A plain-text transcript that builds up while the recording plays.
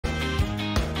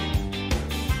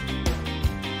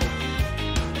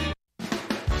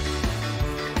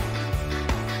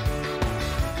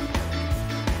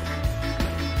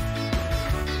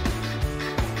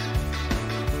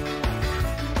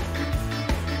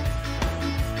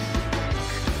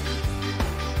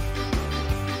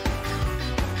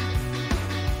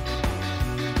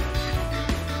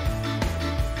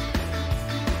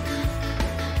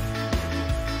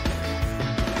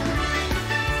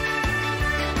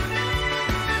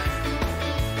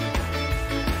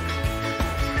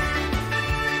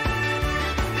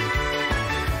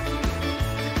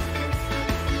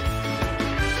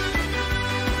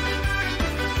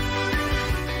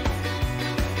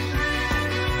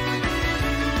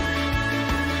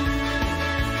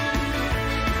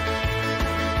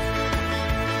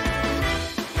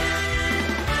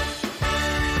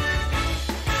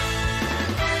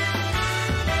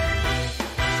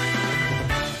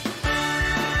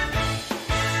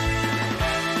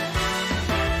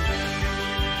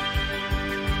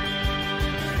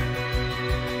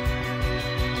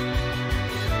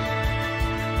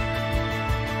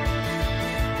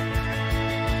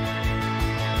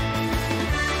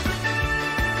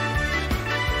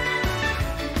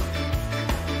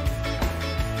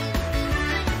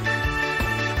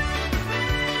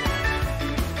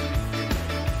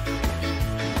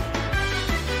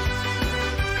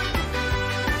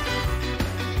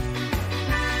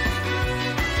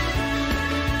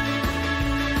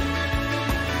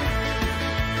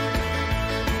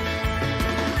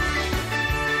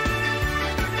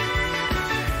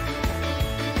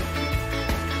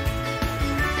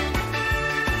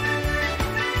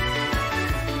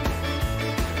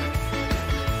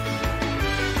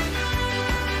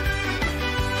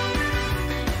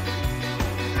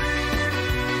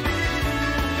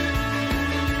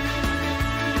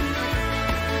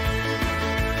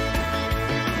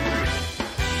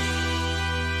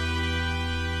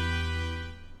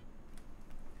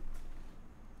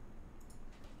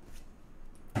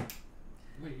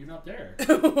not there.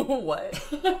 What?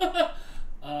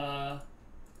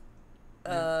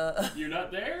 You're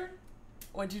not there?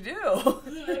 What'd you do?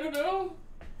 I don't know.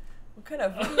 What kind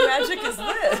of voodoo magic is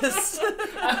this?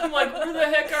 I'm like, where the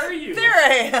heck are you? There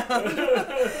I am.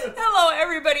 Hello,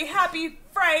 everybody. Happy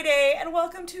Friday, and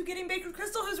welcome to Getting Baked with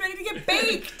Crystal, who's ready to get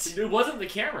baked. It wasn't the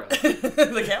camera.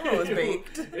 The camera was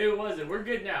baked. It wasn't. We're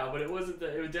good now, but it wasn't.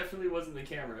 It definitely wasn't the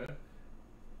camera.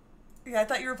 Yeah, I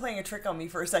thought you were playing a trick on me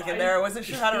for a second there. I wasn't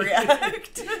sure how to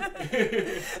react.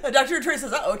 Dr. Troy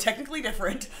says, uh-oh, technically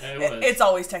different. It's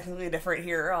always technically different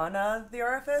here on the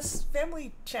RFS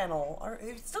family channel.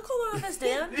 It's still called RFS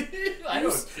Dan?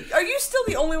 Are you still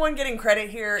the only one getting credit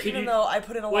here, even though I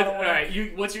put in a lot of work? All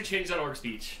right, what's your change.org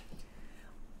speech?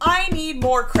 I need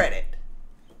more credit.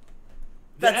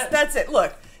 That's it.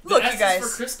 Look, you guys.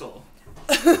 Is for Crystal.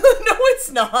 No,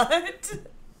 it's not.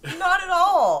 Not at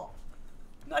all.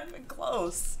 Not even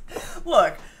close.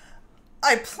 Look,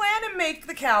 I plan to make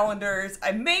the calendars.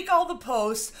 I make all the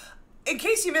posts. In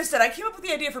case you missed it, I came up with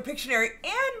the idea for Pictionary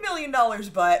and $1 Million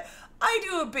Butt. I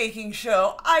do a baking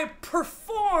show. I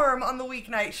perform on the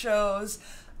weeknight shows.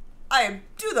 I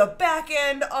do the back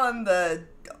end on the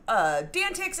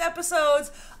Dantix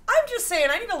episodes. I'm just saying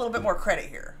I need a little bit more credit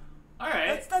here. All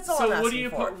right. That's all I'm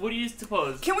asking for. What do you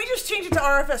suppose? Can we just change it to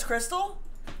RFS Crystal?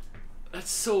 That's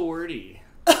so wordy.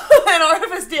 And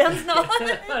RFS Dan's not?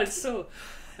 That's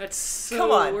so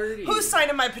Come on. wordy. Who's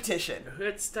signing my petition?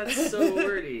 That's so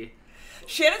wordy.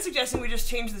 Shannon's suggesting we just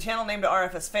change the channel name to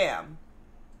RFS Fam.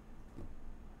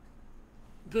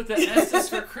 But the S is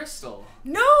for Crystal.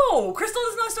 No! Crystal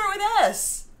does not start with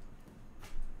S.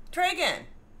 Try again.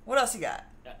 What else you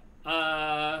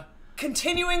got?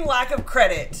 Continuing lack of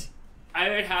credit. I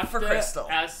would have to Crystal.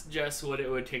 Ask Jess what it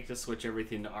would take to switch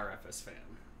everything to RFS Fam.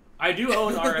 I do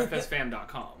own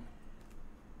rfsfam.com.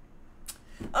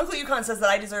 Uncle Yukon says that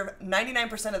I deserve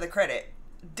 99% of the credit.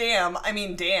 Dan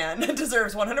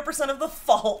deserves 100% of the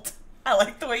fault. I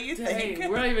like the way you think.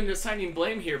 We're not even assigning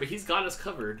blame here, but he's got us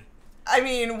covered. I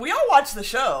mean, we all watch the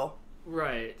show.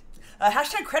 Right.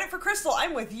 Hashtag credit for Crystal.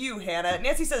 I'm with you, Hannah.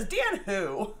 Nancy says, Dan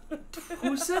who?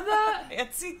 Who said that?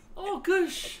 Nancy. Oh,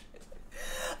 gosh.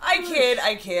 I kid.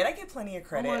 I get plenty of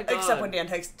credit. Oh my God. Except when Dan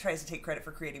tries to take credit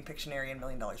for creating Pictionary and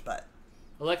 $1 Million Butt.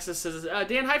 Alexa says,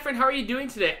 Dan, hi friend, how are you doing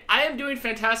today? I am doing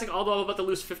fantastic, although I'm about to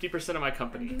lose 50% of my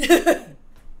company.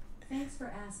 Thanks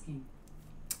for asking.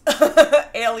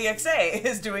 ALEXA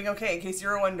is doing okay, in case you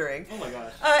were wondering. Oh my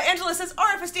gosh. Angela says,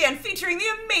 RFS Dan featuring the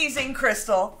amazing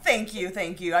Crystal. Thank you.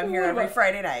 I'm here every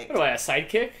Friday night. What am I, a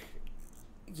sidekick?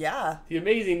 Yeah. The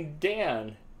amazing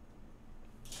Dan.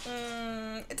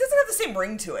 It doesn't have the same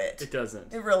ring to it. It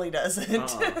doesn't. It really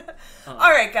doesn't.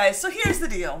 Alright, guys, so here's the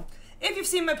deal. If you've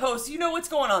seen my posts, you know what's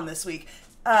going on this week.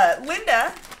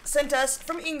 Linda sent us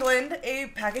from England a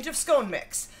package of scone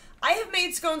mix. I have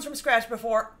made scones from scratch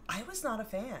before. I was not a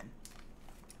fan.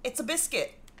 It's a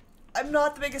biscuit. I'm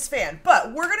not the biggest fan.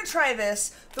 But we're going to try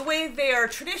this the way they are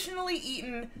traditionally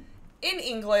eaten in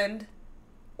England,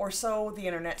 or so the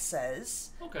internet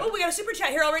says. Okay. Oh, we got a super chat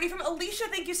here already from Alicia.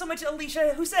 Thank you so much,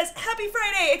 Alicia, who says, Happy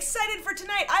Friday! Excited for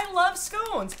tonight. I love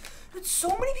scones. But so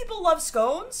many people love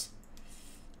scones.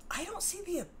 I don't see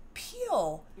the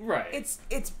appeal. Right. It's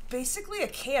basically a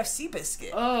KFC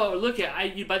biscuit. Oh, look at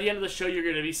by the end of the show, you're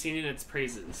going to be singing its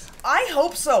praises. I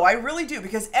hope so. I really do,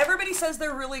 because everybody says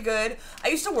they're really good. I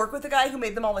used to work with a guy who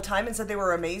made them all the time and said they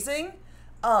were amazing.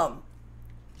 I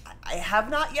have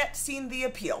not yet seen the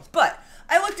appeal, but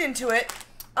I looked into it.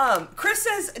 Chris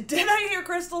says, did I hear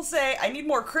Crystal say, I need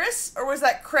more Chris, or was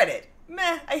that credit?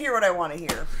 Meh, I hear what I want to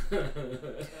hear.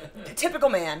 Typical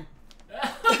man.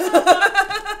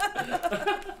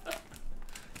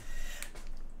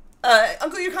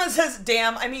 Uncle Yukon says,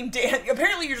 damn.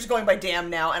 Apparently you're just going by damn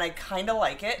now, and I kind of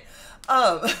like it.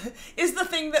 Is the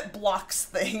thing that blocks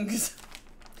things.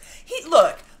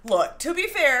 Look, to be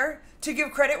fair, to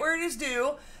give credit where it is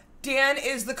due, Dan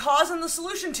is the cause and the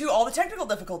solution to all the technical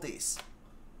difficulties.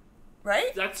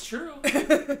 Right? That's true.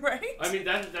 Right? I mean,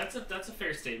 that's a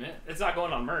fair statement. It's not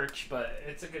going on merch, but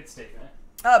it's a good statement.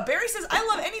 Barry says, I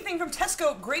love anything from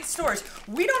Tesco. Great stores.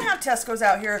 We don't have Tesco's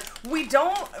out here.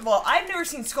 Well, I've never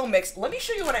seen scone mix. Let me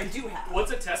show you what I do have.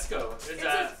 What's a Tesco? It's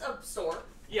a store.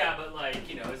 Yeah, but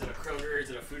is it a Kroger?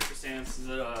 Is it a Food for Stamps? Is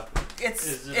it a...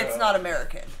 It's not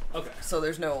American. Okay. So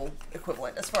there's no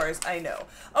equivalent as far as I know.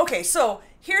 Okay, so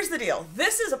here's the deal.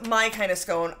 This is my kind of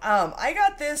scone. I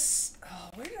got this... Oh,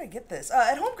 where did I get this?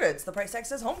 At Home Goods. The price tag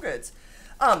says Home Goods.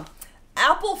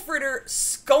 Apple fritter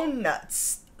scone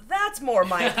nuts. That's more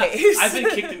my case. I've been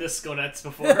kicked into sconettes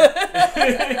before.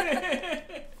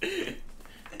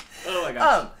 Oh my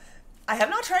gosh. I have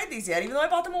not tried these yet, even though I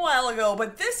bought them a while ago,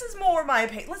 but this is more my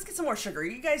pain. Let's get some more sugar.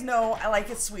 You guys know I like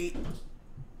it sweet.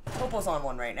 Popo's on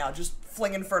one right now, just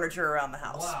flinging furniture around the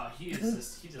house. Wow, he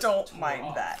just Don't mind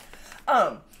off.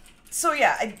 that. So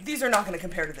yeah, these are not going to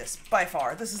compare to this by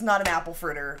far. This is not an apple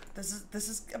fritter. This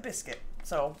is a biscuit.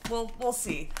 So we'll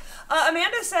see.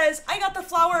 Amanda says, I got the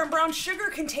flour and brown sugar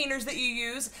containers that you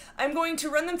use. I'm going to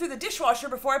run them through the dishwasher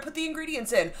before I put the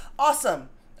ingredients in. Awesome.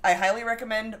 I highly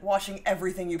recommend washing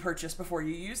everything you purchase before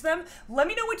you use them. Let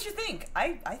me know what you think.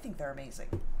 I think they're amazing.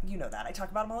 You know that. I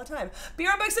talk about them all the time.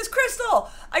 Beyond Bike says, Crystal,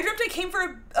 I dreamt I came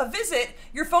for a visit.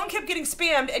 Your phone kept getting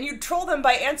spammed, and you'd troll them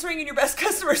by answering in your best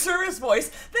customer service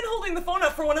voice, then holding the phone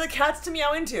up for one of the cats to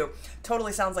meow into.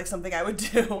 Totally sounds like something I would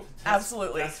do.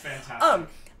 Absolutely. That's fantastic.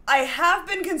 I have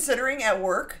been considering at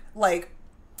work, like,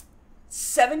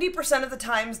 70% of the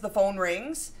times the phone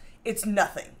rings, it's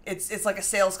nothing. It's like a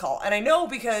sales call. And I know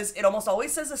because it almost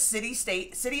always says a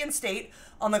city and state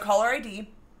on the caller ID.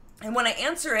 And when I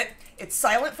answer it, it's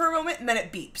silent for a moment and then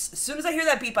it beeps. As soon as I hear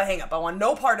that beep, I hang up. I want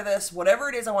no part of this. Whatever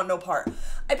it is, I want no part.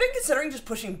 I've been considering just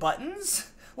pushing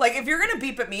buttons. Like, if you're going to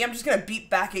beep at me, I'm just going to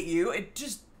beep back at you. It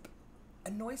just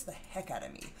annoys the heck out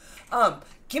of me.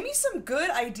 Give me some good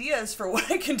ideas for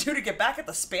what I can do to get back at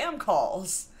the spam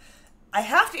calls. I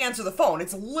have to answer the phone.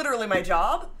 It's literally my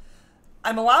job.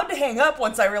 I'm allowed to hang up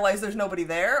once I realize there's nobody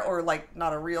there, or like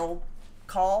not a real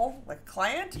call, like a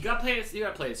client. You gotta play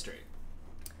it straight.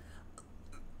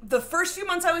 The first few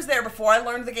months I was there, before I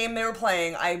learned the game they were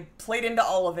playing, I played into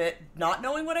all of it, not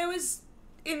knowing what I was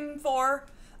in for.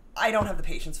 I don't have the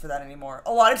patience for that anymore.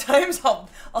 A lot of times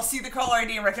I'll see the caller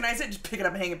ID and recognize it, just pick it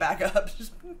up and hang it back up.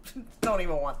 Just don't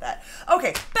even want that.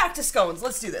 Okay, back to scones.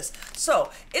 Let's do this.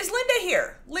 So, is Linda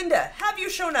here? Linda, have you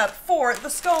shown up for the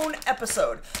scone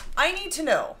episode? I need to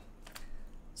know.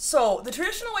 So, the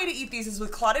traditional way to eat these is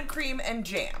with clotted cream and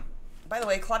jam. By the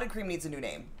way, clotted cream needs a new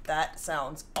name. That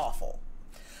sounds awful.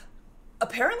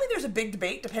 Apparently there's a big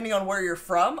debate, depending on where you're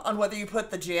from, on whether you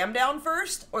put the jam down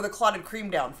first or the clotted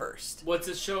cream down first. What's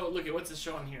it show? Look at what's it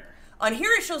show on here. On here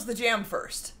it shows the jam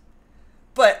first.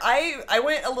 But I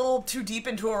went a little too deep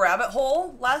into a rabbit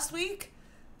hole last week.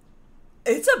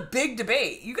 It's a big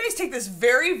debate. You guys take this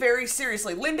very, very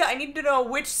seriously. Linda, I need to know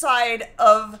which side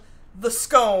of the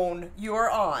scone you are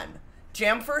on.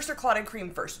 Jam first or clotted cream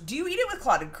first? Do you eat it with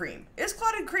clotted cream? Is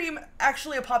clotted cream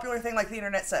actually a popular thing like the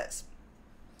internet says?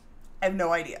 I have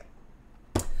no idea.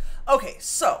 Okay,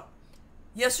 so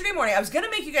yesterday morning I was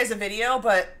gonna make you guys a video,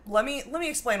 but let me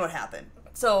explain what happened.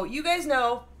 So you guys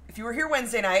know, if you were here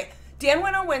Wednesday night, Dan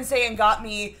went on Wednesday and got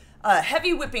me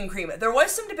heavy whipping cream. There was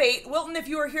some debate. Wilton, if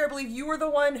you were here, I believe you were the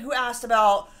one who asked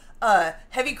about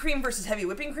heavy cream versus heavy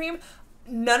whipping cream.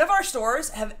 None of our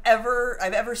stores I've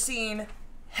ever seen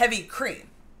heavy cream.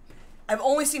 I've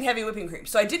only seen heavy whipping cream.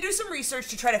 So I did do some research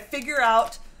to try to figure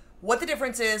out what the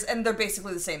difference is, and they're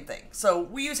basically the same thing. So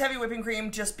we use heavy whipping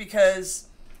cream just because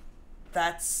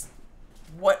that's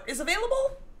what is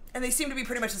available, and they seem to be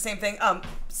pretty much the same thing.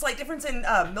 Slight difference in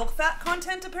milk fat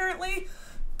content, apparently,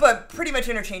 but pretty much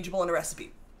interchangeable in a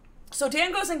recipe. So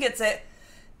Dan goes and gets it.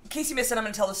 In case you missed it, I'm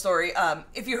going to tell the story.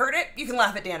 If you heard it, you can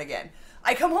laugh at Dan again.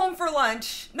 I come home for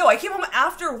lunch. No, I came home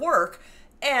after work,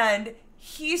 and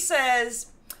he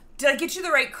says, did I get you the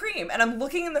right cream? And I'm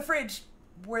looking in the fridge.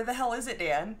 Where the hell is it,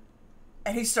 Dan?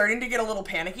 And he's starting to get a little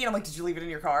panicky, and I'm like, did you leave it in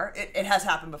your car? It has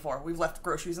happened before. We've left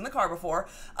groceries in the car before.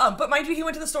 But mind you, he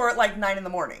went to the store at like 9 in the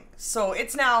morning. So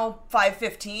it's now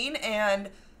 5:15, and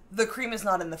the cream is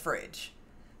not in the fridge.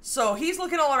 So he's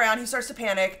looking all around, he starts to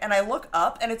panic, and I look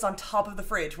up, and it's on top of the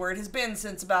fridge, where it has been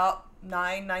since about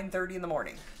 9:30 in the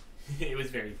morning. It was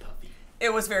very puffy.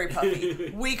 It was very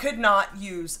puffy. We could not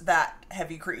use that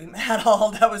heavy cream at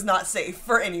all. That was not safe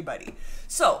for anybody.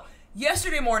 So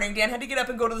yesterday morning, Dan had to get up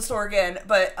and go to the store again,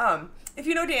 but if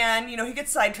you know Dan, you know he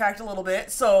gets sidetracked a little bit,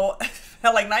 so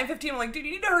at like 9:15, I'm like, dude,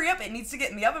 you need to hurry up, it needs to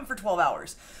get in the oven for 12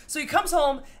 hours. So he comes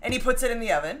home, and he puts it in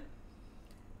the oven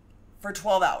for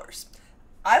 12 hours.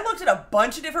 I looked at a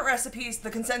bunch of different recipes.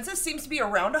 The consensus seems to be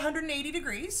around 180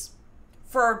 degrees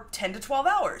for 10 to 12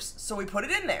 hours, so we put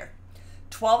it in there.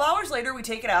 12 hours later, we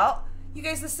take it out. You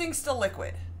guys, this thing's still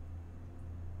liquid.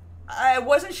 I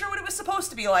wasn't sure what it was supposed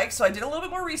to be like, so I did a little bit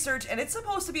more research, and it's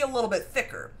supposed to be a little bit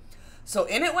thicker. So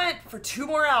in it went for 2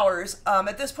 more hours.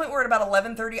 At this point, we're at about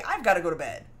 11:30. I've got to go to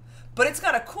bed. But it's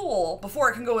got to cool before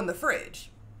it can go in the fridge.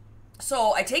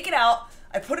 So I take it out.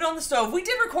 I put it on the stove. We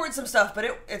did record some stuff,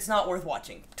 but it's not worth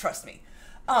watching. Trust me.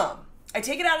 I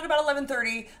take it out at about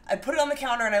 11:30. I put it on the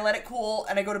counter, and I let it cool,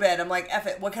 and I go to bed. I'm like, F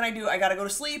it. What can I do? I got to go to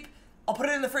sleep. I'll put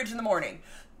it in the fridge in the morning.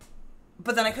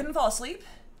 But then I couldn't fall asleep.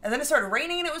 And then it started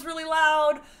raining and it was really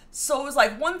loud. So it was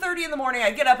like 1:30 in the morning.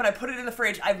 I get up and I put it in the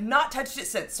fridge. I've not touched it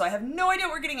since. So I have no idea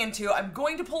what we're getting into. I'm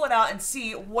going to pull it out and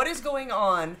see what is going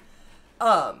on.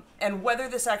 And whether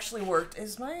this actually worked.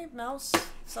 Is my mouse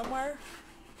somewhere?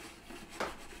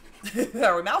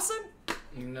 Are we mousing?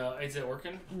 No, is it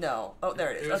working? No. Oh,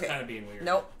 there it is. It was okay. kind of being weird.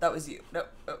 Nope, that was you. Nope,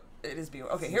 oh, it is being.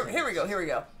 Okay, here we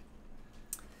go.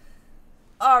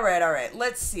 All right.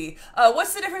 Let's see.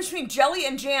 What's the difference between jelly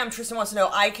and jam? Tristan wants to know.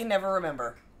 I can never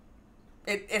remember.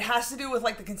 It has to do with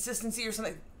like the consistency or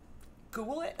something.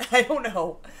 Google it. I don't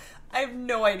know. I have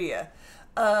no idea.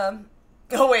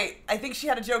 Oh wait, I think she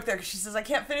had a joke there because she says I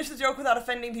can't finish the joke without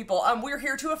offending people. We're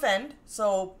here to offend,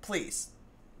 so please.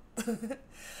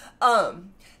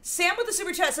 Sam with the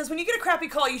super chat says when you get a crappy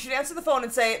call, you should answer the phone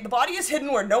and say the body is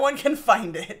hidden where no one can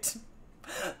find it.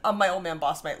 My old man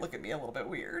boss might look at me a little bit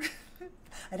weird.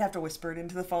 I'd have to whisper it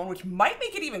into the phone, which might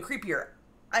make it even creepier.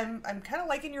 I'm kind of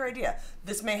liking your idea.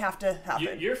 This may have to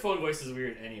happen. Your phone voice is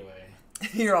weird anyway.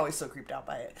 You're always so creeped out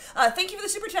by it. Thank you for the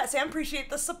super chat, Sam. Appreciate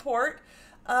the support.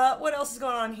 What else is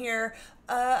going on here?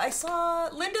 I saw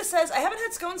Linda says, I haven't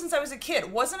had scones since I was a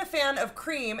kid. Wasn't a fan of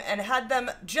cream and had them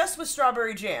just with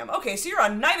strawberry jam. Okay, so you're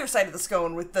on neither side of the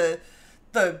scone with the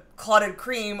clotted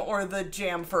cream or the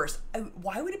jam first.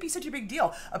 Why would it be such a big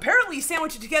deal? Apparently you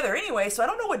sandwich it together anyway, so I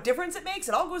don't know what difference it makes.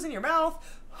 It all goes in your mouth.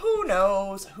 Who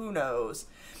knows?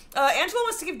 Angela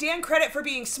wants to give Dan credit for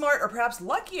being smart or perhaps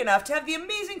lucky enough to have the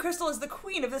amazing Crystal as the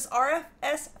queen of this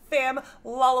RFS fam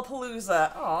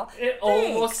Lollapalooza. Aw, it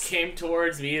almost came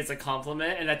towards me as a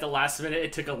compliment, and at the last minute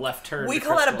it took a left turn. We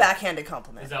call that a backhanded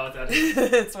compliment. Is that what that is?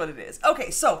 That's what it is.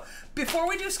 Okay, so before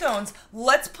we do scones,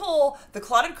 let's pull the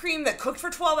clotted cream that cooked for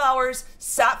 12 hours,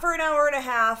 sat for an hour and a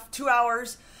half, 2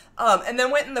 hours, and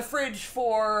then went in the fridge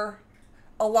for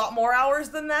a lot more hours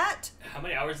than that. How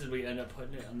many hours did we end up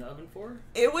putting it in the oven for?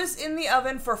 It was in the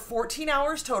oven for 14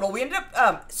 hours total. We ended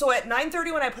up, so at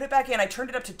 9:30 when I put it back in, I turned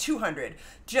it up to 200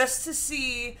 just to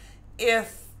see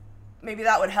if maybe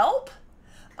that would help.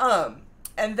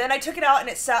 And then I took it out and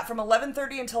it sat from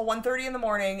 11:30 until 1:30 in the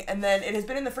morning, and then it has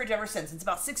been in the fridge ever since. It's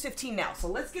about 6:15 now, so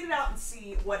let's get it out and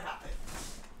see what happened.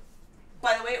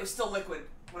 By the way, it was still liquid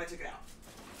when I took it out.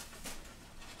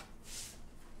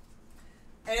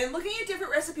 And in looking at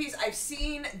different recipes, I've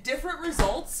seen different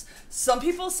results. Some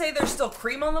people say there's still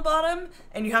cream on the bottom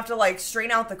and you have to like strain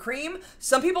out the cream.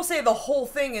 Some people say the whole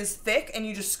thing is thick and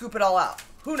you just scoop it all out.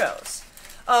 Who knows?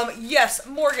 Yes,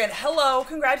 Morgan, hello.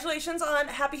 Congratulations on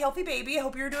happy, healthy baby. I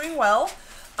hope you're doing well.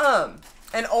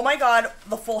 And oh my God,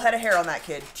 the full head of hair on that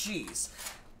kid. Jeez.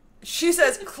 She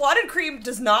says, clotted cream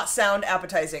does not sound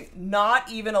appetizing. Not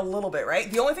even a little bit,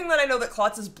 right? The only thing that I know that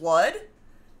clots is blood.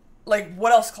 Like,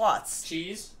 what else clots?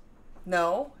 Cheese?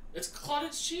 No. It's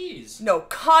clotted cheese. No,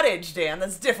 cottage, Dan.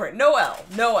 That's different. No L.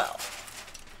 No L.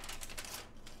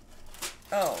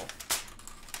 Oh.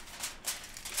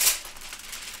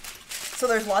 So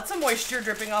there's lots of moisture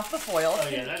dripping off the foil. Oh,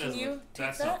 yeah, that is.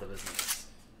 That's not the business.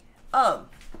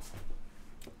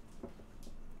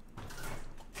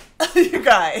 You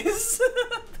guys.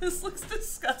 This looks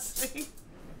disgusting.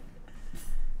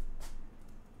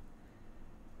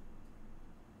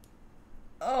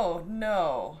 Oh,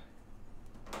 no.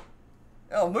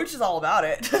 Oh, Mooch is all about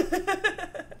it.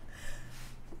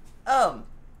 I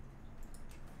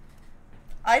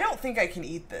don't think I can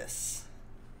eat this.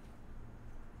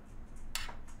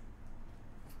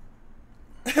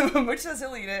 Mooch says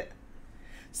he'll eat it.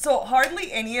 So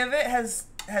hardly any of it has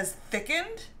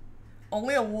thickened.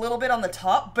 Only a little bit on the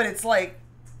top, but it's like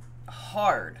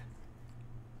hard.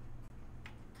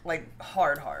 Like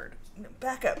hard.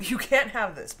 Back up. You can't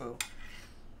have this, boo.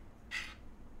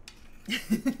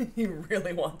 He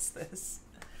really wants this.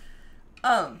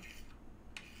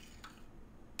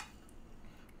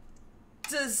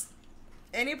 Does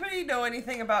anybody know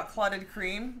anything about clotted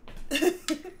cream?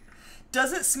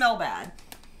 Does it smell bad?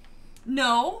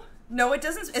 No, it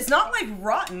doesn't. It's not like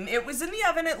rotten. It was in the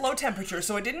oven at low temperature,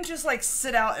 so it didn't just like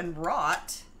sit out and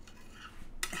rot.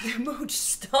 Mooch,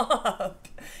 stop.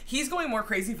 He's going more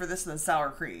crazy for this than sour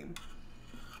cream.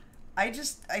 I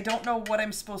don't know what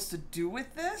I'm supposed to do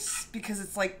with this because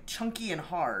it's like chunky and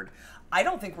hard. I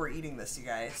don't think we're eating this, you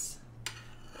guys.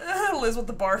 Liz with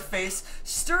the barf face.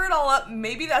 Stir it all up.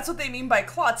 Maybe that's what they mean by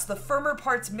clots. The firmer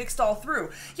parts mixed all through.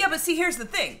 Yeah, but see, here's the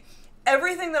thing.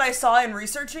 Everything that I saw in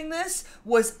researching this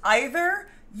was either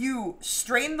you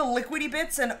strain the liquidy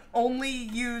bits and only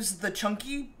use the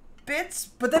chunky bits,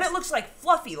 but then it looks like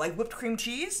fluffy, like whipped cream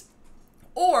cheese,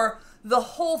 or the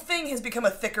whole thing has become a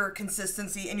thicker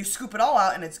consistency and you scoop it all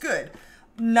out and it's good.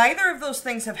 Neither of those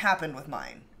things have happened with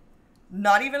mine.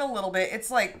 Not even a little bit.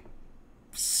 It's like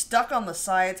stuck on the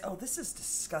sides. Oh, this is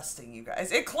disgusting, you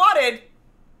guys. It clotted.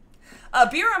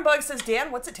 Beer on Bug says,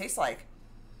 Dan, what's it taste like?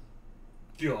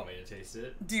 Do you want me to taste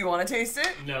it? Do you want to taste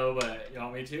it? No, but you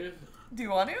want me to? Do you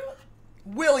want to?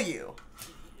 Will you?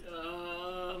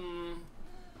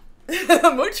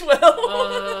 Mooch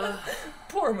will.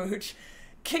 Poor Mooch.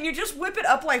 Can you just whip it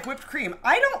up like whipped cream?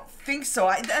 I don't think so.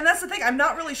 And that's the thing. I'm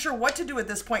not really sure what to do at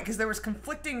this point because there was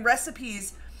conflicting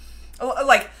recipes.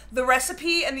 Like, the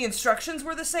recipe and the instructions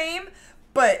were the same,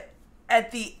 but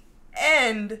at the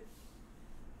end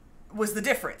was the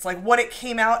difference. Like, what it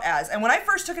came out as. And when I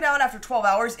first took it out after 12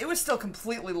 hours, it was still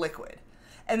completely liquid.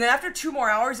 And then after 2 more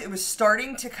hours, it was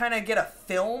starting to kind of get a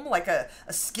film, like a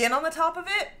skin on the top of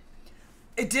it.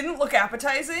 It didn't look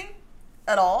appetizing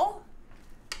at all.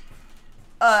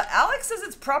 Alex says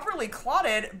it's properly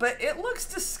clotted, but it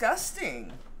looks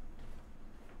disgusting.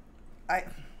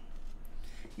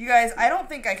 You guys, I don't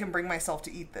think I can bring myself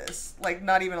to eat this. Like,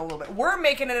 not even a little bit. We're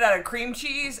making it out of cream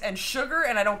cheese and sugar,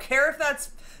 and I don't care if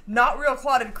that's not real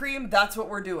clotted cream. That's what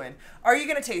we're doing. Are you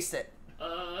going to taste it?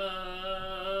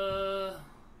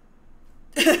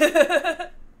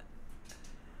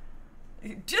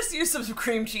 Just use some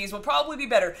cream cheese will probably be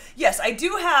better. Yes, I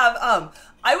do have,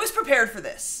 I was prepared for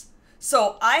this.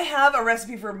 So I have a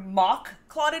recipe for mock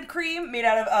clotted cream made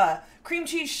out of cream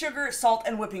cheese, sugar, salt,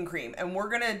 and whipping cream, and we're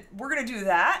gonna do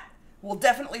that. We'll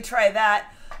definitely try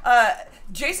that.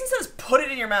 Jason says put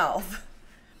it in your mouth.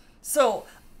 So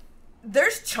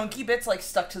there's chunky bits like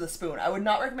stuck to the spoon. I would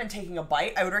not recommend taking a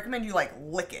bite. I would recommend you like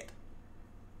lick it.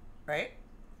 Right?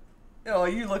 Oh,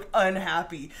 you look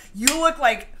unhappy. You look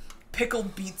like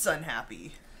pickled beets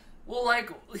unhappy. Well,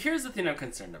 like, here's the thing I'm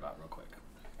concerned about real quick.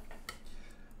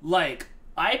 Like,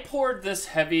 I poured this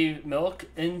heavy milk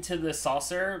into the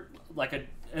saucer,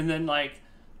 and then, like,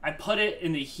 I put it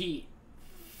in the heat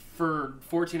for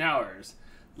 14 hours.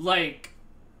 Like,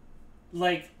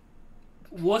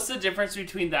 what's the difference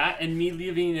between that and me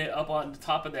leaving it up on the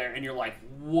top of there and you're like,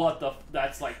 what the,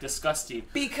 that's, like, disgusting.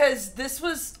 Because this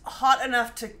was hot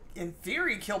enough to, in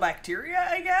theory, kill bacteria,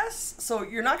 I guess. So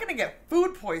you're not going to get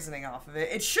food poisoning off of it.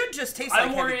 It should just taste like I'm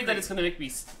heavy worried cream. that it's going to make me,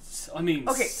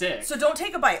 okay, sick. So don't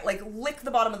take a bite. Like, lick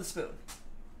the bottom of the spoon.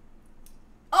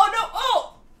 Oh, no!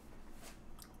 Oh!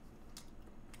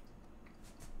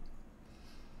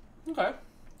 Okay.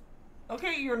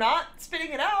 Okay, you're not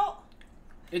spitting it out.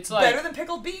 It's like... Better than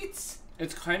pickled beets.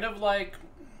 It's kind of like...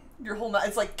 Your whole mouth,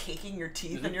 it's like caking your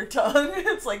teeth and your tongue.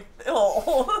 It's like,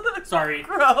 oh. Sorry.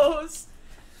 Gross.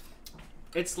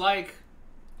 It's like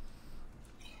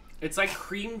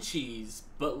cream cheese,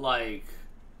 but like...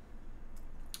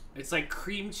 It's like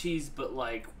cream cheese, but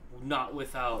like not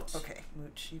without... Okay,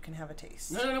 Mooch, you can have a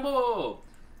taste. No, whoa.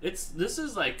 This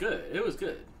is like good. It was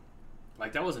good.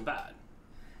 Like, that wasn't bad.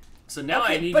 So now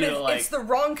okay, I need but to like... it's the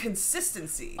wrong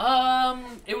consistency.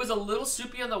 It was a little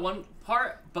soupy on the one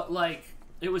part, but like,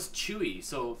 it was chewy,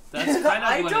 so that's kind of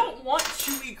I don't want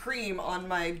chewy cream on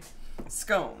my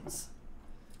scones.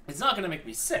 It's not going to make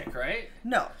me sick, right?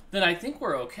 No. Then I think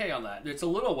we're okay on that. It's a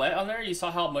little wet on there. You saw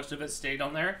how much of it stayed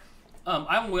on there.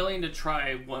 I'm willing to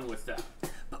try one with that.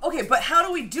 Okay, but how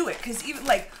do we do it? Because even,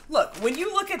 like, look, when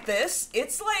you look at this,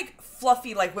 it's, like,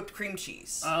 fluffy like whipped cream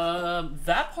cheese.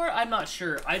 That part, I'm not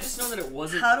sure. I just know that it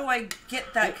wasn't... How do I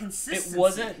get that consistency? It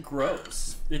wasn't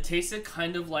gross. It tasted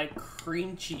kind of like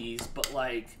cream cheese, but,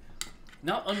 like,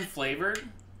 not unflavored,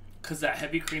 because that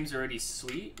heavy cream's already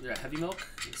sweet. That heavy milk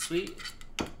is sweet.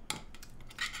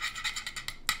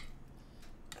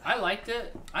 I liked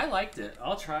it.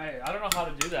 I'll try it. I don't know how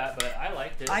to do that, but I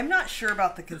liked it. I'm not sure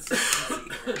about the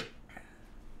consistency.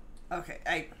 Okay,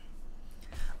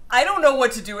 I don't know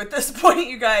what to do at this point,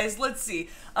 you guys. Let's see.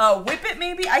 Whip it,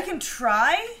 maybe? I can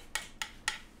try.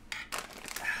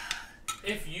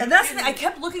 And that's the thing. I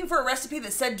kept looking for a recipe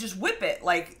that said just whip it.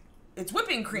 Like, it's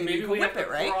whipping cream. Maybe you can we whip have it,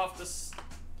 to right? pour off this.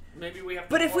 Maybe we have to.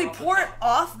 But if we pour it top.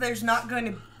 off, there's not going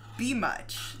to be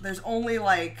much. There's only,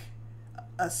 like,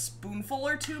 a spoonful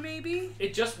or two, maybe?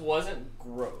 It just wasn't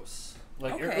gross.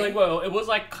 Like, okay. Well, it was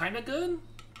like kind of good.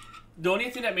 The only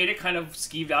thing that made it kind of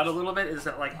skeeved out a little bit is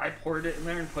that like I poured it in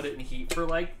there and put it in heat for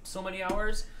like so many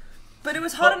hours. But it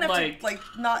was hot enough to like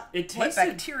not let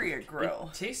bacteria grow.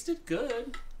 It tasted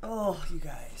good. Oh, you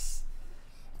guys.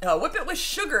 Whip it with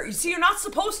sugar. You see, you're not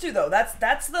supposed to though.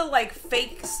 That's the like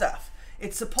fake stuff.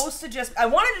 It's supposed to just. I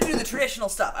wanted to do the traditional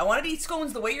stuff. I wanted to eat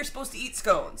scones the way you're supposed to eat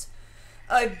scones.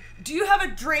 Do you have a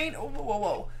drain? Oh,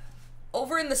 whoa.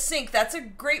 Over in the sink, that's a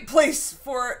great place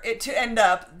for it to end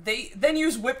up. They then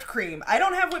use whipped cream. I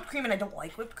don't have whipped cream and I don't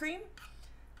like whipped cream.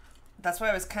 That's why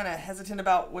I was kind of hesitant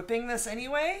about whipping this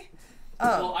anyway.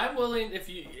 Well, I'm willing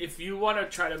if you want to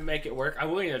try to make it work.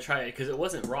 I'm willing to try it because it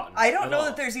wasn't rotten. I don't know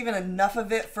that there's even enough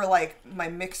of it for like my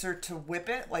mixer to whip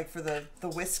it, like for the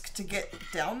whisk to get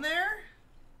down there.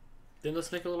 Then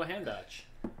let's make a little hand batch.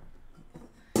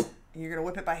 You're gonna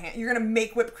whip it by hand. You're gonna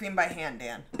make whipped cream by hand,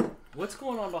 Dan. What's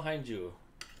going on behind you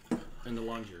in the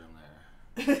laundry room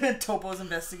there? Topo's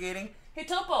investigating. Hey,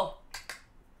 Topo.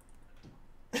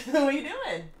 What are you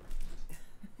doing?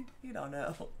 You don't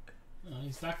know.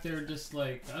 He's back there just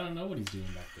like, I don't know what he's doing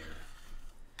back there.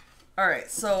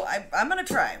 Alright, so I'm gonna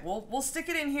try. We'll stick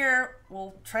it in here.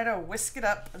 We'll try to whisk it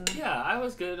up. And... Yeah, I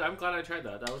was good. I'm glad I tried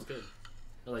that. That was good.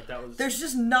 Like, that was... There's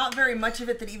just not very much of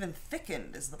it that even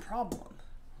thickened is the problem.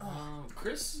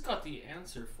 Chris got the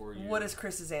answer for you. What is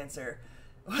Chris's answer?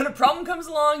 When a problem comes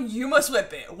along, you must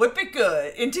whip it. Whip it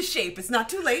good, into shape. It's not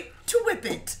too late to whip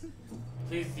it.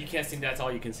 Please, you can't sing That's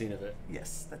All You Can Sing of It.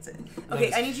 Yes, that's it.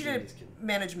 Okay, I need you to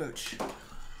manage Mooch.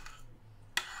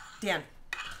 Dan.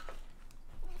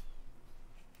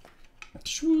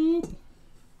 Swoop.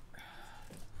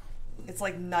 It's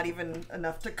like not even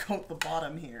enough to coat the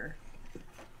bottom here.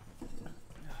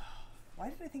 Why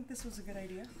did I think this was a good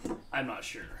idea? I'm not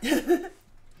sure. I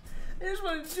just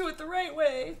wanted to do it the right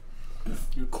way.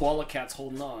 Your koala cat's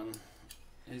holding on.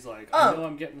 He's like, I know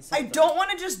I'm getting something. I don't want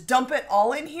to just dump it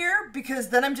all in here because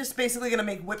then I'm just basically going to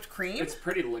make whipped cream. It's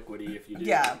pretty liquidy if you do.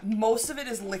 Yeah, most of it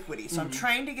is liquidy, so I'm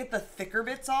trying to get the thicker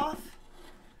bits off.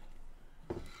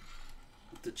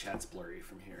 The chat's blurry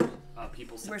from here.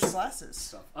 People say Where's glasses?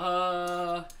 stuff.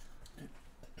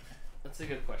 That's a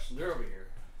good question. They're over here.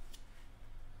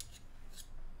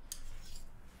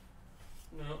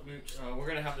 No, we're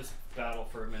gonna have this battle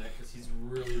for a minute because he's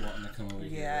really wanting to come over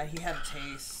here. Yeah, he had a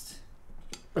taste.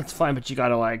 That's fine, but you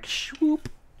gotta like swoop.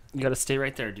 You gotta stay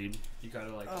right there, dude. You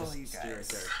gotta like you just stay right guys.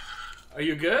 there. Are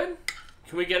you good?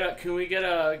 Can we get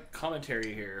a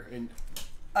commentary here? And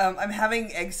I'm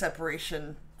having egg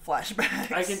separation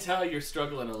flashbacks. I can tell you're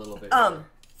struggling a little bit. I'm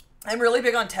really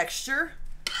big on texture,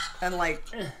 and like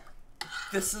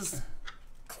this is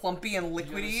clumpy and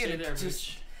liquidy, and it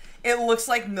just it looks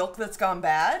like milk that's gone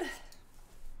bad.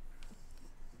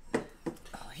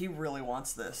 He really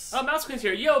wants this. Oh, Mouse Queen's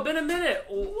here. Yo, been a minute.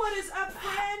 What is up,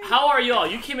 friend? How are y'all?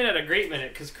 You came in at a great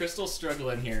minute because Crystal's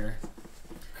struggling here.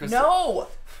 No.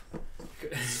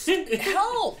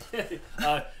 Help.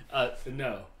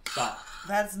 No. Stop.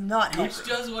 That's not helping. Which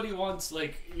does what he wants.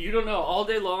 Like, you don't know. All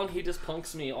day long, he just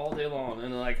punks me all day long.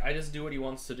 And, like, I just do what he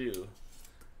wants to do.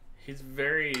 He's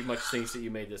very much thinks that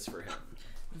you made this for him.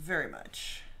 Very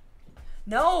much.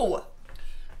 No.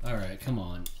 All right, come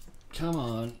on. Come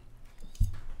on.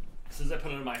 As soon as I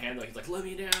put it in my hand, like, he's like, let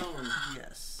me down.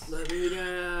 Yes. Let me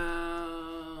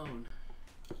down.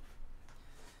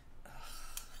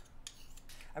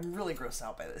 I'm really grossed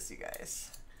out by this, you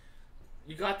guys.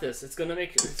 You got this. It's gonna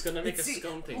make a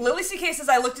scone thing. Lily CK says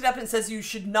I looked it up and says you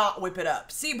should not whip it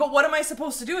up. See, but what am I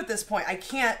supposed to do at this point? I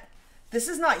can't. This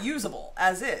is not usable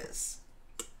as is.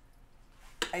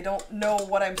 I don't know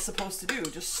what I'm supposed to do.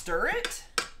 Just stir it?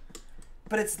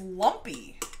 But it's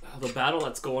lumpy. The battle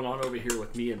that's going on over here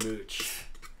with me and Mooch.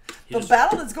 The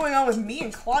battle that's going on with me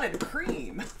and clotted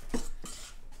cream.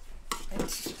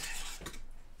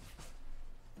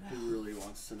 He really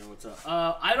wants to know what's up.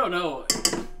 I don't know.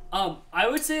 I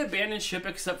would say abandon ship,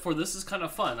 except for this is kind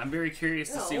of fun. I'm very curious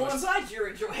to see what. You're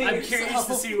enjoying I'm curious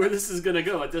to see where this is gonna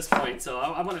go at this point, so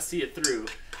I want to see it through.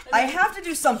 I have to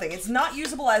do something. It's not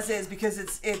usable as is because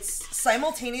it's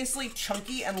simultaneously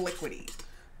chunky and liquidy.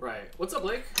 Right. What's up,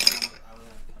 Blake? I want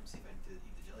to come see if I can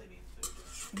eat the jelly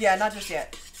beans. Yeah, not just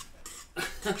yet.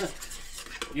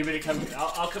 You ready to come?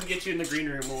 I'll come get you in the green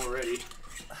room when we're ready.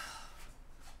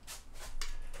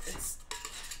 It's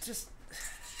just...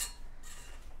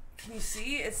 Can you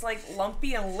see? It's like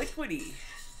lumpy and liquidy.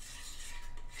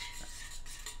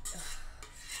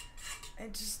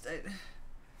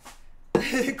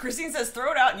 Christine says,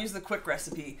 throw it out and use the quick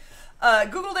recipe.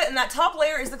 Googled it, and that top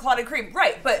layer is the clotted cream.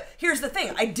 Right, but here's the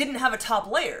thing. I didn't have a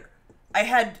top layer. I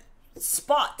had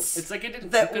spots. It's like it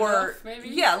didn't that cook were enough, maybe?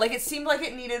 Yeah, like it seemed like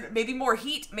it needed maybe more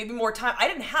heat, maybe more time. I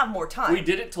didn't have more time. We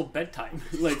did it till bedtime,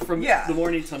 like from the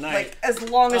morning till night. Like as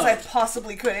long as I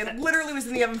possibly could. It literally was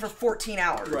in the oven for 14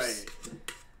 hours. Right.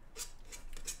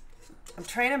 I'm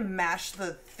trying to mash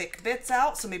the thick bits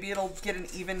out, so maybe it'll get an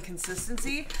even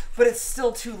consistency, but it's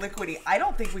still too liquidy. I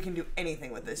don't think we can do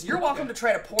anything with this. You're welcome to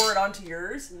try to pour it onto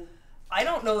yours. I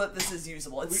don't know that this is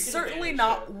usable. It's certainly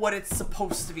not what it's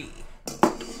supposed to be.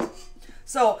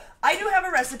 So, I do have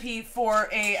a recipe for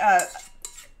a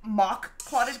mock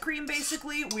clotted cream,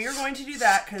 basically. We are going to do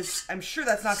that, because I'm sure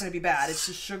that's not going to be bad. It's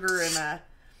just sugar and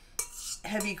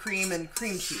heavy cream and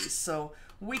cream cheese, so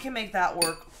we can make that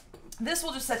work This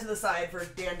we'll just set to the side for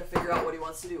Dan to figure out what he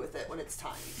wants to do with it when it's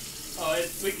time. Oh,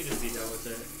 we can just be done with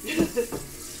it.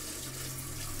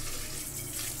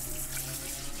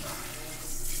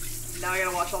 Now I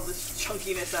gotta wash all this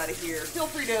chunkiness out of here. Feel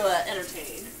free to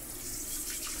entertain.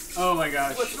 Oh my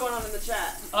gosh. What's going on in the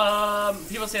chat?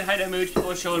 People saying hi to Mooch,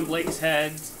 people showing Blake's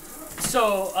heads.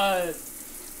 So,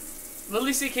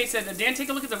 Lily CK said, Dan, take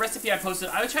a look at the recipe I posted.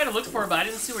 I was trying to look for it, but I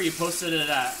didn't see where you posted it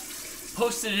at.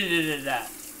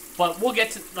 But we'll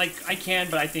get to, like, I can,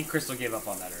 but I think Crystal gave up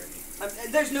on that already.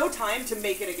 There's no time to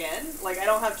make it again. Like, I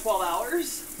don't have 12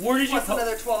 hours. Where did you Plus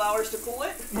another 12 hours to cool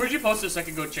it. Where did you post it so I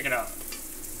can go check it out?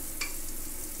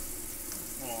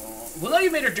 Oh. Well, now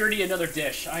you made her dirty another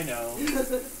dish. I know.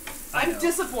 I'm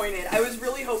disappointed. I was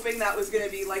really hoping that was going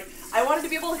to be, like, I wanted to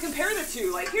be able to compare the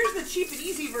two. Like, here's the cheap and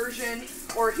easy version,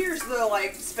 or here's the,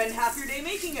 like, spend half your day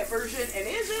making it version, and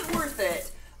is it worth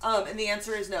it? And the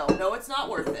answer is no. No, it's not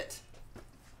worth it.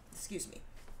 Excuse me.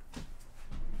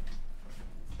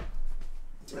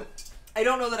 I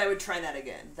don't know that I would try that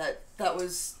again. That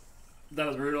was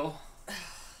brutal.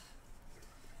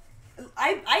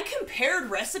 I compared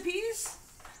recipes.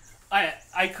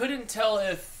 I couldn't tell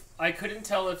if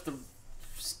the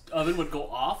oven would go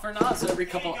off or not. So every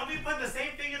couple. Hey, don't be putting the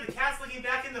same thing in the cat's looking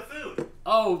back in the food.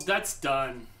 Oh, that's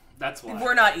done. That's why.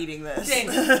 We're not eating this.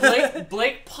 Dang,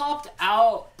 Blake popped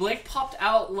out. Blake popped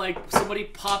out like somebody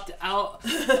popped out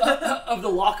of the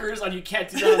lockers on You Can't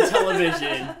Do That on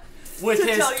Television. With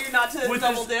to tell you not to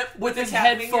double dip with his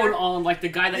headphone on, like the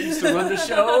guy that used to run the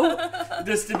show,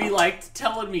 just to be like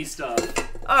telling me stuff.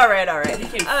 All right. He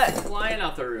came flying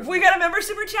out the room. We got a member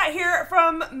super chat here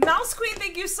from Mouse Queen.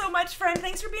 Thank you so much, friend.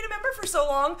 Thanks for being a member for so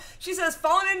long. She says,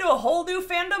 falling into a whole new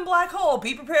fandom black hole.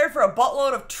 Be prepared for a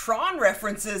buttload of Tron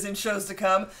references in shows to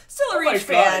come. Still a Reach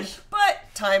fan, but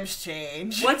times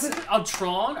change. What's on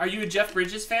Tron? Are you a Jeff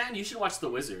Bridges fan? You should watch The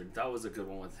Wizard. That was a good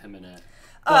one with him in it.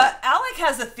 Alec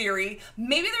has a theory.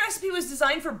 Maybe the recipe was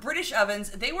designed for British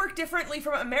ovens. They work differently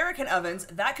from American ovens.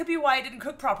 That could be why it didn't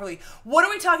cook properly. What are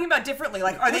we talking about differently?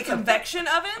 Like, are they convection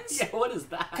ovens? Yeah, what is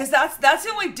that? Because that's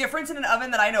the only difference in an oven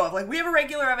that I know of. Like, we have a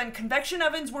regular oven. Convection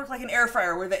ovens work like an air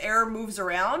fryer where the air moves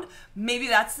around. Maybe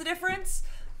that's the difference.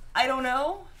 I don't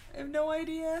know. I have no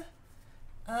idea.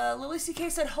 Lily CK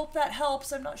said, hope that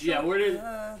helps. I'm not sure. Yeah, where did...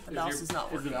 the mouse is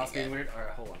not working. Is the mouse being weird?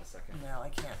 Alright, hold on a second. No, I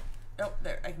can't. Nope,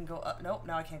 there. I can go up. Nope,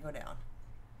 now I can't go down.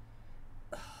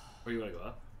 Where you want to go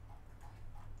up?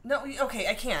 No, okay,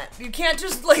 I can't. You can't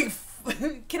just, like...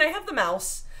 Can I have the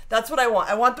mouse? That's what I want.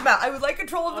 I want the mouse. I would like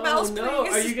control of the mouse, no.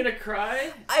 please. Are you gonna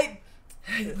cry?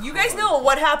 You guys know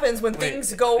what happens when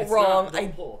things go wrong.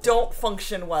 I don't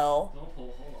function well. Don't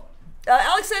pull. Hold on.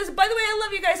 Alex says, by the way, I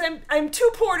love you guys. I'm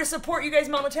too poor to support you guys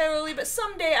monetarily, but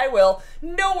someday I will.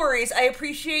 No worries. I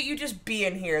appreciate you just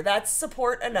being here. That's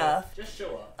support enough. Just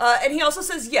show up. And he also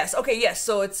says, yes. Okay, yes.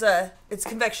 So it's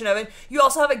convection oven. You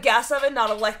also have a gas oven,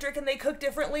 not electric, and they cook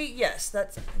differently. Yes,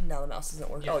 that's... Now the mouse doesn't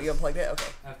work. Yes. Oh, you unplugged it?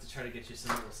 Okay. I have to try to get you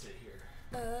some real estate here.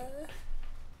 What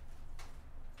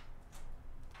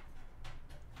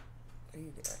are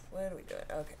you doing? What are we doing?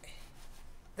 Okay.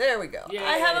 There we go. Yay.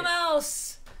 I have a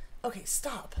mouse. Okay,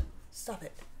 stop. Stop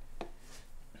it.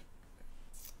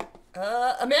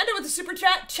 Amanda with the super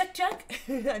chat. Check.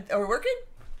 Are we working?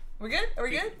 We're good? Are we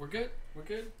good? We're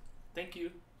good. Thank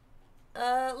you.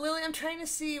 Lily, I'm trying to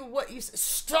see what you...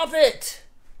 Stop it!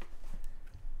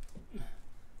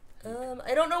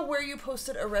 I don't know where you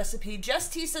posted a recipe. Jess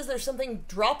T says there's something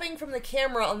dropping from the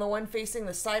camera on the one facing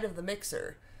the side of the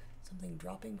mixer. Something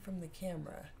dropping from the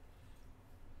camera.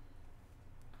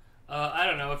 I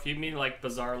don't know if you mean like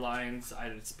bizarre lines.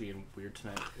 It's being weird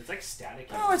tonight. It's like static.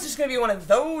 Oh, it's just gonna be one of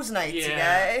those nights, you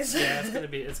guys. Yeah, it's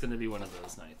gonna be one of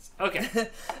those nights. Okay.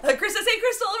 Chris says, "Hey,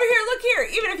 Crystal, over here. Look here.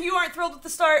 Even if you aren't thrilled at the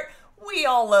start, we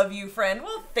all love you, friend."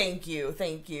 Well, thank you.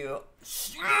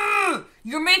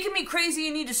 You're making me crazy.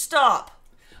 You need to stop.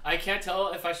 I can't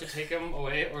tell if I should take him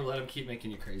away or let him keep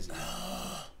making you crazy.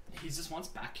 He just wants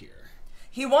back here.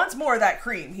 He wants more of that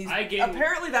cream.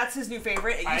 Apparently that's his new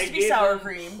favorite. It used to be sour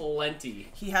cream. Plenty.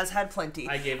 He has had plenty.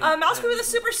 I gave him Mouse Queen with a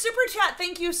super chat.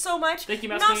 Thank you so much. Thank you,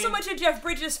 Mouse Not Queen. so much a Jeff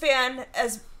Bridges fan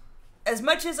as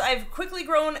much as I've quickly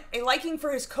grown a liking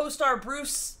for his co-star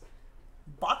Bruce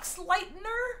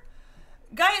Boxleitner.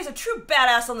 Guy is a true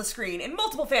badass on the screen in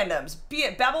multiple fandoms, be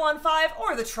it Babylon 5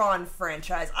 or the Tron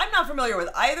franchise. I'm not familiar with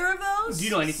either of those. Do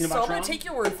you know anything about Tron? So I'm going to take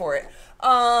your word for it.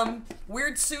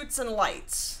 Weird suits and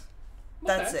lights.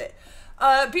 That's it.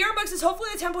 BR says, hopefully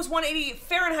the temp was 180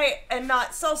 Fahrenheit and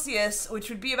not Celsius,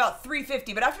 which would be about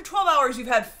 350. But after 12 hours, you'd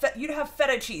have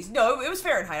feta cheese. No, it was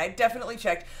Fahrenheit. I definitely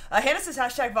checked. Hannah says,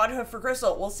 #vodka for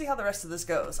Crystal. We'll see how the rest of this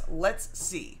goes. Let's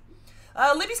see.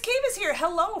 Libby's Cave is here.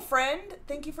 Hello, friend.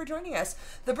 Thank you for joining us.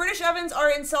 The British ovens are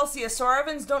in Celsius, so our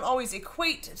ovens don't always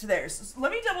equate to theirs.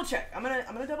 Let me double check. I'm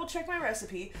gonna double check my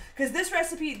recipe, because this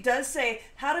recipe does say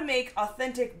how to make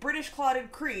authentic British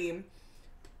clotted cream,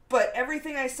 but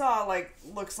everything I saw like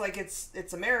looks like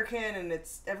it's American, and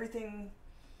it's everything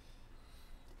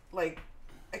like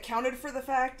accounted for the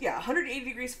fact. Yeah, 180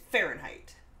 degrees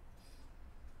Fahrenheit.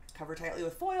 Cover tightly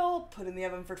with foil, put in the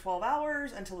oven for 12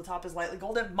 hours until the top is lightly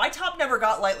golden. My top never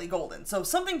got lightly golden, so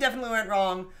something definitely went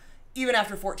wrong even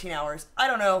after 14 hours. I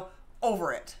don't know.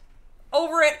 Over it.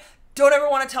 Over it. Don't ever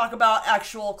want to talk about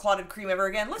actual clotted cream ever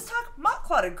again. Let's talk mock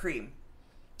clotted cream.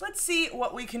 Let's see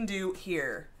what we can do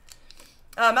here.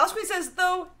 Mouse Queen says,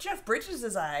 though, Jeff Bridges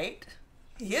is aight.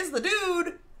 He is the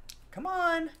dude. Come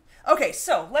on. Okay,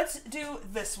 so let's do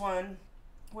this one.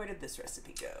 Where did this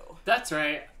recipe go? That's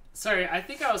right. Sorry, I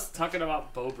think I was talking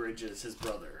about Beau Bridges, his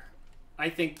brother. I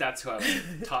think that's who I was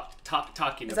talking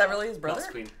about. Is that really his brother? Mouse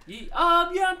Queen. Yeah,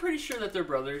 I'm pretty sure that they're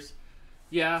brothers.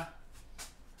 Yeah.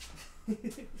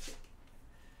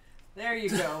 There you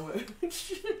go.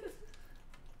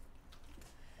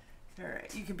 All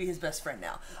right, you can be his best friend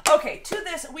now. Okay, to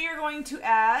this we are going to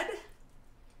add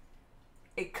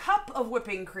a cup of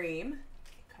whipping cream.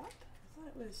 A cup? I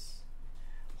thought it was...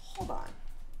 Hold on.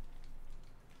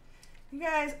 You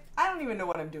guys, I don't even know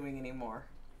what I'm doing anymore.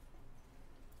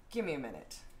 Give me a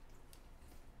minute.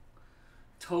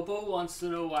 Tobo wants to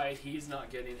know why he's not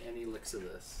getting any licks of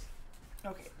this.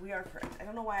 Okay, we are correct. I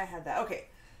don't know why I had that. Okay,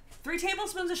 3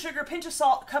 tablespoons of sugar, pinch of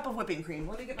salt, cup of whipping cream.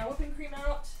 Let me get my whipping cream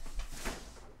out.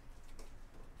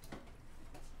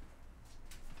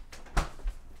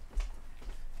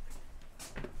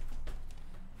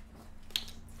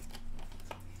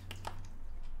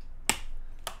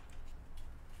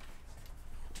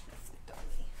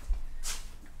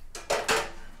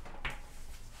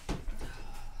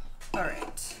 All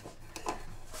right,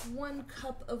 1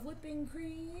 cup of whipping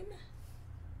cream.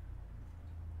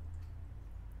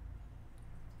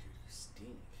 Dude, you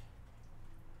stink.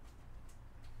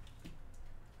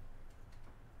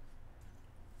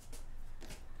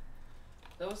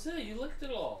 That was it. You licked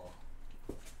it all.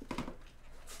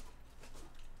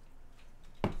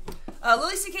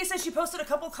 Lily CK says she posted a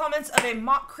couple comments of a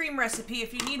mock cream recipe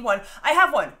if you need one. I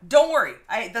have one. Don't worry.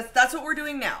 That's what we're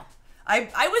doing now.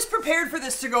 I was prepared for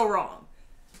this to go wrong.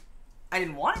 I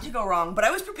didn't want it to go wrong, but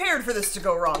I was prepared for this to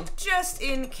go wrong, just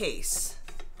in case.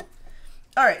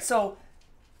 All right, so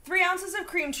 3 ounces of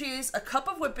cream cheese, a cup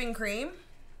of whipping cream.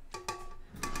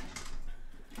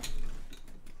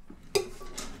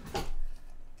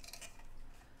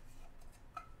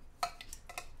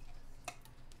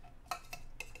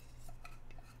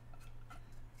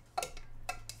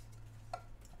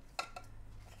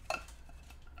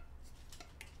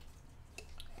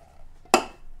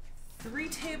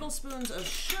 Tablespoons of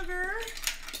sugar.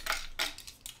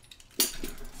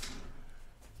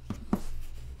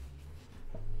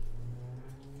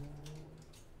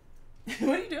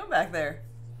 What are you doing back there?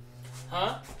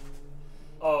 Huh?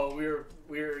 Oh, we were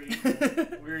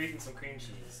eating some cream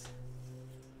cheese.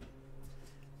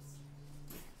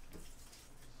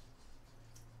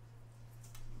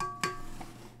 All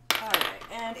right,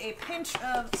 and a pinch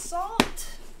of salt.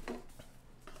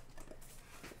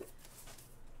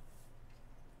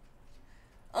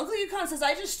 Uncle Yukon says,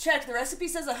 I just checked. The recipe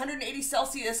says 180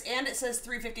 Celsius and it says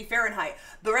 350 Fahrenheit.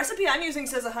 The recipe I'm using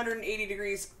says 180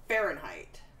 degrees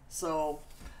Fahrenheit. So,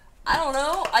 I don't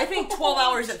know. I think 12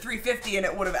 hours at 350 and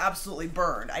it would have absolutely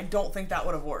burned. I don't think that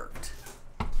would have worked.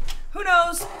 Who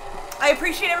knows? I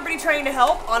appreciate everybody trying to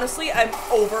help. Honestly, I'm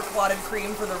over clotted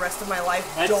cream for the rest of my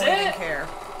life. That's don't it. even care.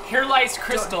 Here lies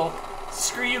Crystal.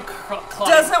 Screw you,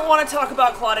 clotted. Doesn't want to talk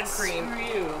about clotted cream. Screw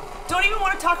you. Don't even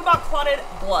want to talk about clotted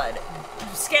blood.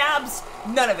 Scabs,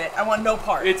 none of it. I want no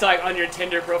part. It's like on your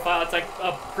Tinder profile. It's like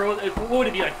what would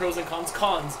it be like? Pros and cons.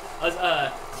 Cons.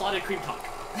 Clotted cream talk.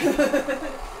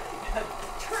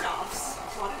 Turn-offs.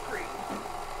 Clotted cream.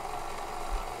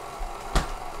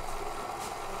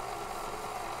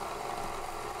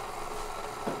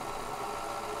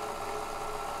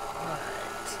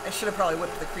 Alright. I should have probably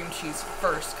whipped the cream cheese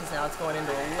first because now it's going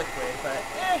into a liquid. But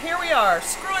here we are,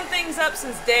 screwing things up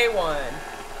since day one.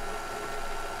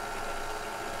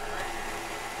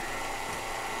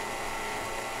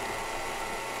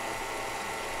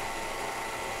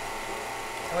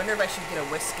 I wonder if I should get a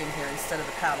whisk in here instead of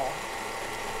the paddle.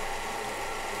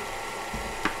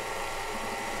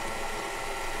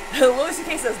 Louis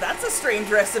C.K. says, that's a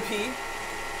strange recipe.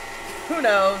 Who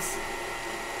knows?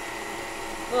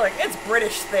 Look, it's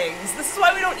British things. This is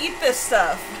why we don't eat this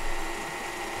stuff.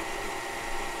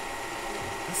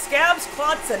 scabs,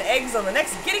 clots, and eggs on the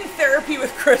next Getting Therapy with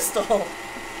Crystal.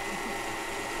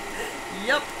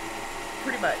 Yep,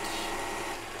 pretty much.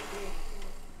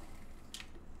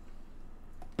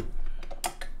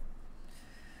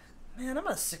 Man, I'm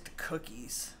gonna stick to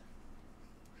cookies.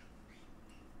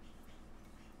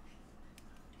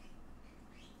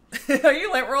 Are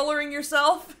you lint rollering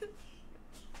yourself?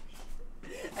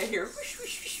 I hear whoosh,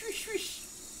 whoosh, whoosh, whoosh, whoosh.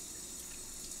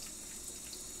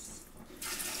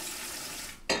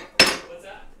 What's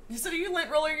that? You said, are you lint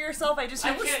rolling yourself? I just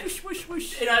hear I whoosh, can't- whoosh, whoosh,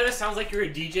 whoosh. It either sounds like you're a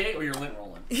DJ or you're lint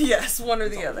rolling. Yes, one or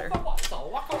the other. Waka,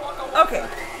 waka, waka. Okay,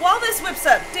 while this whips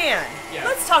up, Dan, Yeah.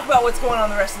 let's talk about what's going on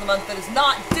the rest of the month that is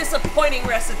not disappointing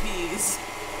recipes.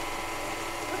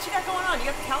 What you got going on? You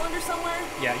got the calendar somewhere?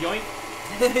 Yeah, yoink.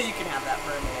 You can have that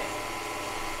for a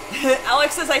minute.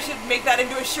 Alex says I should make that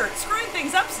into a shirt. Screwing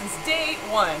things up since day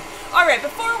one. Alright,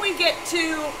 before we get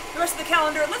to the rest of the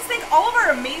calendar, let's thank all of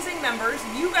our amazing members.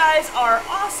 You guys are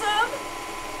awesome.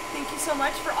 Thank you so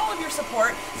much for all of your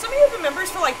support. Some of you have been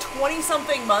members for like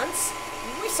 20-something months.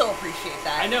 We so appreciate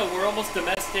that. I know, we're almost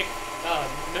domestic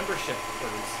membership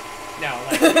now.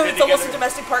 Like, It's almost a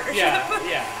domestic partnership.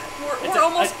 Yeah. We're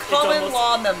almost it's common almost-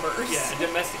 law members. Yeah, a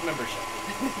domestic membership.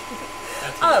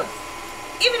 That's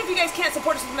Even if you guys can't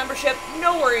support us with membership,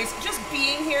 no worries. Just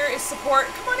being here is support.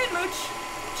 Come on in, Mooch.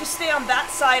 Just stay on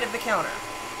that side of the counter,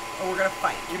 or we're gonna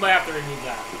fight. You might have to remove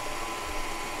that.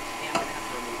 Yeah, I'm gonna have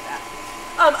to remove that.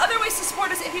 Other ways to support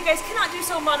us, if you guys cannot do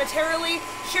so monetarily,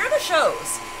 share the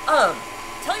shows.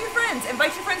 Tell your friends,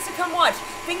 invite your friends to come watch.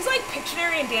 Things like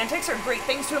Pictionary and Dantix are great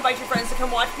things to invite your friends to come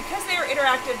watch because they are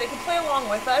interactive. They can play along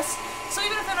with us. So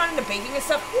even if they're not into baking and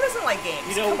stuff, who doesn't like games?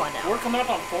 You know, come on now. we're coming up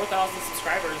on 4,000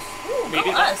 subscribers. Ooh, go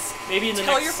us. Maybe in the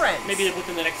Tell next, your friends. Maybe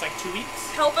within the next like 2 weeks.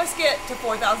 Help us get to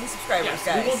 4,000 subscribers, Yes,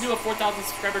 guys. we will do a 4,000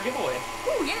 subscriber giveaway.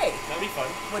 Ooh, yay. That'll be fun.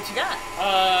 What you got?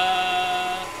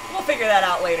 We'll figure that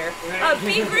out later. Right.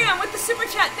 B. Graham with the super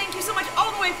chat. Thank you so much,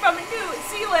 all the way from New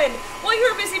Zealand. While you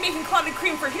were busy making clotted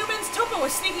cream for humans, Topa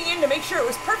was sneaking in to make sure it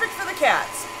was perfect for the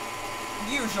cats.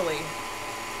 Usually.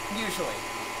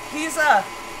 He's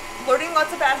learning lots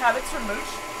of bad habits from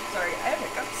Mooch. Sorry, I have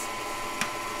hiccups.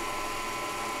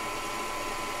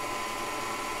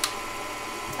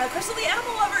 Crystal the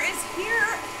Animal Lover is here.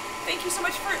 Thank you so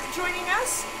much for joining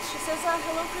us. She says,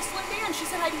 hello, Crystal and Dan. She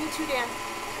said hi to you too, Dan.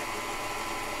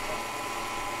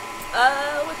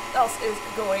 What else is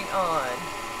going on?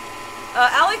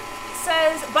 Alec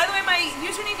says, by the way, my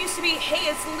username used to be, hey,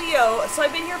 it's Leo, so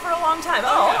I've been here for a long time.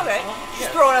 Oh, yeah. okay. Yes.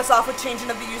 Just throwing us off with changing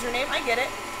of the username. I get it.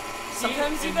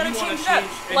 Sometimes you and gotta you wanna change it up.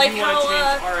 change- and Like you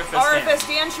wanna how change RFS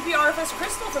Dan should be RFS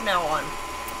Crystal from now on.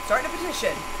 Starting a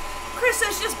petition. Chris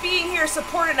says just being here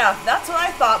support enough. That's what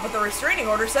I thought, but the restraining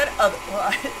order said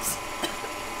otherwise.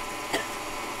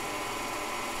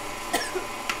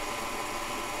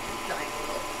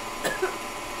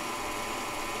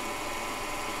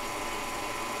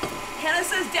 Hannah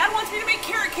says, Dad wants me to make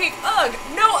carrot cake. Ugh.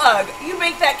 No ugh. You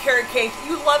make that carrot cake.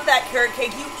 You love that carrot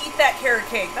cake. You eat that carrot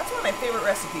cake. That's one of my favorite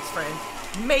recipes, friend.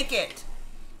 Make it.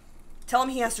 Tell him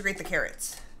he has to grate the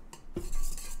carrots.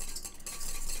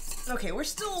 Okay, we're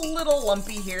still a little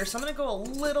lumpy here, so I'm going to go a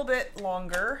little bit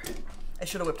longer. I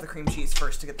should have whipped the cream cheese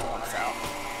first to get the lumps out.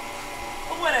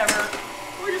 But whatever.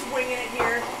 We're just winging it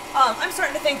here. I'm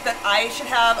starting to think that I should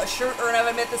have a shirt, or I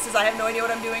admit this is I have no idea what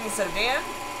I'm doing instead of Dan.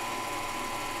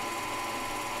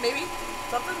 Maybe?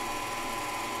 Something?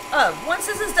 Once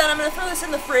this is done, I'm going to throw this in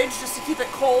the fridge just to keep it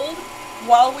cold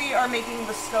while we are making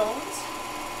the scones.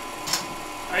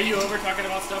 Are you over talking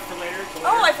about stuff for later?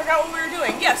 Oh, I forgot what we were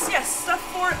doing. Yes, stuff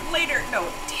for later. No,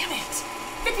 damn it.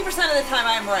 50% of the time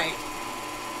I'm right.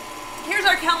 Here's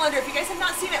our calendar. If you guys have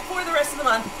not seen it for the rest of the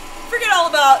month, forget all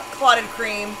about clotted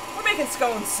cream. We're making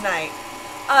scones tonight.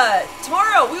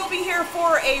 Tomorrow we will be here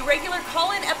for a regular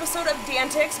call-in episode of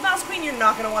Dantix. Mouse Queen, you're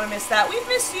not going to want to miss that. We've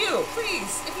missed you.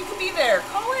 Please, if you can be there,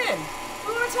 call in.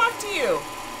 We want to talk to you.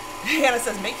 Hannah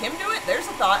says, make him do it? There's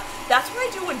a thought. That's what I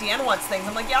do when Dan wants things.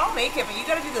 I'm like, yeah, I'll make it, but you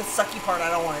gotta do the sucky part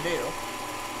I don't want to do.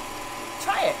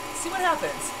 Try it. See what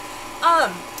happens.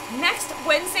 Next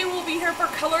Wednesday we'll be here for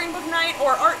coloring book night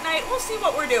or art night. We'll see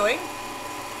what we're doing.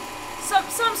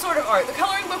 Some sort of art. The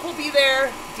coloring book will be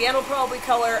there. Dan will probably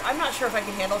color. I'm not sure if I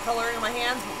can handle coloring on my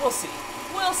hands, but we'll see.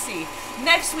 We'll see.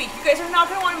 Next week, you guys are not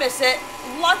going to want to miss it.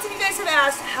 Lots of you guys have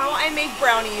asked how I make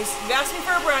brownies. You've asked me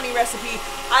for a brownie recipe.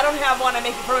 I don't have one. I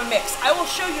make it from a mix. I will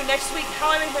show you next week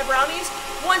how I make my brownies.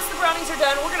 Once the brownies are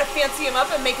done, we're going to fancy them up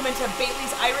and make them into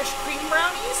Bailey's Irish cream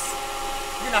brownies.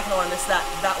 You're not going to want to miss that.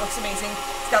 That looks amazing.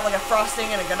 It's got like a frosting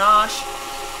and a ganache.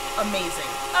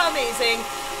 Amazing. Amazing.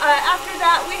 After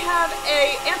that, we have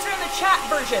a answer in the chat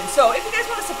version. So if you guys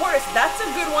want to support us, that's a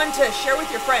good one to share with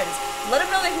your friends. Let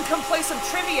them know they can come play some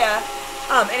trivia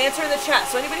and answer in the chat.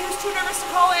 So anybody who's too nervous to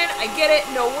call in, I get it,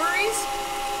 no worries.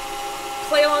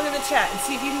 Play along in the chat and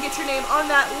see if you can get your name on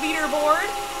that leaderboard.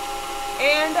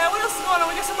 And what else is going on?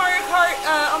 We got some Mario Kart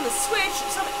on the Switch,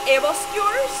 some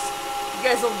Abostures. You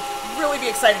guys will really be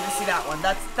excited to see that one.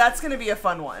 That's going to be a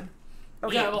fun one.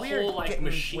 Okay, yeah, I have a whole like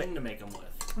machine to make them with.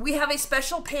 We have a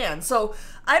special pan, so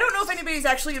I don't know if anybody's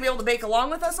actually going to be able to bake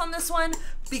along with us on this one,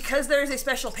 because there's a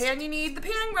special pan you need. The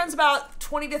pan runs about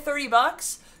 20 to 30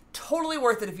 bucks. Totally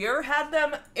worth it. If you ever had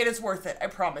them, it is worth it, I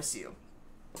promise you.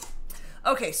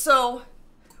 Okay, so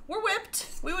we're whipped.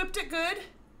 We whipped it good.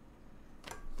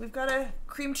 We've got a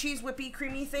cream cheese whippy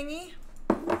creamy thingy.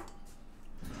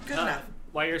 Good enough.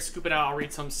 While you're scooping out, I'll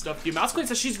read some stuff to you. Mouse Queen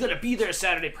says she's going to be there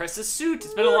Saturday. Press the suit.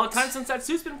 It's been a long time since that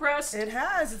suit's been pressed. It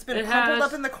has. It's been crumpled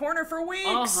up in the corner for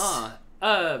weeks.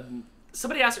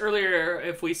 Somebody asked earlier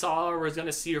if we saw or was going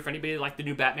to see, or if anybody liked the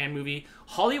new Batman movie.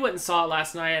 Holly went and saw it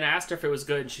last night and asked her if it was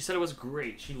good, and she said it was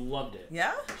great. She loved it.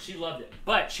 Yeah? She loved it.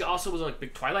 But she also was a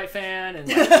big Twilight fan. And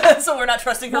like, so we're not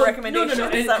trusting her recommendation? No.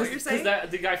 Is that what you're saying? Because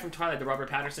the guy from Twilight, the Robert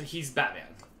Pattinson, he's Batman.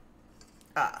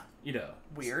 Ah. You know.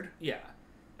 Weird. Yeah.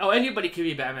 Oh, anybody can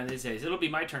be Batman these days. It'll be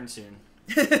my turn soon.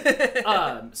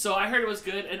 So I heard it was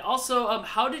good. And also,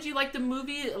 how did you like the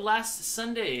movie last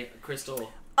Sunday,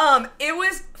 Crystal? It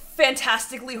was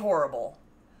fantastically horrible.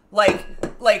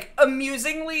 Like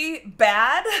amusingly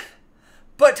bad,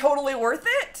 but totally worth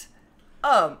it.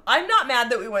 I'm not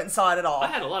mad that we went and saw it at all. I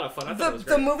had a lot of fun. I thought it was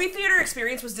great. The movie theater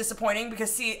experience was disappointing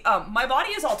because, see, my body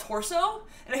is all torso,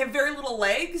 and I have very little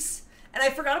legs. And I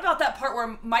forgot about that part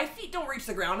where my feet don't reach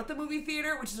the ground at the movie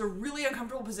theater, which is a really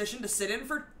uncomfortable position to sit in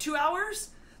for 2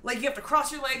 hours. Like, you have to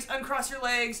cross your legs, uncross your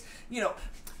legs, you know,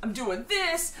 I'm doing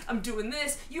this,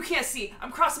 you can't see, I'm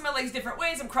crossing my legs different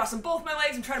ways, I'm crossing both my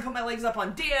legs, I'm trying to put my legs up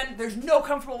on Dan, there's no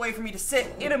comfortable way for me to sit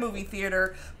in a movie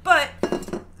theater, but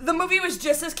the movie was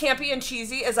just as campy and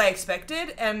cheesy as I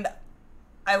expected, and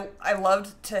I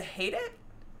loved to hate it?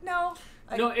 No.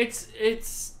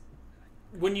 It's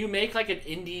when you make like an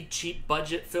indie cheap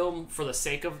budget film for the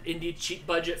sake of indie cheap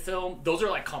budget film, those are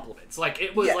like compliments. Like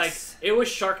it was it was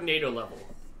Sharknado level.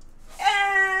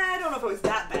 I don't know if it was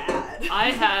that bad.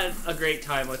 I had a great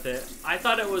time with it. I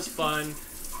thought it was fun.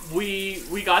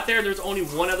 We got there, there's only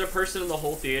one other person in the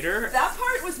whole theater. That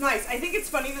part was nice. I think it's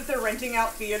funny that they're renting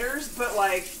out theaters, but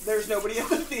like there's nobody in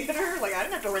the theater. Like I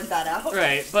didn't have to rent that out.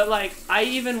 Right, but like I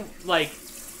even like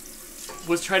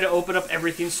was trying to open up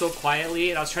everything so quietly,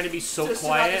 and I was trying to be so just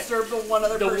quiet. Just to not disturb the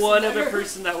one other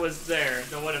person that was there.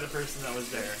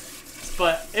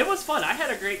 But it was fun. I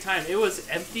had a great time. It was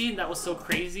empty, and that was so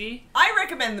crazy. I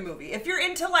recommend the movie. If you're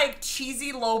into like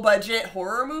cheesy, low-budget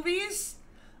horror movies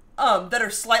that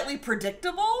are slightly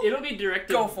predictable, it'll be direct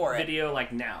go for video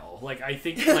like now. Like I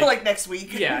think like next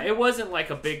week. Yeah, it wasn't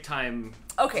like a big time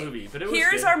movie, but it was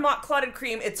Here's good. our mock clotted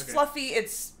cream. It's fluffy.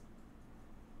 It's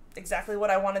exactly what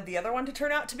I wanted the other one to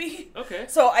turn out to be. Okay.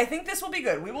 So I think this will be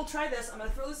good. We will try this. I'm going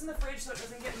to throw this in the fridge so it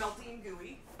doesn't get melty and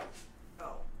gooey.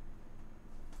 Oh.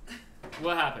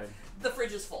 What happened? The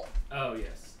fridge is full. Oh,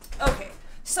 yes. Okay.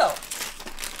 So.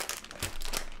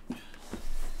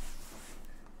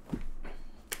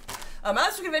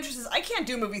 Master Adventure says, I can't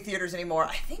do movie theaters anymore.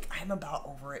 I think I'm about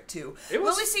over it, too.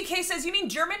 Lily CK says, you mean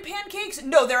German pancakes?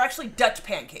 No, they're actually Dutch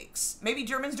pancakes. Maybe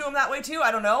Germans do them that way, too.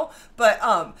 I don't know. But,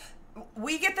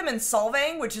 we get them in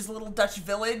Solvang, which is a little Dutch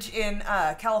village in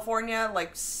California,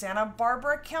 like Santa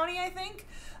Barbara County, I think.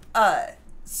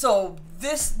 So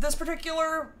this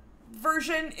particular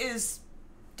version is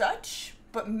Dutch,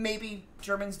 but maybe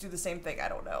Germans do the same thing. I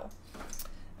don't know.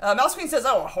 Mouse Queen says,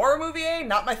 oh, a horror movie, eh?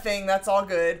 Not my thing. That's all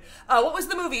good. What was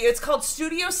the movie? It's called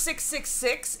Studio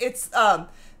 666. It's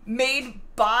made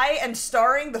by and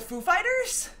starring the Foo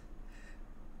Fighters.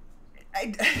 I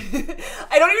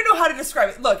don't even know how to describe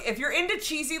it. Look, if you're into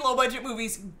cheesy, low-budget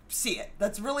movies, see it.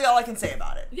 That's really all I can say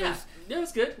about it. Yeah, it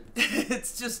was good.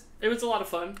 It's just... It was a lot of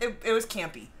fun. It was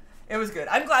campy. It was good.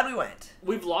 I'm glad we went.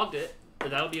 We vlogged it.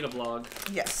 That'll be in a vlog.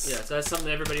 Yes. Yeah, so that's something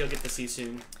everybody will get to see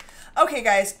soon. Okay,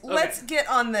 guys, let's get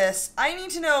on this. I need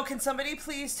to know, can somebody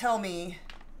please tell me...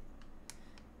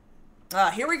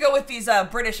 here we go with these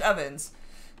British ovens.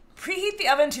 Preheat the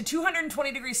oven to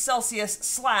 220 degrees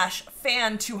Celsius /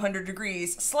 fan 200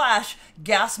 degrees /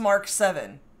 gas mark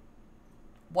 7.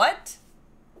 What?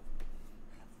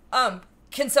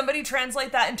 Can somebody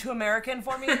translate that into American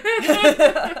for me?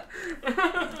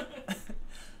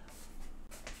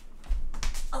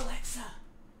 Alexa,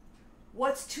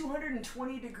 what's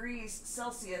 220 degrees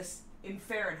Celsius in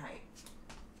Fahrenheit?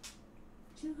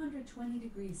 220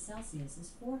 degrees Celsius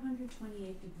is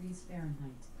 428 degrees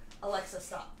Fahrenheit. Alexa,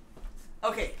 stop.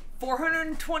 Okay,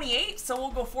 428, so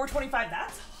we'll go 425.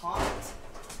 That's hot.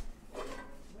 What are you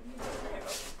doing?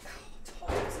 Oh,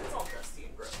 Tomes, it's all dusty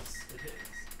and gross. It is.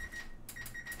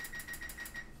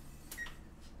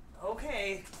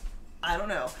 Okay. I don't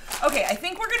know. Okay, I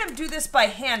think we're going to do this by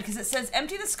hand because it says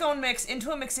empty the scone mix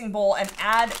into a mixing bowl and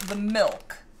add the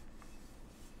milk.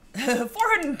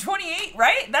 428,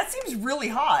 right? That seems really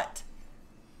hot.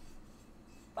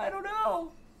 I don't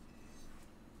know.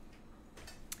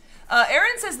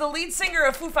 Aaron says the lead singer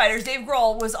of Foo Fighters, Dave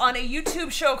Grohl, was on a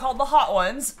YouTube show called The Hot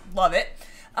Ones. Love it.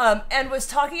 And was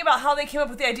talking about how they came up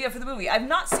with the idea for the movie. I've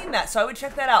not seen that, so I would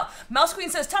check that out. Mouse Queen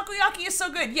says takoyaki is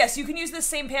so good. Yes, you can use this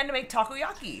same pan to make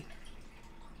takoyaki.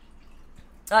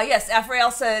 Yes,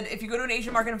 Afrael said, if you go to an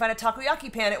Asian market and find a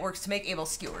takoyaki pan, it works to make able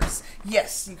skewers.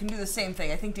 Yes, you can do the same thing.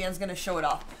 I think Dan's going to show it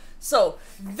off. So,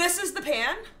 this is the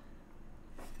pan.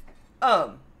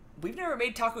 We've never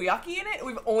made takoyaki in it.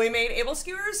 We've only made able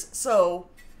skewers, so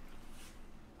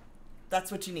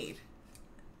that's what you need.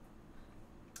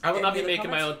 I will not be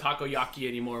making my own takoyaki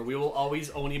anymore. We will always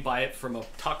only buy it from a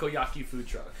takoyaki food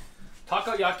truck.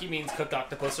 Takoyaki means cooked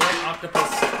octopus.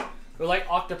 They're like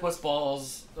octopus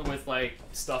balls with like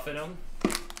stuff in them.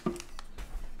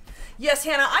 Yes,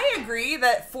 Hannah, I agree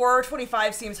that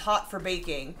 425 seems hot for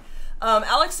baking.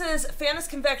 Alex says, fan is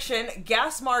convection,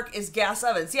 gas mark is gas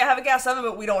oven. See, I have a gas oven,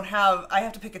 but I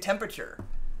have to pick a temperature.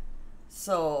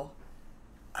 So,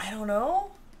 I don't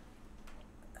know.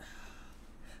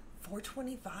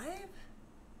 425?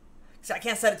 See, I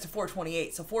can't set it to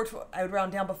 428, so I would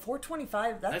round down, but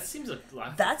 425, that seems a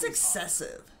lot. That's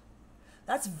excessive.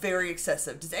 That's very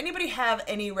excessive. Does anybody have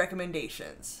any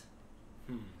recommendations?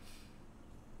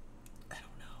 I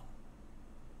don't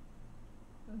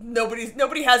know.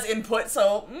 Nobody has input,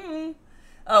 so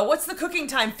what's the cooking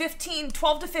time?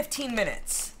 12 to 15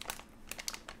 minutes.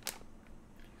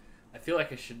 I feel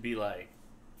like it should be like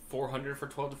 400 for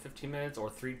 12 to 15 minutes or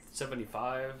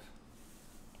 375.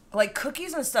 Like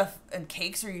cookies and stuff and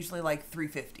cakes are usually like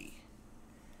 350.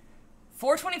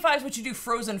 425 is what you do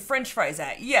frozen French fries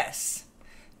at. Yes.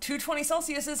 220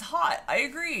 Celsius is hot. I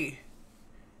agree.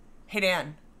 Hey,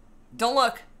 Dan. Don't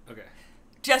look. Okay.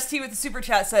 Just T with the super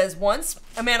chat says, once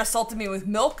a man assaulted me with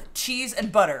milk, cheese,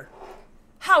 and butter.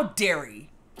 How dare he?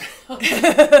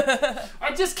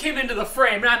 I just came into the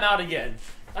frame and I'm out again.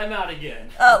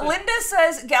 Linda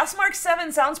says, gas mark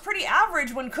 7 sounds pretty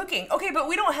average when cooking. Okay, but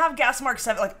we don't have gas mark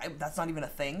 7. Like, that's not even a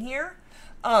thing here.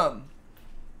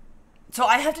 So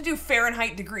I have to do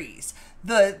Fahrenheit degrees.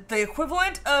 The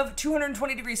equivalent of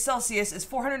 220 degrees Celsius is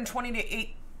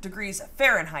 428 degrees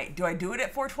Fahrenheit. Do I do it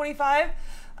at 425?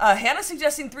 Hannah's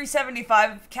suggesting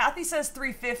 375. Kathy says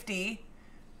 350.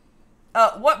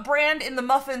 What brand in the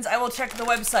muffins? I will check the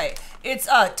website. It's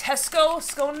Tesco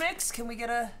scone mix. Can we get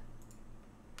a...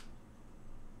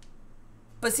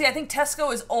 But see, I think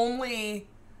Tesco is only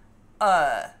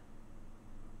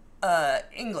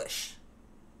English.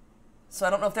 So I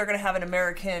don't know if they're going to have an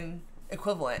American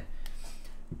equivalent.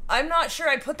 I'm not sure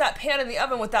I'd put that pan in the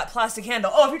oven with that plastic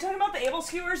handle. Oh, if you're talking about the able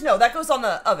skewers, no, that goes on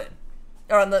the oven.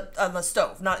 Or on the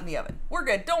stove, not in the oven. We're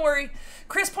good, don't worry.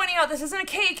 Chris pointing out this isn't a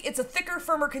cake, it's a thicker,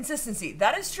 firmer consistency.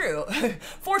 That is true.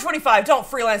 425, don't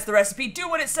freelance the recipe, do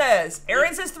what it says.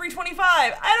 Aaron says 325. I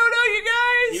don't know, you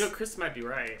guys. You know, Chris might be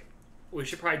right. We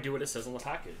should probably do what it says on the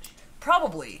package.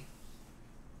 Probably.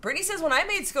 Brittany says when I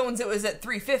made scones it was at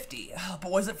 350. Oh,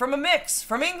 but was it from a mix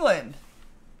from England?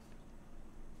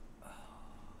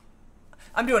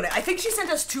 I'm doing it. I think she sent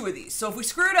us 2 of these. So if we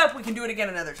screw it up, we can do it again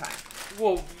another time.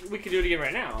 Well, we could do it again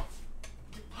right now.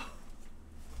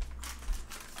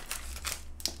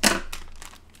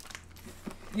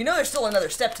 You know there's still another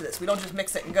step to this. We don't just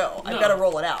mix it and go. No. I've got to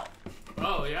roll it out.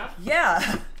 Oh, yeah?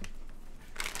 Yeah.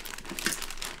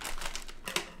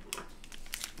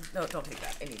 No, don't take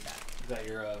that. I need that. Is that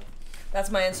your, That's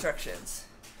my instructions.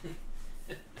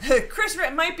 Chris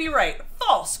might be right.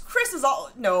 False. Chris is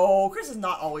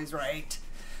not always right.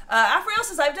 Afriel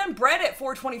says, I've done bread at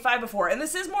 425 before, and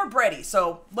this is more bready,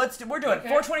 so we're doing it.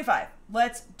 425.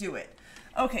 Let's do it.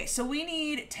 Okay, so we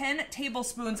need 10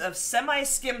 tablespoons of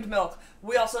semi-skimmed milk.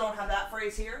 We also don't have that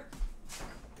phrase here.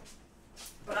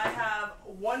 But I have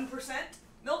 1%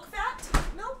 milk fat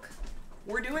milk.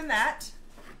 We're doing that.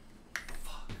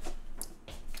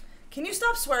 Can you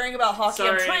stop swearing about hockey?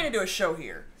 Sorry. I'm trying to do a show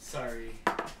here. Sorry.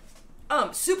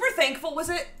 Super thankful. Was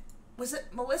it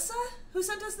Melissa who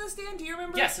sent us this, Dan? Do you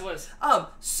remember? Yes, it was.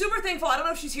 Super thankful. I don't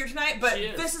know if she's here tonight, but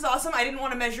this is awesome. I didn't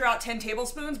want to measure out 10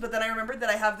 tablespoons, but then I remembered that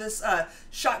I have this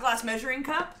shot glass measuring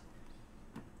cup.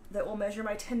 that will measure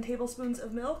my 10 tablespoons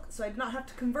of milk, so I do not have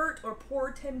to convert or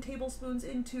pour 10 tablespoons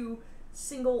into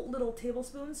single little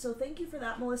tablespoons. So thank you for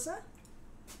that, Melissa.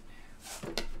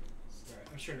 Sorry,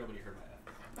 I'm sure nobody heard my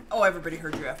F. Oh, everybody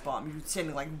heard your F-bomb. You're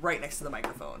standing like right next to the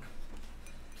microphone.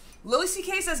 Lily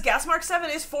CK says gas mark 7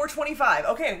 is 425.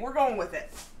 Okay, we're going with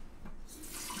it.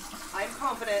 I'm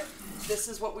confident this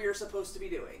is what we are supposed to be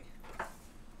doing.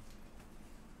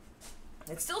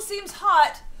 It still seems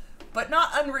hot, but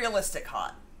not unrealistic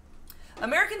hot.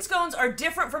 American scones are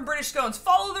different from British scones.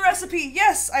 Follow the recipe.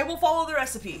 Yes, I will follow the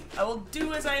recipe. I will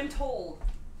do as I am told.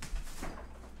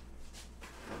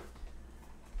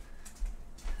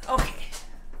 Okay.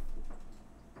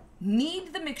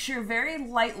 Knead the mixture very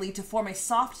lightly to form a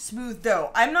soft, smooth dough.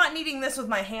 I'm not kneading this with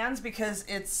my hands because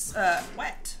it's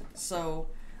wet. So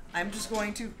I'm just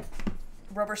going to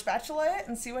rubber spatula it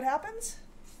and see what happens.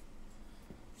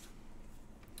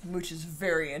 Mooch is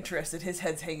very interested. His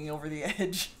head's hanging over the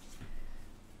edge.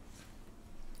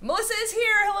 Melissa is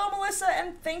here. Hello, Melissa,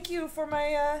 and thank you for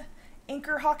my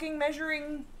anchor hawking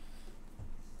measuring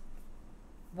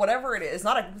whatever it is. It's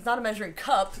not a measuring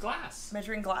cup. It's glass.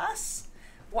 Measuring glass?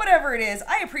 Whatever it is,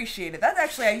 I appreciate it. That's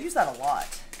actually, I use that a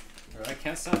lot. I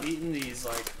can't stop eating these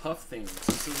like puff things.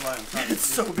 This is why I'm trying to It's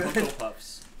so good. Cocoa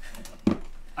Puffs.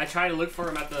 I tried to look for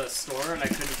them at the store and I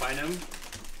couldn't find them,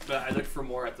 but I looked for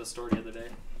more at the store the other day.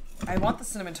 I want the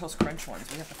Cinnamon Toast Crunch ones.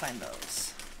 We have to find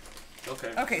those.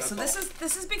 Okay. Okay, so this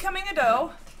is becoming a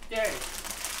dough. Yay.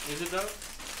 Is it dough?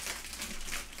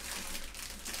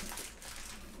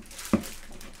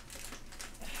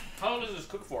 How long does this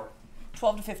cook for?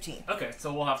 12 to 15. Okay,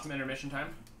 so we'll have some intermission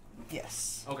time?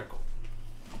 Yes. Okay, cool.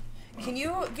 Can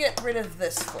you get rid of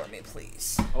this for me,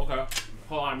 please? Okay.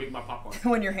 Hold on, I'm making my popcorn.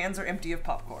 When your hands are empty of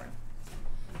popcorn.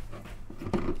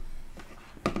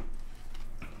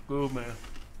 Good man.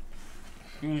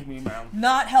 Excuse me, ma'am.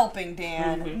 Not helping,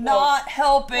 Dan. Excuse me. Not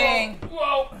helping.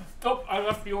 Whoa! Oh, I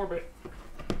left the orbit.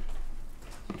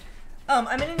 I'm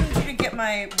gonna need you to get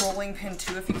my rolling pin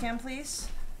too, if you can, please.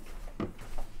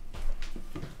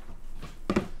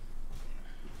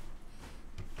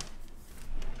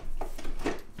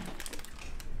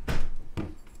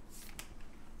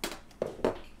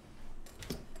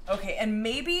 Okay, and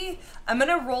maybe I'm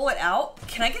gonna roll it out.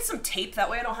 Can I get some tape? That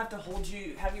way I don't have to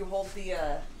have you hold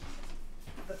the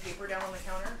paper down on the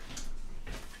counter.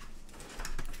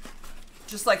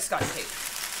 Just like Scotch tape.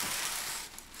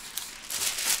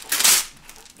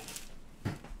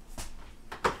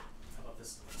 How about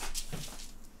this?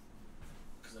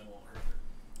 Because I won't hurt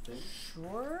it.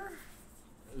 Sure.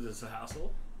 Is this a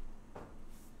hassle?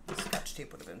 Scotch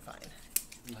tape would have been fine.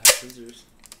 I have scissors.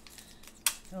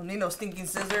 I don't need no stinking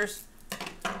scissors.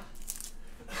 I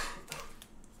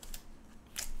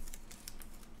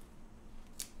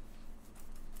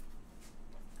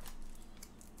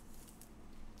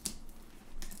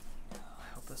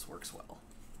hope this works well.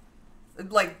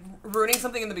 Like, ruining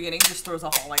something in the beginning just throws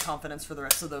off all my confidence for the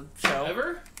rest of the show.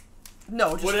 Ever?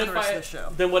 No, just What for if the rest of the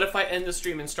show. Then what if I end the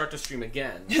stream and start to stream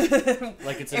again?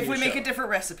 Like it's a If new we make show. a different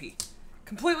recipe.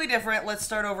 Completely different, let's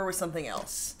start over with something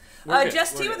else. We're good,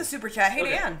 Jess we're T with good. a super chat. Hey,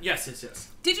 Okay. Dan. Yes, yes, yes.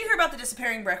 Did you hear about the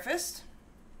disappearing breakfast?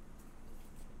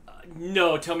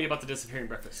 No, tell me about the disappearing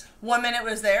breakfast. 1 minute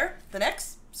was there, the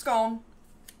next, scone.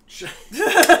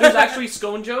 There's actually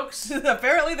scone jokes?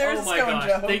 Apparently there's Oh a my scone gosh,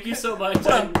 joke. thank you so much.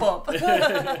 Bump, bump.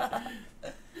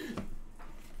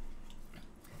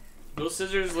 Those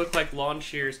scissors look like lawn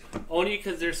shears, only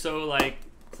because they're so like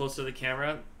close to the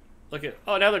camera. Look at,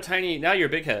 oh, now they're tiny. Now you're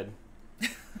big head.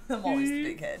 I'm always the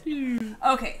big head.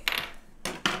 Okay.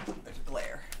 There's a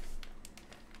glare.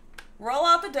 Roll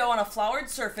out the dough on a floured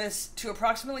surface to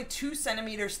approximately 2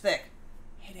 centimeters thick.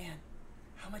 Hey, Dan,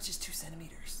 how much is 2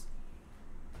 centimeters?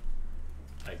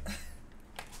 Like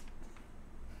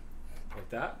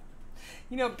that?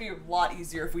 You know, it'd be a lot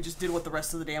easier if we just did what the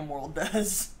rest of the damn world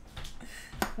does.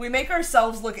 We make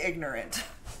ourselves look ignorant.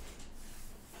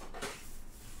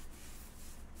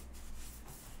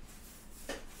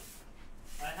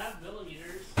 I have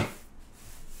millimeters.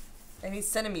 I need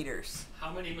centimeters.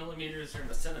 How many millimeters are in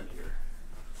a centimeter?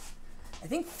 I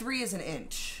think 3 is an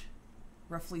inch.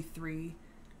 Roughly 3.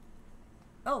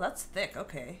 Oh, that's thick.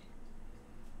 Okay.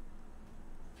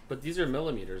 But these are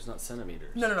millimeters, not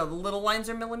centimeters. No. The little lines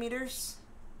are millimeters.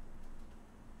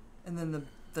 And then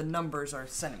the numbers are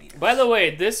centimeters. By the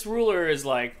way, this ruler is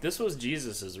like, this was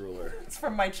Jesus's ruler. It's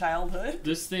from my childhood.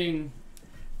 This thing...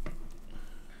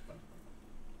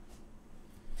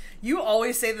 You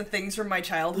always say the things from my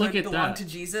childhood belong that. to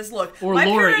Jesus. Look, Or my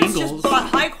Laura parents Ingalls. just bought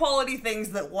high-quality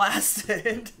things that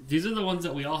lasted. These are the ones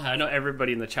that we all I had. know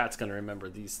everybody in the chat's gonna remember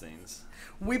these things.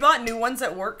 We bought new ones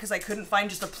at work because I couldn't find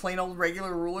just a plain old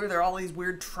regular ruler. They're all these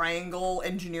weird triangle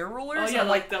engineer rulers. Oh yeah, I'm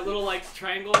like that little like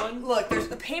triangle one. look,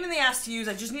 there's a pain in the ass to use.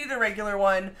 I just needed a regular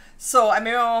one, so I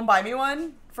made my mom buy me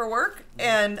one for work,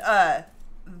 and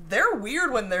they're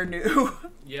weird when they're new.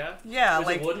 Yeah. Yeah, Is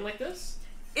like it wooden like this?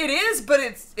 it is, but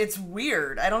it's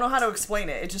weird. I don't know how to explain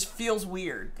it. It just feels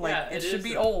weird. Like Yeah, it it should is,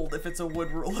 be though. old if it's a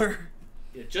wood ruler.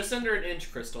 Yeah, just under an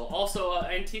inch, Crystal. Also,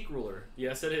 antique ruler.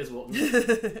 Yes, it is,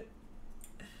 Wilton.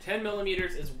 10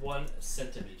 millimeters is 1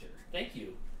 centimeter. Thank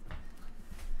you.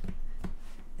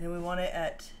 And we want it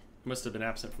at Must have been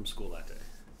absent from school that day.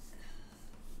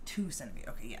 2 centimeters.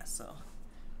 Okay, yeah. So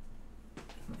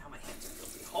now my hands are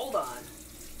filthy. Hold on.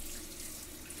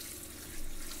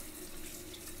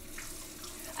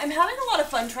 I'm having a lot of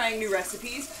fun trying new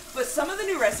recipes, but some of the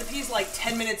new recipes, like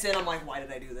 10 minutes in, I'm like, why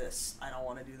did I do this? I don't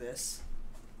want to do this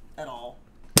at all.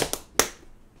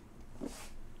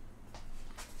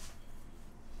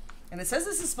 And it says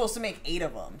this is supposed to make 8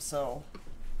 of them, so...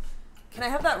 Can I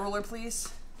have that ruler, please?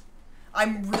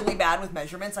 I'm really bad with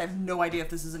measurements. I have no idea if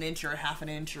this is an inch or a half an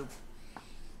inch or...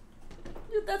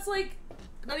 Dude, that's like...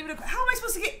 Not even a... How am I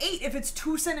supposed to get 8 if it's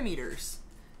 2 centimeters?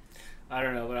 I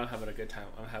don't know, but I'm having a good time.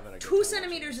 I'm having a good 2 time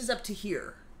centimeters is up to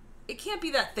here. It can't be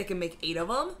that thick and make 8 of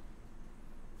them.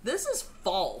 This is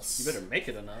false. You better make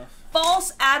it enough.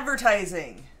 False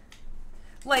advertising.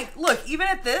 Like, look, even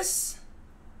at this,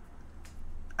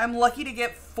 I'm lucky to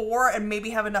get 4 and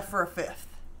maybe have enough for a 5th.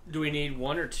 Do we need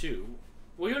 1 or 2?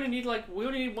 We only need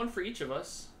 1 for each of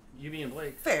us. You, me, and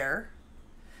Blake. Fair.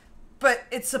 But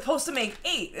it's supposed to make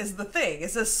 8 is the thing.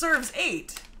 It says serves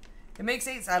 8. It makes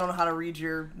 8. I don't know how to read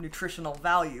your nutritional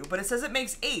value, but it says it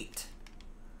makes 8.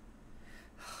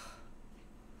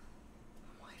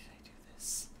 Why did I do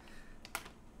this?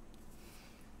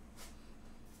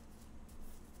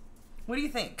 What do you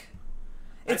think?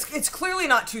 It's clearly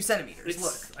not 2 centimeters.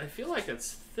 Look. I feel like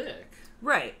it's thick.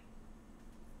 Right.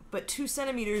 But 2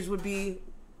 centimeters would be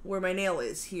where my nail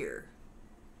is here.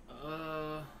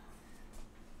 I'm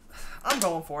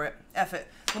going for it. F it.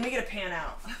 Let me get a pan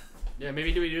out. Yeah,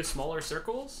 maybe do we do smaller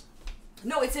circles?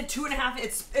 No, it said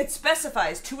 2.5. It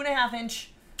specifies 2.5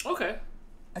 inch. Okay.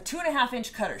 A 2.5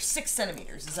 inch cutter, 6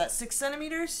 centimeters. Is that 6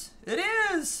 centimeters? It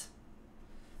is.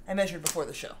 I measured before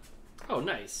the show. Oh,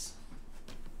 nice.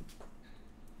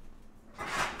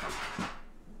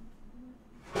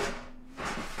 Let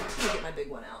me get my big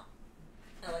one out.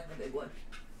 I like my big one.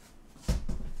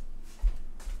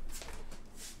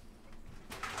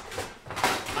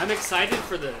 I'm excited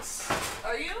for this.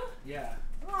 Are you? Yeah.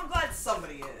 Well, I'm glad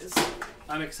somebody is.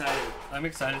 I'm excited. I'm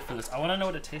excited for this. I want to know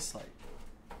what it tastes like.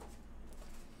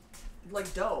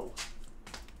 Like dough.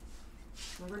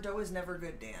 Remember, dough is never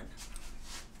good, Dan.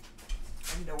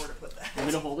 I know where to put that. Want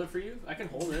me to hold it for you? I can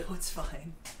hold it. Oh, it's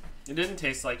fine. It didn't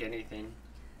taste like anything.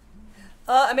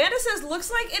 Amanda says, looks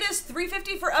like it is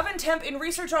 350 for oven temp in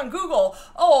research on Google.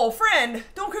 Oh, friend,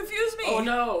 don't confuse me. Oh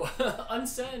no!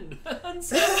 Unsend.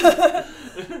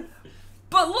 Unsend.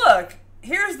 But look,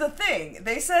 here's the thing.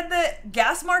 They said that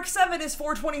gas mark 7 is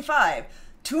 425.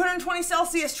 220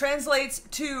 Celsius translates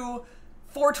to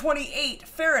 428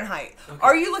 Fahrenheit. Okay.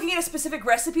 Are you looking at a specific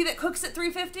recipe that cooks at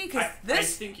 350? Because I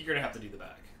think you're gonna have to do the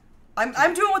back.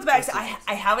 I'm doing with the bags.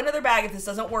 I have another bag. If this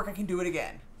doesn't work, I can do it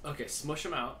again. Okay, smush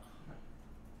them out.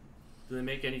 Do they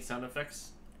make any sound effects?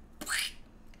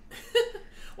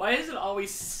 Why is it always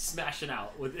smashing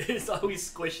out? It's always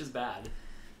squish is bad.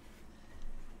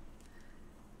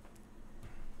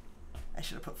 I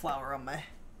should have put flour on my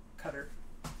cutter.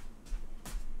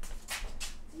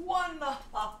 One.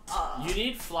 You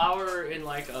need flour in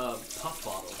like a puff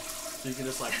bottle, so you can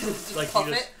just like puff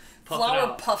you just it. puff Flour it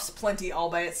out. puffs plenty all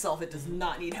by itself. It does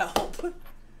not need help.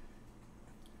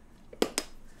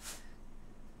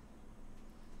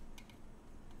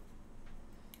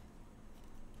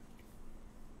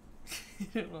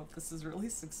 I don't know if this is really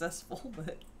successful,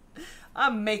 but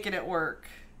I'm making it work.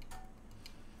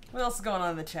 What else is going on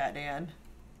in the chat, Dan?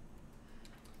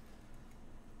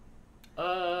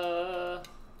 I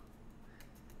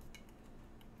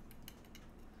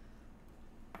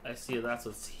see that's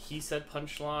what he said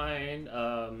punchline.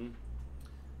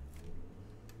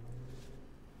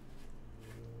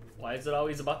 Why is it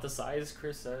always about the size,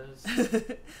 Chris says?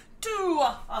 Two.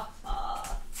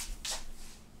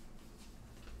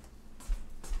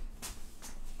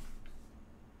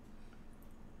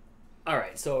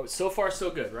 Alright, so far so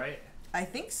good, right? I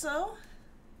think so.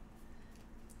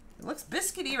 It looks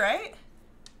biscuity, right?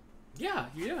 Yeah,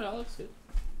 that looks good.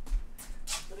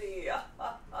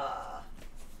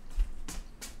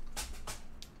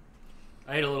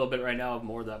 I ate a little bit right now of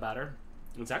more of that batter.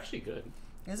 It's actually good.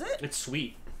 Is it? It's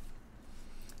sweet.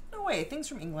 No way. Things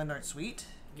from England aren't sweet.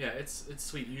 Yeah, it's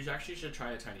sweet. You actually should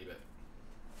try a tiny bit.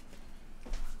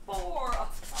 4.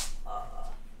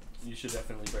 You should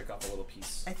definitely break off a little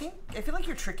piece. I feel like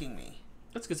you're tricking me.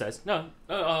 That's good size. No,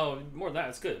 oh, more than that.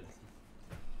 It's good.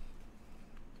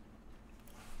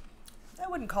 I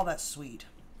wouldn't call that sweet,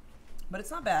 but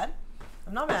it's not bad.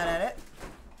 I'm not mad at it.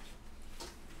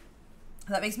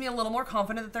 That makes me a little more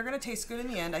confident that they're going to taste good in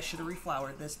the end. I should have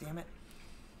refloured this, damn it.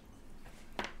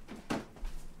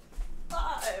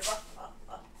 5.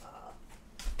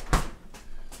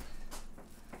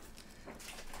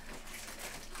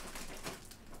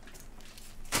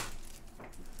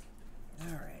 All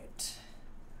right.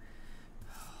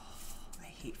 I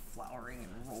hate flouring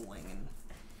and rolling and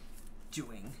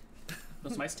doing.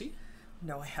 That's my tea?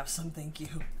 No, I have some, thank you.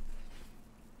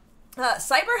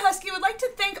 Cyber Husky would like to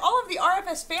thank all of the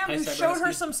RFS fam who showed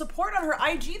her some support on her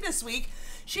IG this week.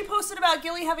 She posted about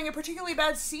Gilly having a particularly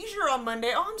bad seizure on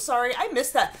Monday. Oh, I'm sorry. I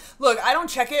missed that. Look, I don't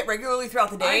check it regularly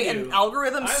throughout the day, and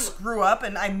algorithms screw up,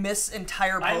 and I miss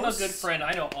entire posts. I'm a good friend.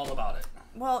 I know all about it.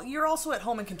 Well, you're also at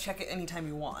home and can check it anytime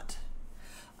you want.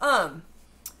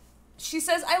 She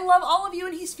says, I love all of you,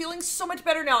 and he's feeling so much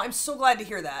better now. I'm so glad to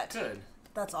hear that. Good.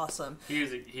 That's awesome. He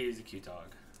is a cute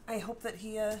dog. I hope that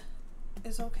he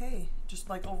is okay, just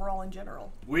like overall in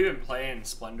general. We've been playing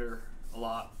Splendor a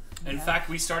lot. In fact,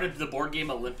 we started the board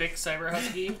game Olympics, Cyber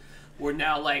Husky. We're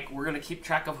now we're gonna keep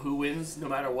track of who wins no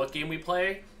matter what game we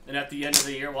play, and at the end of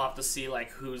the year we'll have to see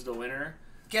who's the winner.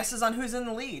 Guesses on who's in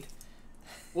the lead.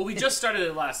 Well, we just started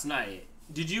it last night.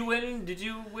 Did you win? Did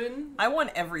you win? I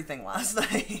won everything last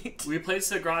night. We played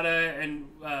Sagrada and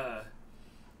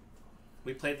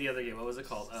we played the other game. What was it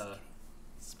called?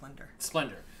 Splendor.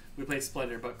 Splendor. We played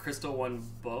Splendor, but Crystal won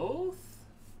both.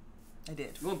 I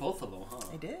did. You won both of them, huh?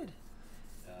 I did.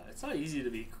 It's not easy to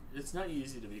be. It's not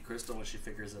easy to be Crystal when she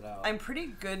figures it out. I'm pretty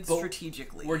good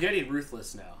strategically. We're getting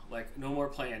ruthless now. No more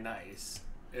playing nice.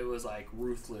 It was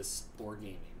ruthless board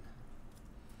gaming.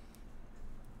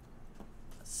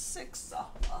 6. I'm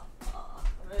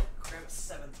gonna cram a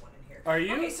 7th one in here. Are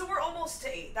you? Okay, so we're almost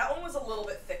to 8. That one was a little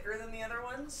bit thicker than the other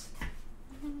ones.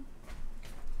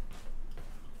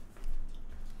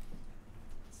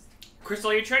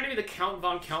 Crystal, are you trying to be the Count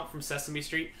Von Count from Sesame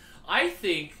Street? I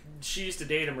think she used to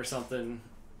date him or something,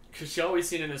 because she always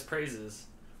seen in his praises.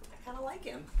 I kind of like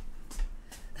him.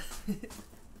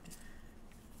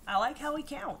 I like how he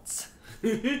counts.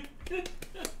 Do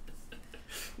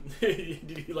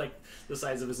you like the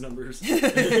size of his numbers? I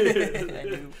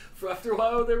do. For after a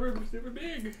while, they were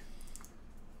big.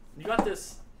 You got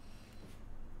this.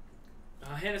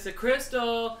 Hannah said,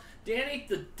 Crystal, Dan ate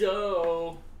the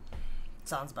dough.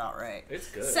 Sounds about right. It's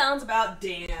good. Sounds about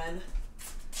Dan.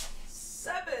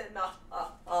 7.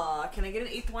 Can I get an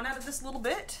 8th one out of this little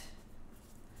bit?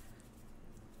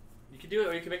 You can do it,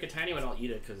 or you can make a tiny one. I'll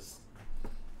eat it, because...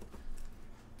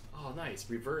 Oh, nice.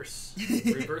 Reverse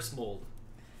mold.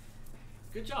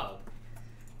 Good job.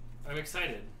 I'm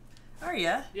excited. Are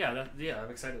ya? Yeah,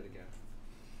 I'm excited again.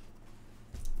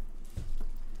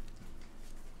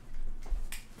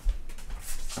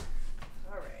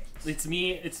 Alright. It's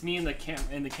me in the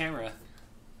camera.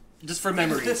 Just for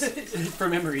memories. For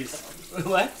memories.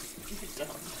 What?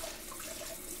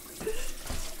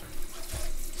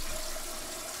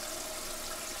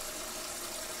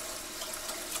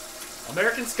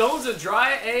 American scones are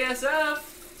dry ASF.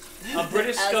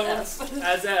 British scones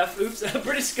as F. Oops.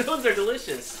 British scones are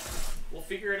delicious. We'll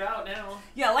figure it out now.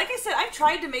 Yeah, like I said, I've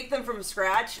tried to make them from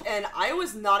scratch, and I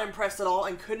was not impressed at all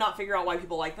and could not figure out why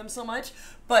people like them so much.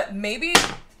 But maybe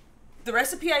the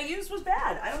recipe I used was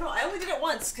bad. I don't know. I only did it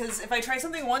once, because if I try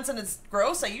something once and it's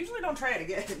gross, I usually don't try it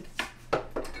again.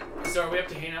 So are we up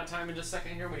to hangout time in just a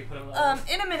second here? When you put them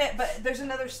in a minute, but there's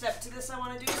another step to this I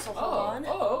want to do, so hold on.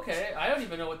 Oh, okay. I don't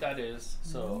even know what that is.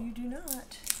 So No, you do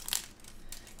not.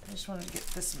 I just wanted to get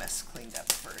this mess cleaned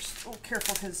up first. Oh,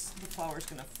 careful, because the flour's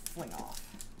going to fling off.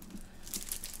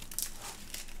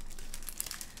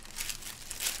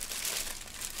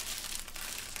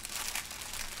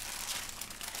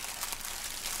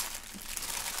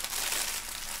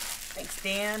 Thanks,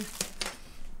 Dan.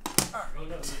 Oh no,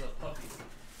 there's a puppy.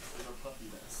 There's a puppy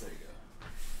mess. There you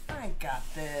go. I got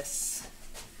this.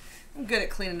 I'm good at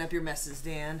cleaning up your messes,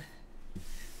 Dan.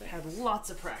 I had lots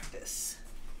of practice.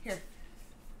 Here.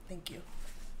 Thank you.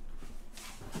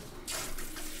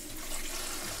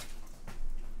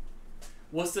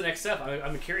 What's the next step?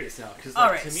 I'm curious now, because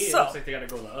Alright, to me it so looks like they gotta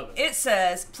go in the oven. It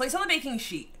says, place on the baking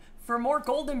sheet. For more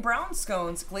golden brown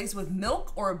scones, glaze with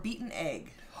milk or a beaten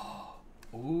egg.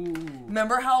 Ooh.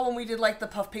 Remember how when we did like the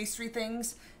puff pastry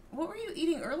things? What were you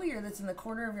eating earlier that's in the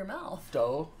corner of your mouth?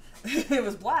 Dough. It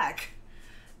was black.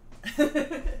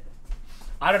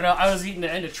 I don't know. I was eating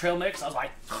the end of trail mix. I was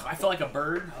like, I felt like a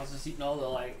bird. I was just eating all the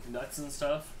like nuts and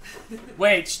stuff.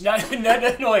 Wait, no,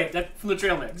 wait. That's from the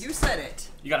trail mix. You said it.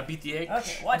 You gotta beat the egg.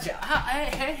 Okay, watch out.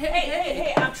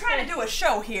 Hey. I'm trying to do a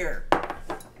show here.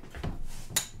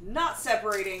 Not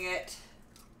separating it.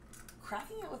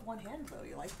 Cracking it with one hand, though.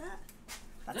 You like that?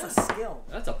 That's a skill.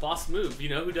 That's a boss move. You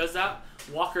know who does that?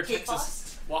 Walker, Cake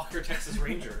Texas. Walker, Texas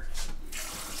Ranger.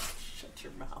 Shut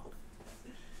your mouth.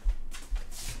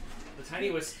 The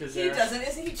tiny whisk is He there. doesn't.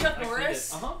 Isn't he Chuck I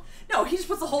Norris? Uh-huh. No, he just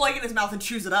puts the whole egg in his mouth and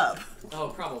chews it up. Oh,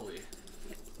 probably.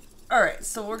 All right,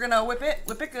 so we're gonna whip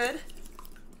it good.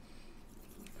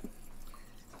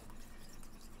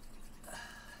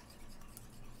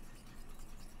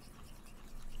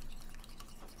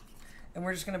 And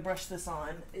we're just gonna brush this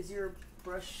on. Is your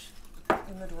brush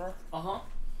in the drawer? Uh-huh.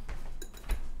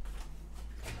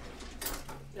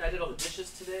 Yeah, I did all the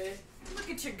dishes today. Look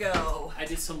at you go. I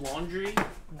did some laundry.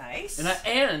 Nice.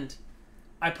 And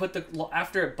I put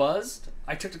after it buzzed,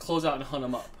 I took the clothes out and hung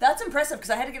them up. That's impressive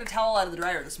because I had to get a towel out of the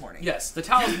dryer this morning. Yes, the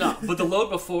towel's not. But the load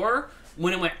before,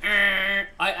 when it went, I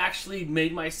actually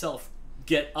made myself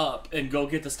get up and go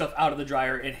get the stuff out of the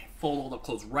dryer and fold all the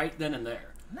clothes right then and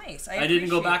there. Nice. I didn't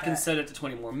go back that. and set it to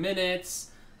 20 more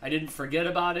minutes. I didn't forget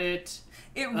about it.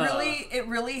 It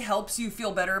really helps you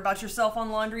feel better about yourself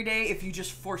on laundry day if you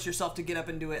just force yourself to get up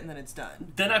and do it and then it's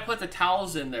done. Then I put the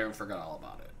towels in there and forgot all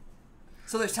about it.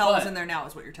 So there's towels in there now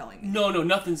is what you're telling me. No,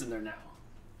 nothing's in there now.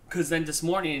 Because then this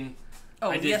morning...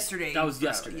 yesterday. That was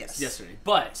yesterday. Yes. Yesterday.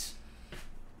 But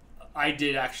I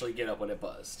did actually get up when it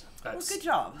buzzed. Well, good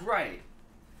job. Right.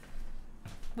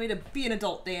 Way to be an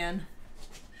adult, Dan.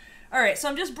 All right, so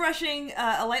I'm just brushing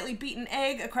a lightly beaten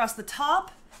egg across the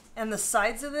top and the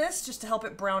sides of this just to help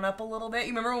it brown up a little bit. You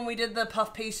remember when we did the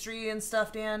puff pastry and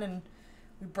stuff, Dan, and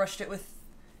we brushed it with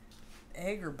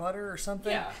egg or butter or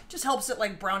something? Yeah. Just helps it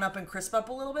like brown up and crisp up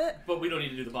a little bit. But we don't need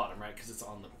to do the bottom, right? Because it's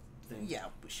on the thing. Yeah,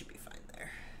 we should be fine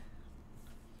there.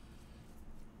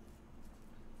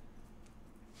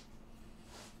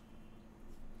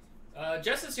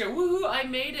 Jess is here. Woohoo, I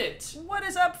made it. What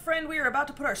is up, friend? We are about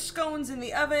to put our scones in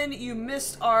the oven. You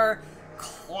missed our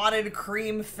clotted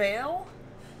cream fail.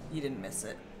 You didn't miss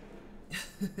it.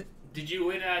 Did you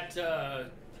win at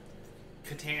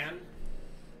Catan?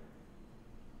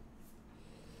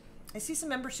 I see some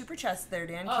member super chats there,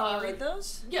 Dan. Can you read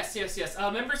those? Yes.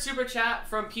 Member super chat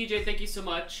from PJ. Thank you so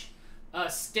much.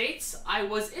 States I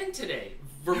was in today: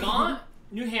 Vermont,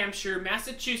 New Hampshire,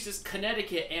 Massachusetts,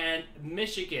 Connecticut, and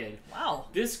Michigan. Wow.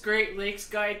 This Great Lakes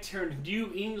guy turned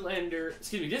New Englander.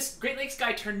 This Great Lakes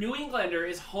guy turned New Englander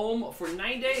is home for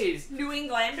 9 days. New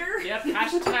Englander? Yep.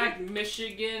 Hashtag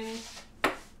Michigan.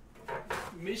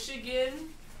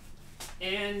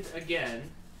 And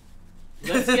again,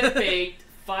 let's get baked.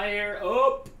 Fire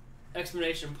up!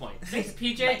 Exclamation point. Thanks,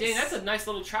 PJ. Nice. Dang, that's a nice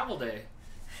little travel day.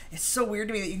 It's so weird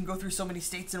to me that you can go through so many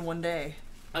states in one day.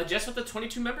 Just with the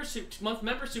 22-month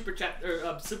member super chat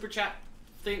or super chat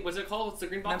thing, what's it called? What's the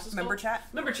green box? Member chat?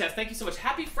 Member chat. Thank you so much.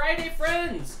 Happy Friday,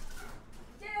 friends!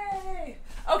 Yay!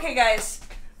 Okay, guys.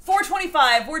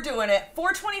 4:25. We're doing it.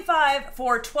 4:25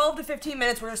 for 12 to 15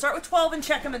 minutes. We're gonna start with 12 and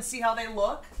check them and see how they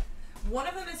look. One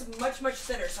of them is much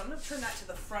thinner, so I'm gonna turn that to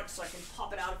the front so I can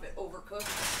pop it out if it overcooks.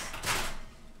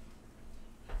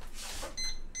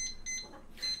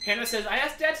 Hannah says, I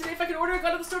asked Dad today if I could order a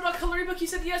Got to the Store coloring book. He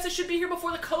said yes, it should be here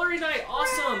before the coloring night.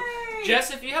 Awesome. Yay!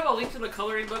 Jess, if you have a link to the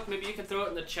coloring book, maybe you can throw it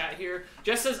in the chat here.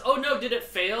 Jess says, oh no, did it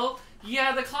fail?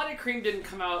 Yeah, the clotted cream didn't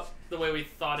come out the way we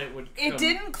thought it would come It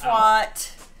didn't out.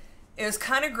 clot. It was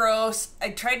kind of gross.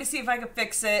 I tried to see if I could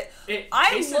fix it. It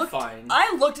I tasted looked, fine.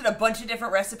 I looked at a bunch of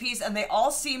different recipes, and they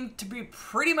all seemed to be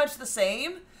pretty much the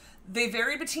same. They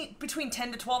varied between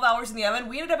 10 to 12 hours in the oven.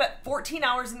 We ended up at 14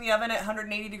 hours in the oven at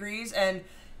 180 degrees, and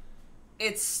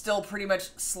it's still pretty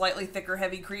much slightly thicker,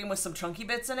 heavy cream with some chunky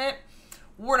bits in it.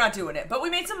 We're not doing it. But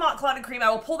we made some mock clotted cream. I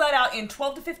will pull that out in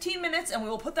 12 to 15 minutes, and we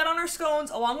will put that on our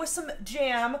scones along with some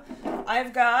jam.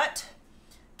 I've got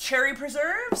cherry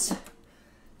preserves,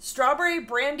 strawberry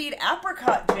brandied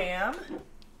apricot jam,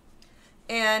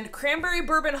 and cranberry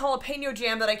bourbon jalapeno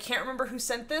jam that I can't remember who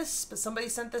sent this, but somebody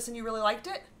sent this and you really liked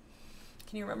it.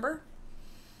 Can you remember?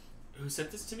 Who sent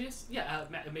this to me? Yeah,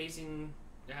 Amazing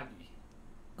Abby.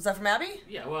 Was that from Abby?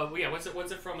 Yeah, well, yeah. What's it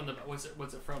from?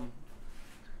 What's it from?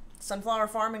 Sunflower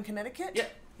Farm in Connecticut? Yeah.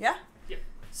 Yeah? Yeah.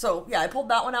 So, yeah, I pulled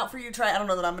that one out for you to try. I don't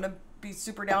know that I'm going to be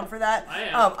super down for that. I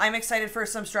am. I'm excited for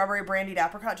some strawberry brandied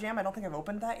apricot jam. I don't think I've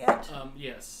opened that yet.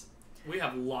 Yes. We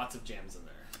have lots of jams in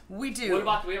there. We do. What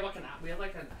about, do we have like an apple? We have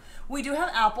like an... We do have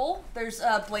apple. There's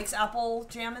Blake's apple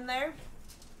jam in there.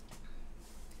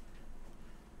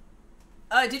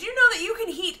 Did you know that you can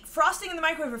heat frosting in the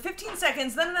microwave for 15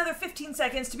 seconds, then another 15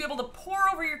 seconds to be able to pour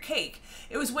over your cake?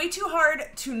 It was way too hard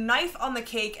to knife on the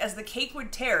cake as the cake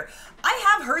would tear. I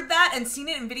have heard that and seen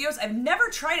it in videos. I've never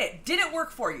tried it. Did it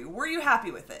work for you? Were you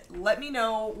happy with it? Let me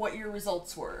know what your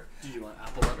results were. Did you want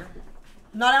apple butter?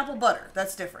 Not apple butter.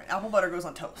 That's different. Apple butter goes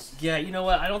on toast. Yeah, you know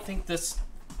what? I don't think this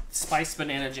spiced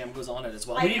banana jam goes on it as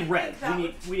well. We need red.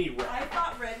 We need red. I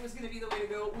thought red was going to be the way to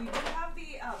go. We do have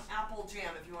the apple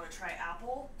jam if you want to try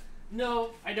apple.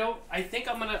 No, I don't. I think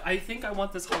I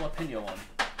want this jalapeno one.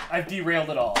 I've derailed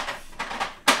it all.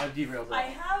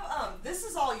 I have, this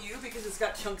is all you because it's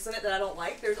got chunks in it that I don't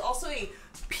like. There's also a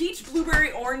peach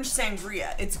blueberry orange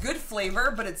sangria. It's good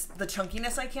flavor, but it's the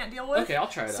chunkiness I can't deal with. Okay, I'll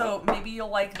try it out. So maybe you'll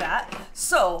like that.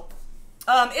 So,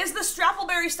 is the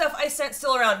strappleberry stuff I sent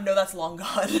still around? No, that's long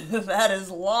gone. That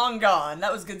is long gone.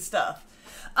 That was good stuff.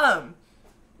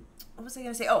 What was I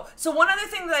going to say? Oh, so one other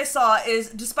thing that I saw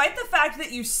is, despite the fact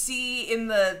that you see in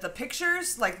the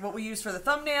pictures, like what we use for the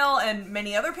thumbnail and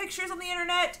many other pictures on the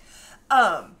internet,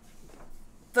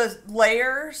 the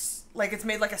layers, like it's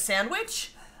made like a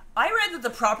sandwich. I read that the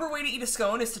proper way to eat a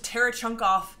scone is to tear a chunk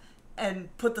off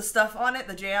and put the stuff on it,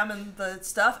 the jam and the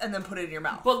stuff, and then put it in your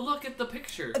mouth. But look at the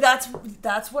picture. That's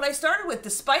what I started with.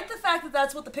 Despite the fact that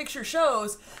that's what the picture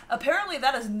shows, apparently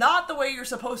that is not the way you're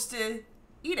supposed to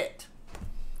eat it,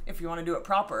 if you want to do it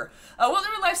proper. Well,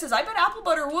 Real Life says, I bet apple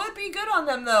butter would be good on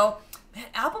them, though. Man,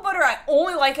 apple butter, I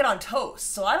only like it on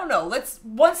toast, so I don't know.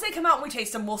 Once they come out and we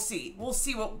taste them, we'll see. We'll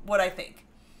see what I think.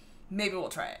 Maybe we'll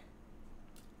try it.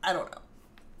 I don't know.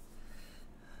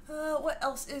 What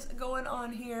else is going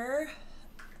on here?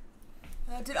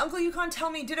 Did Uncle Yukon tell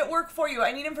me, did it work for you?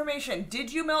 I need information.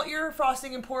 Did you melt your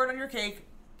frosting and pour it on your cake?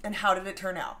 And how did it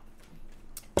turn out?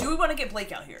 Do we want to get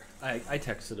Blake out here? I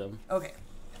texted him. Okay.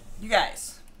 You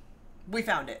guys, we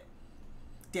found it.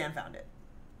 Dan found it.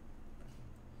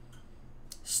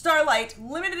 Starlight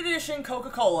Limited Edition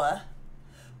Coca-Cola.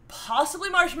 Possibly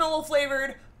marshmallow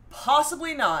flavored,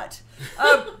 possibly not.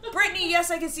 Brittany,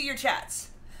 yes, I can see your chats.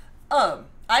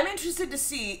 I'm interested to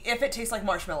see if it tastes like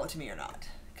marshmallow to me or not.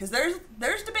 Because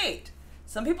there's debate.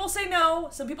 Some people say no,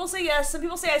 some people say yes, some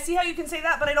people say I see how you can say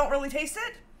that, but I don't really taste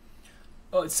it.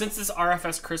 Oh, since this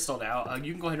RFS crystal now,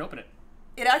 you can go ahead and open it.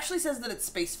 It actually says that it's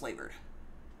space flavored.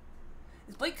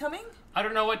 Is Blake coming? I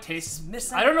don't know what tastes.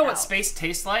 Missing I don't know out. what space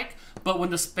tastes like, but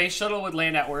when the space shuttle would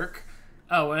land at work,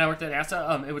 when I worked at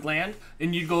NASA, it would land,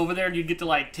 and you'd go over there and you'd get to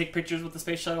like take pictures with the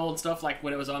space shuttle and stuff like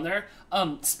when it was on there.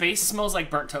 Space smells like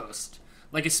burnt toast.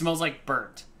 Like it smells like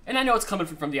burnt. And I know it's coming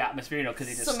from the atmosphere, you know, because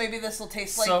it just. So maybe this will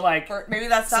taste like. So like. Maybe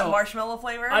that's that marshmallow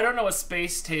flavor. I don't know what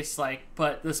space tastes like,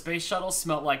 but the space shuttle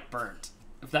smelled like burnt.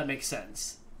 If that makes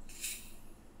sense.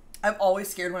 I'm always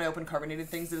scared when I open carbonated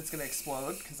things that it's going to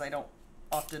explode, because I don't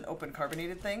often open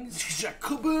carbonated things.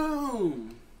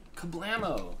 Kaboom!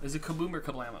 Kablamo. Is it kaboom or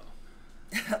kablamo?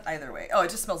 Either way. Oh, it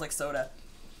just smells like soda.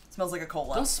 It smells like a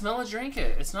cola. Don't smell it, drink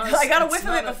it. It's not. I got a whiff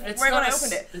of it right when I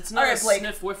opened it. It's not All right, a Blake,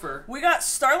 sniff whiffer. We got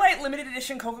Starlight Limited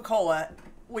Edition Coca-Cola,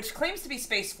 which claims to be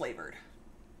space flavored.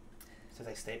 So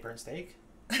they steak, burnt steak?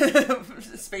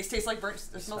 Space tastes like burnt.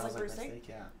 It smells like burnt steak?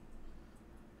 Yeah.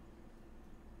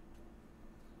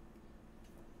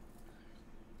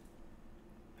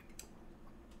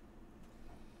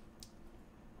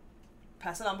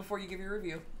 Pass it on before you give your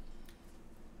review.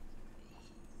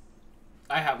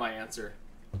 I have my answer.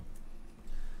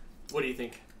 What do you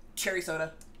think? Cherry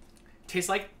soda. Tastes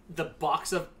like the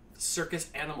box of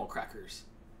circus animal crackers.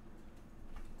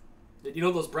 You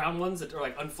know those brown ones that are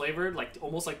like unflavored, like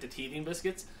almost like the teething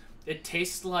biscuits? It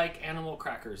tastes like animal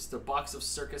crackers, the box of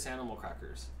circus animal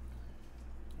crackers.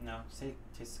 No, it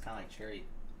tastes kind of like cherry.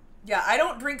 Yeah, I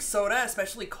don't drink soda,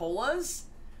 especially colas.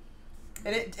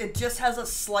 And it just has a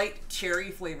slight cherry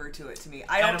flavor to it to me.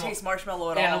 I don't taste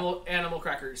marshmallow at all. Animal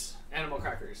crackers. Animal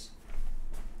crackers.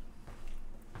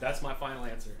 That's my final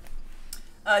answer.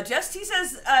 Jess T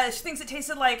says she thinks it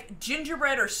tasted like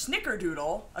gingerbread or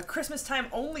snickerdoodle, a Christmas time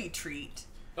only treat.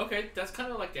 Okay, that's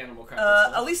kind of like the animal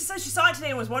crackers. Elisa says she saw it today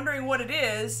and was wondering what it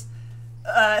is.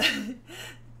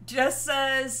 Jess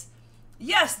says,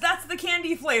 yes, that's the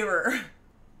candy flavor.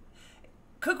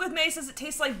 Cook with May says it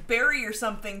tastes like berry or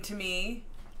something to me.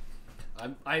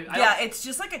 It's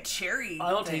just like a cherry.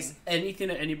 I don't taste anything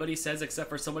that anybody says except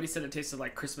for somebody said it tasted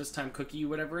like Christmas time cookie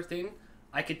whatever thing.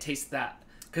 I could taste that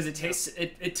because it tastes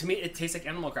to me it tastes like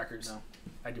animal crackers. No,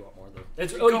 I do want more though.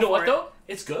 You know what though?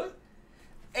 It's good.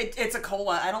 It's a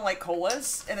cola. I don't like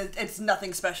colas, and it's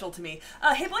nothing special to me.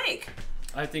 Hey Blake,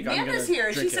 I think I'm Nanda's gonna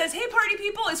here. She drink says, "Hey, party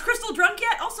people, is Crystal drunk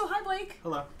yet?" Also, hi, Blake.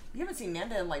 Hello. You haven't seen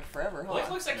Nanda in like forever, huh? Blake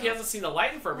looks like he hasn't seen the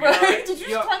light in forever. Right? Did you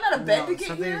just climb out of bed to get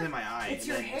something here? was in my eye. It's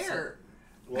your hair.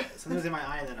 Well, something was in my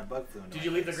eye and then a bug flew into Did my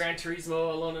you leave the face. Gran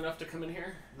Turismo alone enough to come in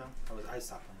here? No, I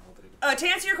stopped playing a little bit ago.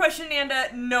 To answer your question, Nanda,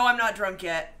 no, I'm not drunk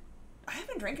yet. I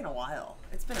haven't drank in a while.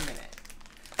 It's been a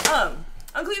minute.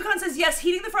 Uncle Yukon says, yes,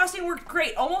 heating the frosting worked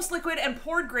great. Almost liquid and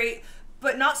poured great,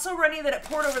 but not so runny that it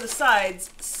poured over the sides.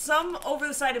 Some over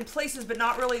the side in places, but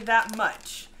not really that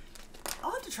much.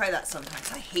 I'll have to try that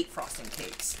sometimes. I hate frosting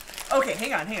cakes. Okay,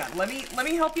 hang on. Let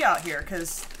me help you out here,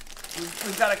 because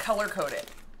we've got to color code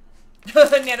it.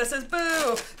 Nanda says,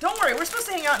 boo! Don't worry, we're supposed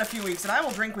to hang out in a few weeks, and I will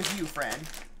drink with you, friend.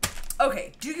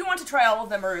 Okay, do you want to try all of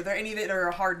them, or are there any that are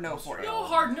a hard no for you? No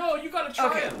hard no, you gotta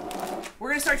try them. We're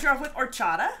going to start you off with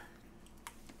horchata.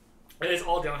 It is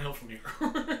all downhill from here.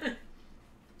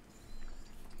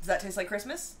 Does that taste like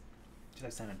Christmas? Just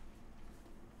like cinnamon.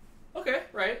 Okay,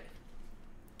 right.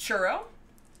 Churro.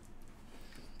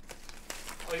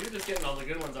 Oh, you're just getting all the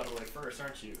good ones out of the way first,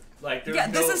 aren't you? Like, there's Yeah,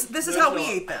 this is how we no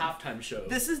ate them. Halftime show.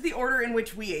 This is the order in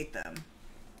which we ate them.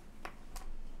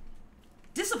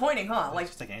 Disappointing, huh? Like,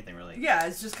 just like anything, really. Yeah,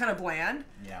 it's just kind of bland.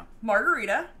 Yeah.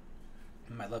 Margarita.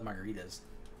 I love margaritas.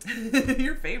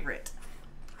 Your favorite.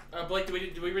 Blake,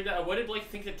 do we read that? What did Blake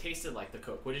think it tasted like, the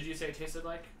Coke? What did you say it tasted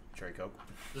like? Cherry Coke.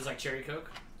 Just like cherry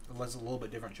Coke? It was a little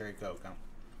bit different cherry Coke.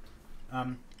 It's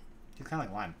kind of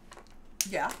like lime.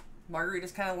 Yeah,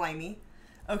 margarita's kind of limey.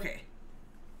 Okay.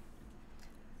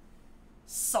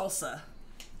 Salsa.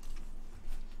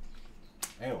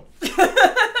 Ew.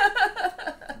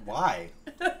 Why?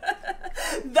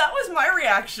 That was my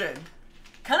reaction.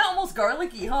 Kind of almost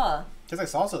garlicky, huh?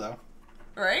 Tastes like salsa, though.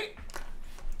 Right?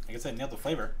 I guess I nailed the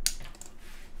flavor.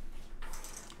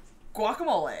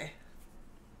 Guacamole.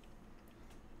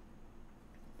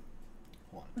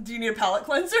 Hold on. Do you need a palate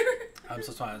cleanser? I'm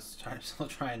still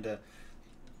trying to...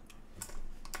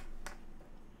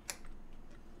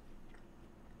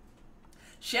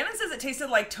 Shannon says it tasted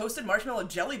like toasted marshmallow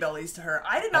jelly bellies to her.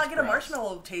 I did not That's get a gross.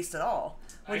 marshmallow taste at all.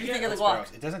 What do you I think of get- the guac?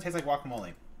 Gross. It doesn't taste like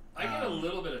guacamole. I get a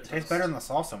little bit of It toast. tastes better than the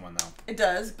salsa one, though. It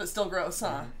does, but still gross,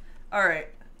 huh? All right.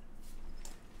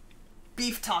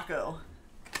 Beef taco.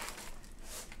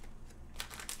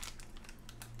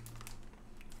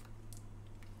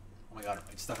 Oh my god,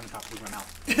 it's stuck in the top of my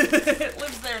mouth. It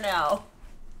lives there now.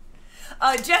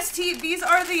 Jess T, these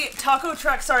are the taco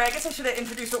truck. Sorry, I guess I should have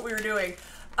introduced what we were doing.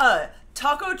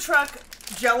 Taco truck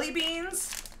jelly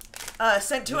beans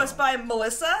sent to us by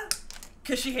Melissa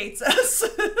because she hates us.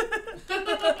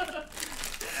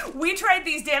 We tried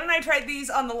these. Dan and I tried these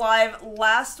on the live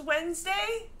last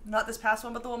Wednesday. Not this past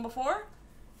one, but the one before.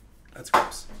 That's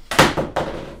gross.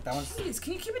 That one's... Jeez,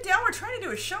 can you keep it down? We're trying to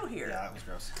do a show here. Yeah, that was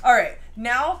gross. All right,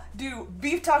 now do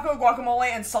beef taco, guacamole,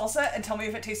 and salsa, and tell me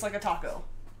if it tastes like a taco.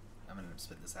 I'm gonna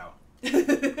spit this out.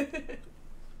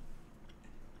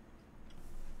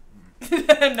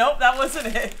 Nope, that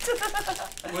wasn't it.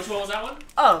 Which one was that one?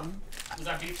 Was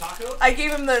that beef taco? I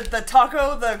gave him the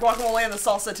taco, the guacamole, and the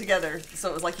salsa together, so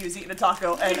it was like he was eating a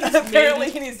taco, and He's apparently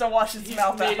made he needs to wash his He's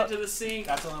mouth made out. it to the sink.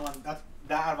 That's the only one. That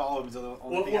out of all of them is the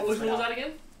only thing I Which spit one was out. that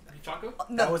again? Beef taco?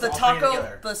 No, That was the all three taco,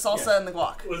 together. the salsa, Yeah. and the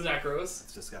guac. Wasn't that gross?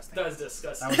 It's disgusting. That was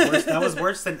disgusting. That was worse. That was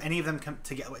worse than any of them come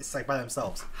together. It's like by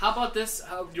themselves. How about this?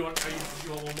 Do you want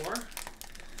one more?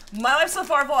 My Life So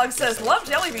Far vlog says, love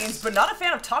jelly beans, but not a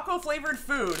fan of taco-flavored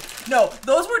food. No,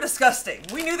 those were disgusting.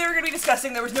 We knew they were going to be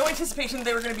disgusting. There was no anticipation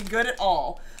they were going to be good at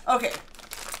all. Okay,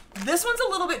 this one's a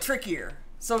little bit trickier.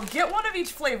 So get one of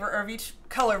each flavor, or of each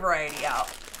color variety out.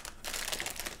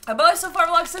 My Life So Far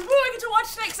vlog says, woo, I get to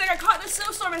watch tonight because I got caught in a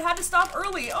snowstorm and had to stop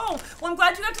early. Oh, well, I'm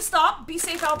glad you got to stop. Be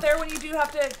safe out there when you do have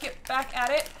to get back at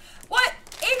it. What?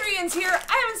 Adrian's here.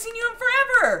 I haven't seen you in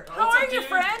forever. Oh, How what's are up, you, dude?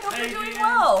 friend? Hope Hey, you're doing Adrian.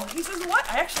 well. He says, what?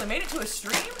 I actually made it to a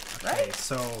stream, right? Okay,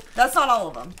 so That's not all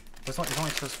of them. it's only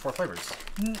just 4 flavors.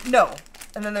 No.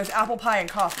 And then there's apple pie and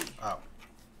coffee. Oh.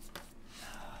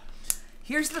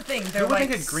 Here's the thing. They're would like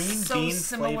make a green so bean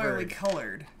similarly flavored-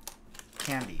 colored.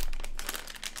 Candy.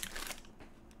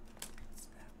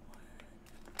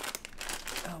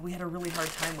 Oh, we had a really hard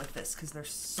time with this because they're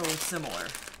so similar.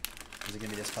 Is it gonna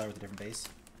be this color with a different base?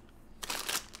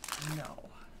 No.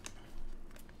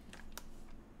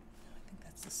 I think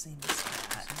that's the same as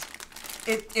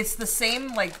that. It's the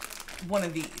same, like, one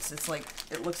of these. It's like,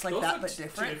 it looks like Those that, are but two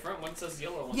different. different. One says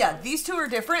yellow. One Yeah, says... these two are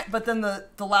different, but then the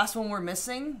last one we're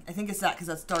missing, I think it's that because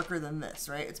that's darker than this,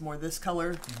 right? It's more this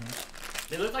color.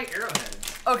 They look like arrowheads.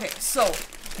 Okay, so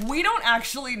we don't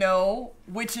actually know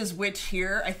which is which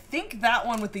here. I think that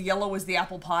one with the yellow was the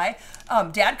apple pie.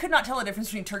 Dad could not tell the difference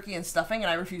between turkey and stuffing, and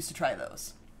I refused to try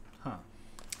those. Huh.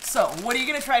 So, what are you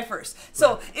gonna try first?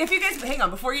 So, if you guys, hang on,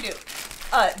 before you do,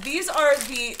 these are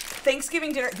the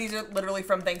Thanksgiving dinner. These are literally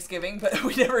from Thanksgiving, but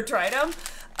we never tried them.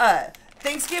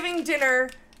 Thanksgiving dinner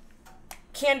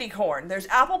candy corn. There's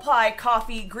apple pie,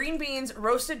 coffee, green beans,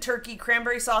 roasted turkey,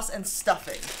 cranberry sauce, and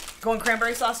stuffing. Going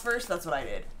cranberry sauce first? That's what I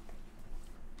did.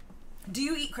 Do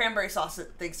you eat cranberry sauce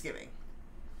at Thanksgiving?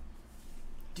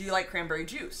 Do you like cranberry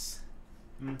juice?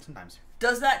 Sometimes.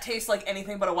 Does that taste like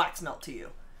anything but a wax melt to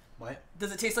you? What?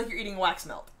 Does it taste like you're eating wax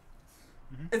melt?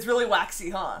 It's really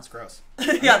waxy, huh? It's gross.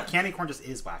 Yeah. Candy corn just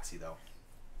is waxy, though.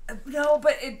 No,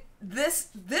 but this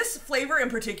flavor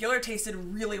in particular tasted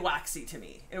really waxy to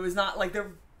me. It was not like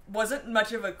there wasn't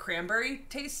much of a cranberry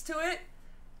taste to it.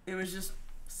 It was just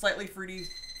slightly fruity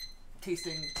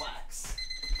tasting wax.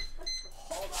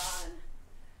 Hold on.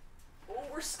 Oh,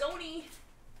 we're scony.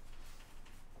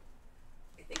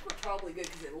 I think we're probably good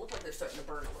because they look like they're starting to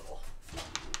burn a little.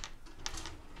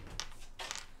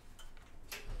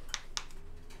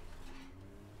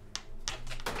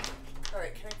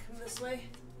 Alright, can I come this way?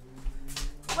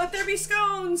 Let there be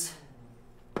scones!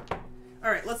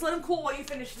 Alright, let's let them cool while you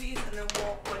finish these, and then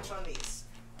we'll munch on these.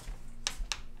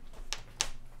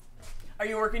 Are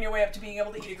you working your way up to being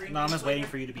able to eat a green bean? No, I'm just waiting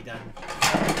for you to be done.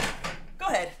 Go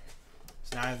ahead.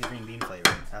 So now I have the green bean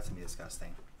flavor. That's gonna be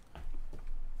disgusting.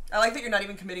 I like that you're not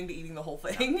even committing to eating the whole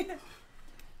thing.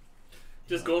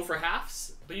 Just going for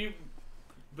halves?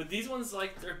 But these ones,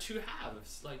 like, they're two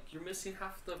halves. Like, you're missing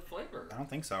half the flavor. I don't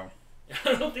think so.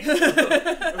 I don't think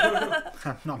so.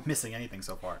 I'm not missing anything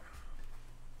so far.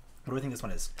 What do we think this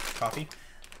one is? Coffee?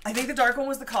 I think the dark one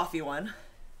was the coffee one.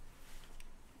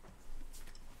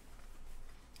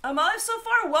 Alive so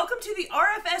far, welcome to the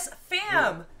RFS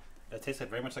fam! That tastes like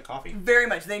very much like coffee. Very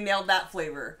much, they nailed that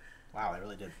flavor. Wow, they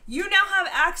really did. You now have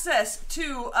access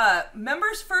to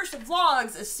members first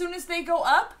vlogs. As soon as they go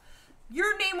up,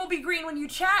 your name will be green when you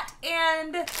chat,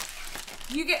 and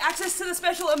you get access to the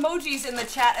special emojis in the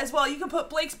chat as well. You can put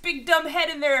Blake's big dumb head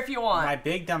in there if you want. My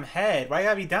big dumb head? Why you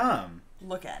gotta be dumb?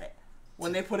 Look at it.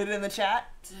 When they put it in the chat,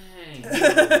 Dang.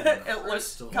 it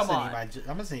looks. Come on. I'm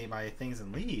gonna eat my things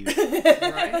and leave.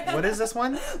 Right? What is this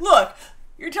one? Look,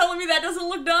 you're telling me that doesn't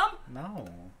look dumb? No.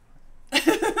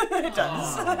 It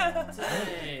does.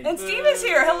 Dang. And Steve is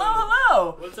here. Hello,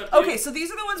 hello. What's up, dude? Okay, so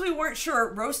these are the ones we weren't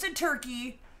sure. Roasted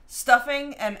turkey,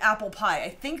 stuffing, and apple pie. I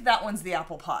think that one's the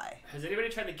apple pie. Has anybody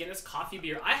tried the Guinness coffee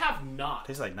beer? I have not.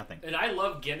 Tastes like nothing. And I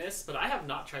love Guinness, but I have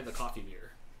not tried the coffee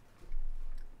beer.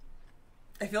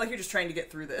 I feel like you're just trying to get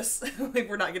through this. Like,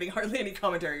 we're not getting hardly any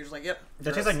commentary. You're just like, yep.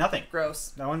 That tastes like nothing. Gross.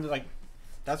 That one's like,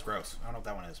 that's gross. I don't know what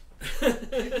that one is.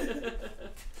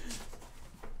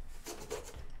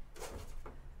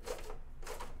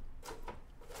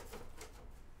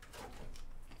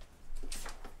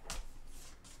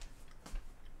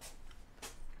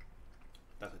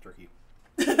 That's a turkey.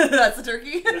 That's the turkey?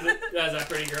 Is that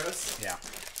pretty gross? Yeah.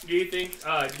 Do you think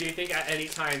at any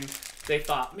time they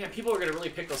thought, man, people are going to really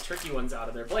pick those turkey ones out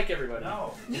of there? Blake, everybody.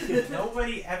 No.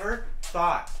 Nobody ever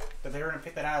thought that they were going to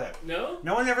pick that out of there. No?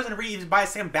 No one ever going to even buy a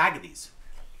second bag of these.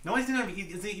 No one's even going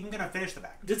to finish the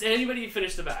bag. Does anybody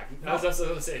finish the bag? No. I was also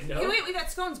going to say no. Hey, wait, we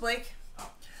got scones, Blake.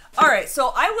 Oh. Alright,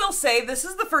 so I will say this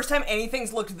is the first time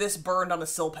anything's looked this burned on a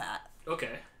Silpat.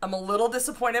 Okay. I'm a little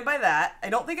disappointed by that. I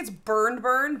don't think it's burned,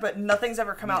 but nothing's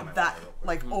ever come out that,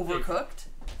 like, overcooked.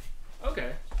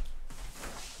 Okay.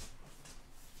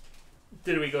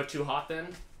 Did we go too hot then?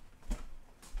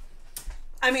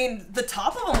 I mean, the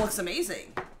top of them looks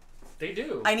amazing. They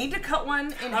do. I need to cut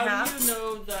one in half. How do you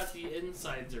know that the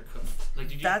insides are cooked? Like,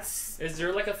 did you? Is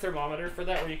there like a thermometer for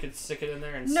that where you could stick it in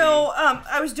there and see? No,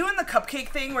 I was doing the cupcake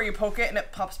thing where you poke it and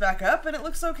it pops back up and it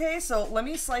looks okay. So let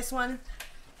me slice one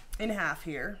in half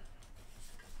here.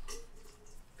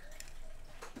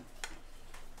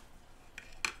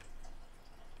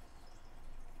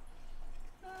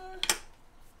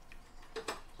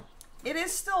 It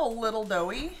is still a little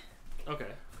doughy. Okay.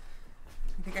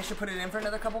 I think I should put it in for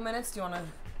another couple minutes. Do you want to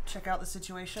check out the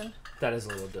situation? That is a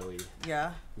little doughy.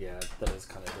 Yeah. Yeah, that is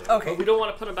kind of doughy. Okay. But we don't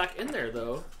want to put them back in there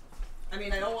though. I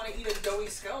mean, I don't want to eat a doughy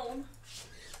scone.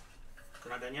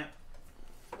 We're not done yet?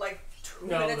 Like 2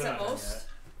 minutes at most.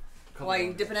 Why,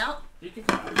 you dipping out? You can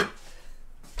come out.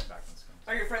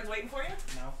 Are your friends waiting for you?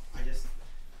 No, I just...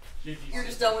 You're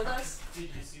just done with us? Did you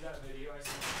see that video I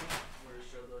sent you where it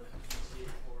showed the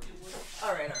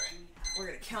Alright. We're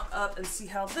going to count up and see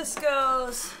how this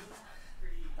goes.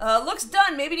 Looks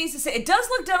done. Maybe needs to say... It does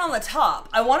look done on the top.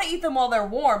 I want to eat them while they're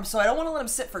warm, so I don't want to let them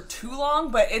sit for too long,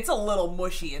 but it's a little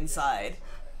mushy inside.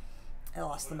 I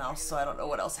lost the mouse, so I don't know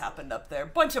what else happened up there.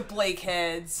 Bunch of Blake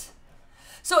heads.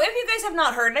 So if you guys have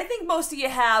not heard, and I think most of you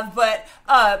have, but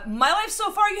my life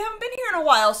so far, you haven't been here in a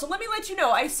while, so let me let you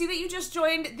know. I see that you just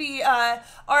joined the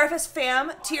RFS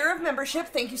Fam tier of membership.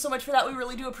 Thank you so much for that. We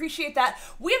really do appreciate that.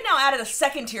 We have now added a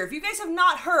second tier. If you guys have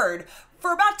not heard,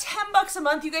 for about $10 a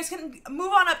month, you guys can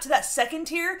move on up to that second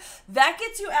tier. That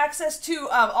gets you access to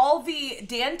all the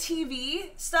Dan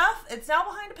TV stuff. It's now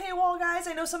behind a paywall, guys.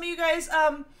 I know some of you guys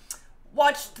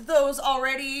watched those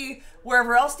already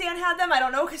wherever else Dan had them. I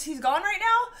don't know because he's gone right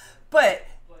now. But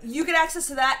you get access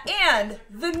to that and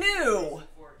the new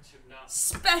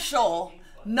special,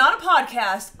 not a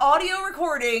podcast, audio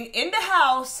recording in the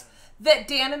house that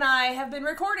Dan and I have been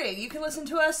recording. You can listen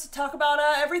to us talk about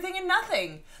everything and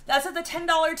nothing. That's at the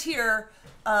 $10 tier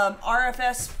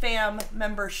RFS Fam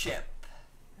membership.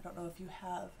 I don't know if you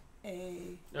have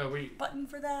a button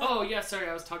for that. Oh, yeah, sorry.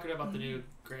 I was talking about the new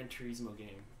Gran Turismo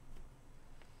game.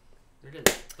 There it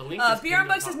is. The link is BR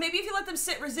Bug says, maybe if you let them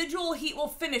sit, residual heat will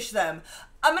finish them.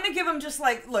 I'm going to give them just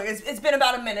like, look, it's been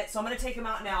about a minute, so I'm going to take them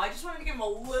out now. I just wanted to give them a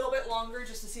little bit longer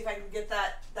just to see if I can get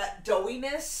that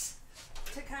doughiness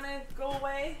to kind of go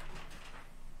away.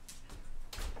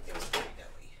 It was pretty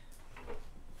doughy.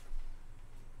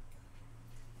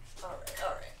 All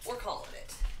right. We're calling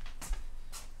it.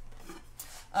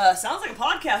 Sounds like a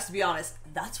podcast, to be honest.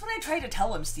 That's what I tried to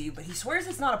tell him, Steve, but he swears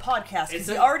it's not a podcast because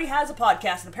he already has a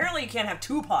podcast, and apparently you can't have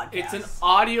two podcasts. It's an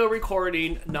audio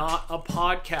recording, not a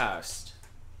podcast.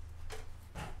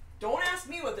 Don't ask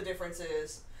me what the difference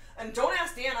is. And don't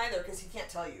ask Dan either, because he can't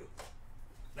tell you.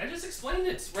 I just explained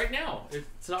it right now.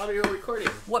 It's an audio recording.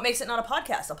 What makes it not a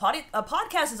podcast? A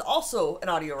podcast is also an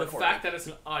audio recording. The fact that it's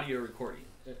an audio recording.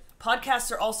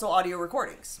 Podcasts are also audio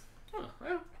recordings. Huh,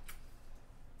 well.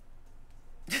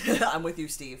 I'm with you,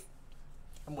 Steve.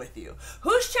 I'm with you.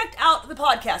 Who's checked out the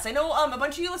podcast? I know a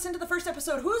bunch of you listened to the first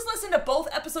episode. Who's listened to both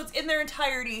episodes in their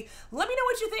entirety? Let me know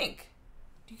what you think.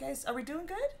 Do you guys, are we doing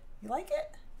good? You like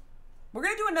it? We're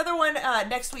going to do another one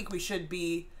next week. We should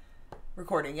be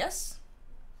recording, yes?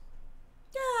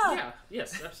 Yeah. Yeah,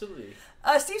 yes, absolutely.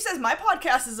 Steve says, my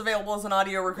podcast is available as an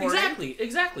audio recording.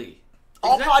 Exactly.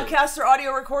 All podcasts are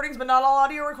audio recordings, but not all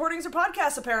audio recordings are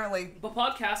podcasts, apparently. But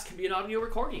podcasts can be an audio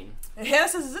recording. And Hannah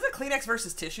says, is it a Kleenex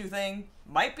versus tissue thing?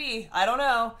 Might be. I don't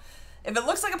know. If it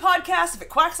looks like a podcast, if it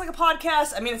quacks like a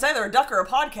podcast, I mean, it's either a duck or a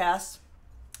podcast.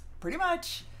 Pretty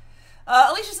much.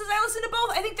 Alicia says, I listen to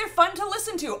both. I think they're fun to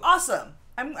listen to. Awesome.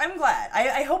 I'm glad.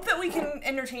 I hope that we can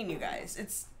entertain you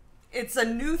guys. It's a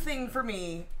new thing for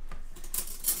me.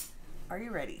 Are you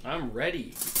ready? I'm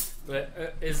ready.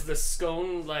 But is the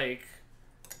scone, like,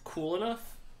 cool enough?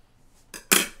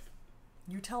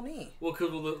 You tell me. Well,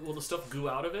 will the stuff goo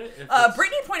out of it?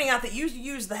 Brittany pointing out that you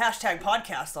use the hashtag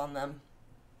podcast on them.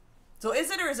 So is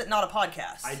it or is it not a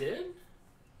podcast? I did?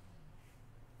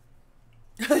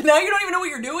 Now you don't even know what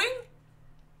you're doing?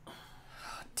 Oh,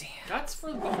 damn. That's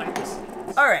for behind the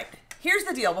scenes. All right. Here's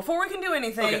the deal. Before we can do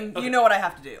anything, Okay. you know what I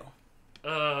have to do.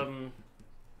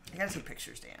 I gotta see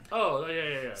pictures, Dan. Oh,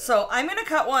 yeah. So I'm gonna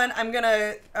cut one. I'm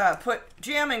gonna put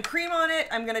jam and cream on it.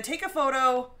 I'm gonna take a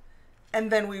photo,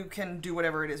 and then we can do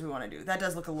whatever it is we want to do. That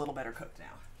does look a little better cooked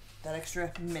now. That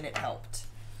extra minute helped.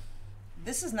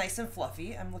 This is nice and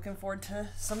fluffy. I'm looking forward to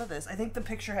some of this. I think the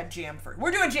picture had jam first.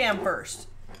 We're doing jam first.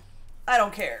 I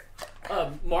don't care.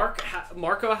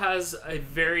 Marco has a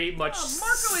very much... Oh,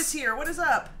 Marco is here. What is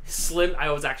up? Slim...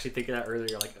 I was actually thinking that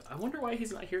earlier. Like, I wonder why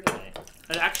he's not here today.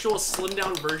 An actual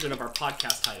slimmed-down version of our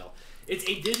podcast title. It's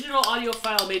a digital audio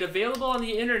file made available on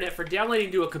the internet for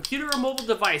downloading to a computer or mobile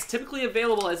device, typically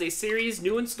available as a series,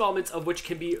 new installments of which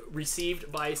can be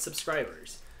received by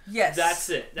subscribers. Yes. That's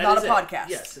it. Not a podcast.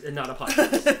 Yes, and not a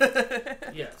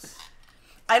podcast. Yes.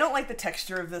 I don't like the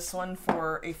texture of this one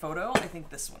for a photo. I think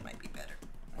this one might be better.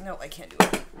 No, I can't do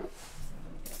it.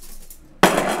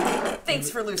 Thanks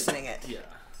for loosening it. Yeah.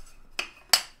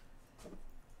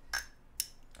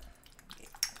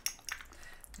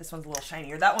 This one's a little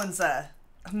shinier. That one's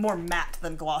more matte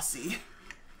than glossy.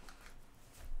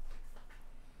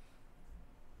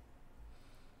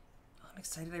 I'm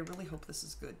excited. I really hope this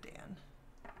is good, Dan.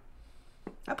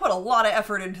 I put a lot of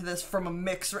effort into this from a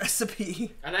mix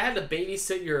recipe. And I had to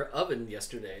babysit your oven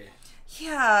yesterday.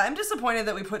 Yeah, I'm disappointed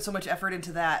that we put so much effort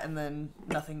into that and then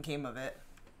nothing came of it.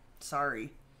 Sorry.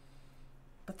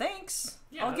 But thanks.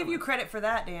 Yeah, I'll give you credit for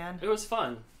that, Dan. It was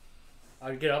fun.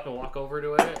 I'd get up and walk over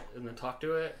to it and then talk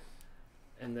to it.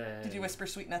 And then... Did you whisper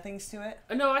sweet nothings to it?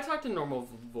 No, I talked in normal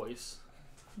voice.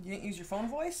 You didn't use your phone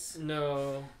voice?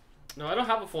 No, I don't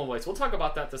have a phone voice. We'll talk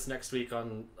about that this next week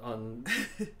on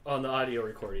the audio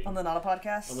recording. On the Not a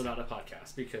Podcast? On the Not a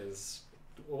Podcast, because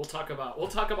we'll talk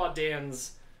about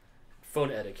Dan's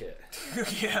phone etiquette.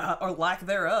 Yeah, or lack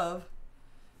thereof.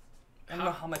 I don't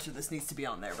know how much of this needs to be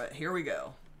on there, but here we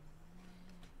go.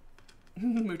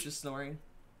 Mooch is snoring.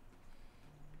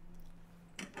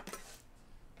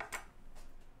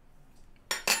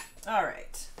 All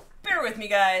right. Bear with me,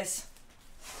 guys.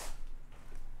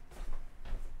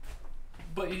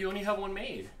 But you only have one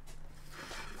made.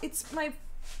 It's my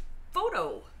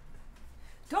photo.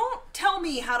 Don't tell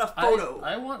me how to photo.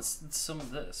 I want some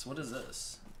of this. What is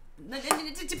this? No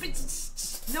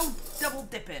double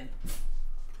dipping.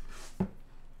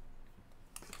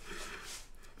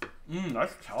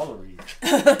 That's calories.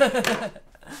 I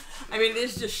mean, it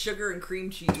is just sugar and cream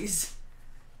cheese.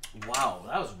 Wow,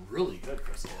 that was really good,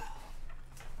 Crystal.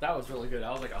 That was really good.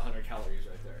 That was like 100 calories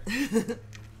right there.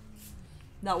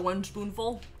 Not one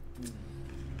spoonful?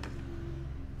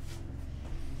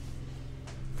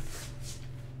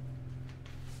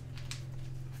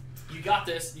 You got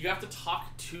this. You have to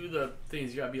talk to the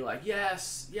things. You gotta be like,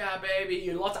 yes, yeah, baby.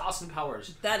 You lots of Austin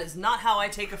Powers. That is not how I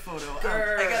take a photo.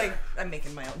 I'm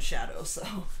making my own shadow, so.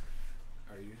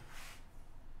 Are you?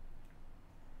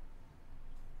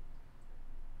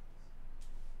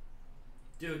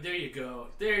 Dude, there you go.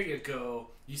 There you go.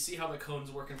 You see how the cone's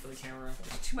working for the camera?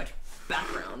 There's too much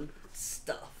background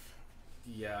stuff.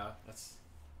 Yeah, that's...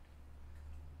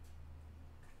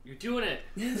 You're doing it.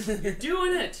 You're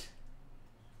doing it.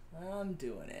 I'm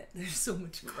doing it. There's so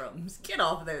much crumbs. Get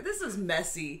off there. This is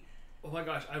messy. Oh my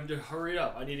gosh, I have to hurry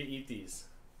up. I need to eat these.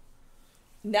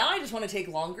 Now I just want to take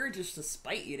longer just to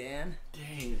spite you, Dan.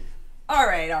 Dang. All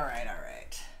right, all right, all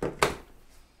right.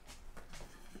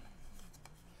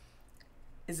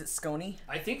 Is it scony?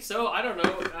 I think so. I don't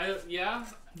know. Yeah.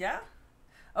 Yeah?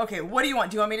 Okay, what do you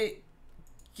want? Do you want me to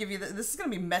give you this is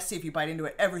going to be messy if you bite into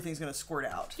it. Everything's going to squirt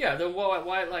out. Yeah, then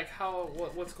why like, how,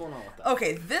 what's going on with that?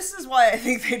 Okay, this is why I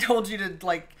think they told you to,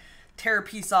 like, tear a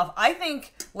piece off. I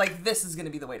think, like, this is going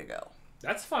to be the way to go.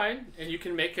 That's fine, and you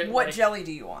can make it What like, jelly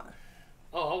do you want?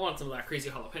 Oh, I want some of that crazy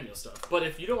jalapeno stuff. But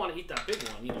if you don't want to eat that big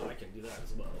one, you know, I can do that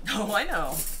as well. Oh, I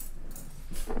know.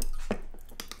 Well,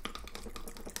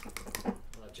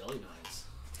 that jelly knives.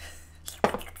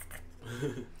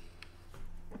 You've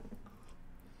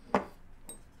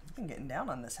been getting down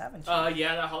on this, haven't you?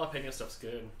 Yeah, that jalapeno stuff's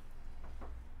good.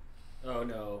 Oh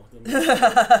no.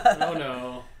 Oh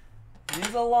no.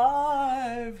 He's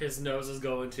alive. His nose is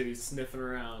going too. He's sniffing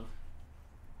around.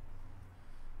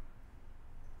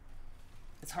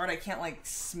 It's hard. I can't, like,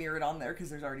 smear it on there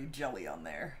because there's already jelly on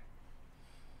there.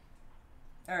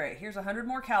 All right, here's 100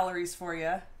 more calories for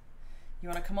you. You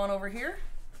want to come on over here?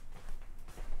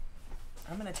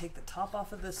 I'm going to take the top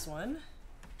off of this one.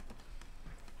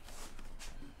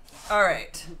 All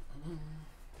right.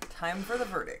 Time for the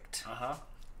verdict. Uh-huh.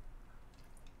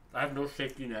 I have no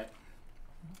safety net.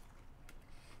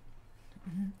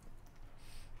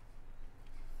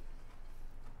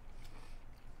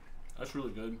 That's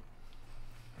really good.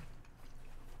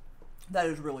 That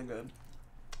is really good.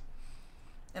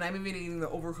 And I'm even eating the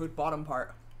overcooked bottom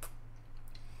part.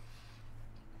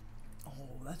 Oh,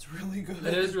 that's really good.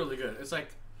 It is really good. It's like...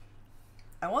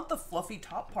 I want the fluffy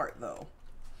top part, though.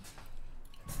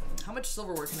 How much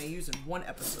silverware can I use in one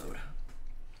episode?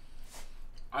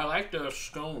 I like the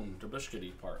scone, the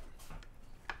biscuity part.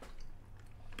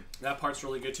 That part's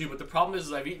really good, too. But the problem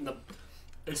is I've eaten the...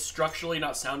 It's structurally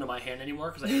not sound in my hand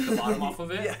anymore because I ate the bottom off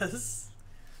of it. Yes.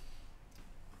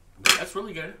 That's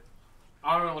really good.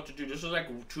 I don't know what to do. This is like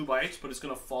 2 bites, but it's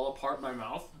gonna fall apart in my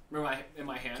mouth, or in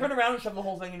my hand. Turn around and shove the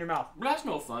whole thing in your mouth. That's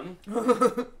no fun.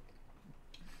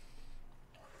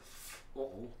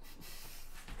 Uh-oh.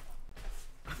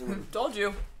 Told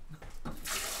you.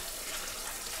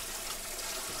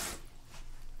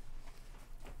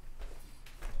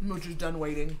 Mooch is done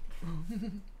waiting.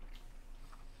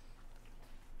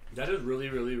 That is really,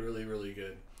 really, really, really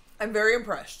good. I'm very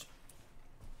impressed.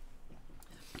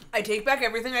 I take back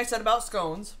everything I said about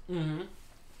scones. Mm-hmm.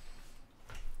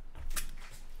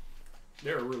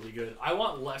 They're really good. I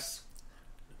want less,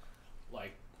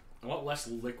 like,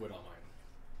 liquid on mine.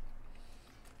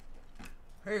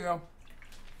 Here you go.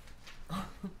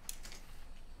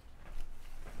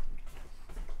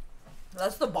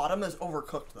 That's the bottom is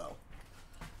overcooked, though.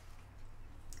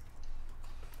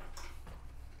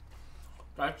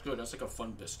 That's good. That's like a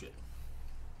fun biscuit.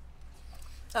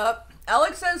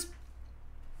 Alex says,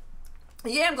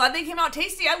 yeah, I'm glad they came out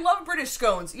tasty. I love British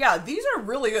scones. Yeah, these are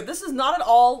really good. This is not at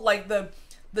all like the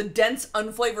dense,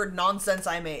 unflavored nonsense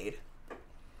I made.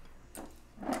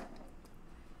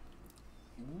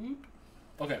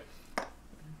 Okay.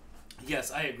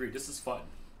 Yes, I agree. This is fun.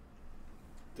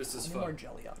 This is fun. More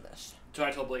jelly on this. Should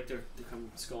I tell Blake to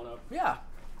come scone up? Yeah.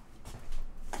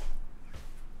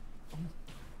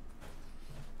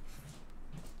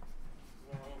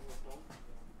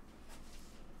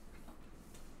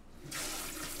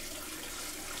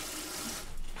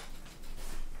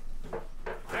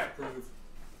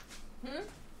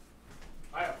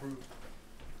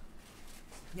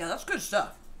 Good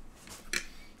stuff.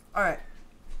 All right.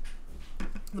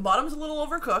 The bottom's a little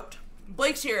overcooked.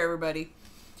 Blake's here, everybody.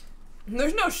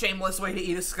 There's no shameless way to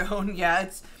eat a scone. Yeah,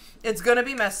 it's gonna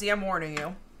be messy. I'm warning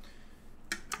you.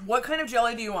 What kind of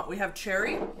jelly do you want? We have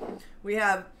cherry. We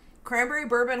have cranberry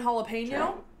bourbon jalapeno.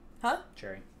 Cherry. Huh?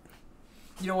 Cherry.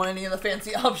 You don't want any of the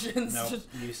fancy options? No,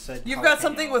 you said You've got jalapeno.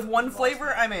 something with one Lost flavor?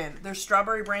 me. I'm in. There's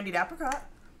strawberry brandied apricot.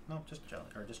 No, just jelly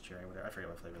or just cherry. Whatever. I forget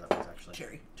what flavor that was actually.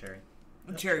 Cherry. Cherry.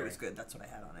 And Yep, cherry was good. That's what I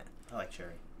had on it. I like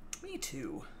cherry. Me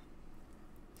too.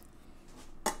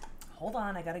 Hold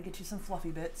on, I gotta get you some fluffy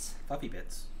bits. Fluffy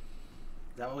bits.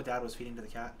 Is that what Dad was feeding to the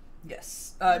cat?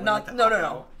 Yes. Like Not the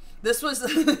no. This was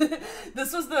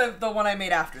this was the one I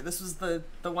made after. This was the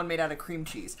one made out of cream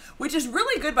cheese, which is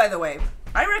really good, by the way.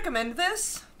 I recommend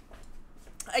this.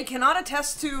 I cannot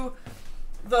attest to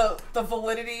the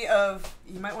validity of.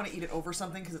 You might want to eat it over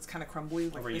something because it's kind of crumbly,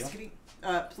 like Over you?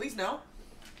 biscuity. Please no.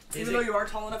 Is Even it- though you are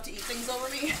tall enough to eat things over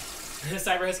me.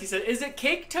 Cyber Husky said, "Is it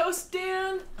cake toast,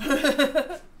 Dan?"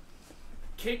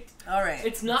 Cake. All right.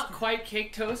 It's not quite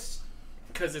cake toast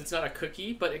because it's not a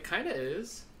cookie, but it kind of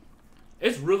is.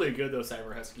 It's really good though,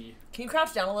 Cyber Husky. Can you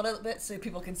crouch down a little bit so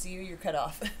people can see you? You're cut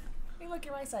off. Hey, look,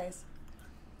 you're my size.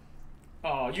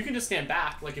 Oh, you can just stand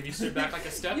back. Like if you stood back like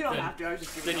a step, You don't then, have to. I was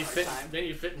just giving then you you a fit. hard time. Then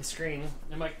you fit in screen.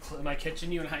 Am I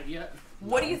catching you in height yet?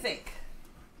 What do you think?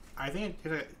 I think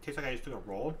it tastes like I just took a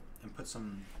roll and put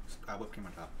some whipped cream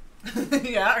on top.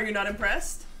 Yeah, are you not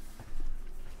impressed?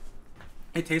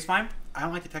 It tastes fine. I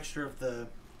don't like the texture of the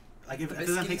like. If The it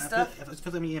doesn't biscuity taste, stuff? it feels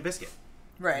like I'm eating a biscuit.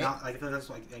 Right. Not like if that's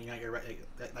like your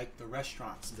like the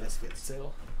restaurant's biscuits.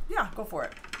 Still, Yeah, go for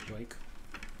it. Blake.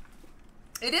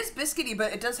 It is biscuity,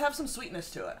 but it does have some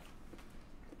sweetness to it.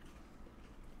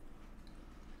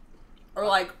 Or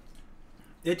like,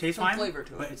 It tastes Some fine, flavor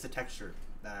to but it. it's the texture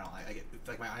that I don't like. It's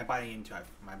like I'm biting into it.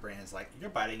 My brain is like, you're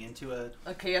biting into a.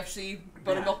 a KFC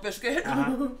buttermilk biscuit.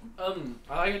 Uh-huh.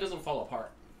 I like it doesn't fall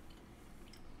apart.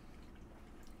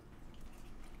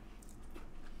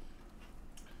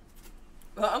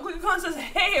 Uncle Yukon says,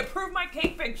 "Hey, approve my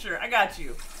cake picture. I got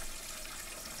you."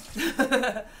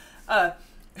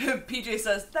 PJ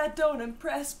says, "That don't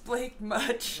impress Blake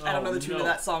much." I don't know the tune of no.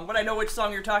 that song, but I know which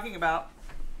song you're talking about.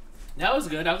 That was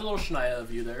good. That was a little Shania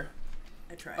of you there.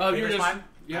 I tried. Oh, you were Flavor's just fine.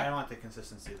 yeah. I don't like the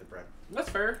consistency of the bread. That's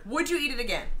fair. Would you eat it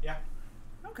again? Yeah.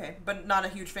 Okay, but not a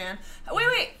huge fan.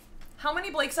 Wait. How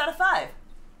many Blakes out of 5?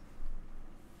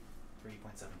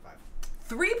 3.75.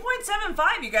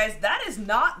 3.75, you guys. That is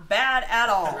not bad at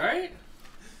all. Right?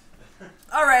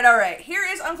 All right. Here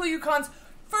is Uncle Yukon's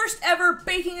first ever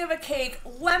baking of a cake,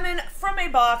 lemon from a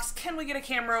box. Can we get a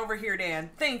camera over here,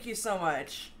 Dan? Thank you so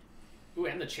much. Ooh,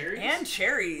 and the cherries. And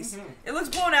cherries. Mhm. It looks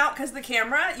blown out because the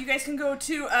camera. You guys can go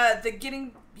to the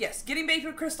Getting Baked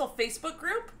with Crystal Facebook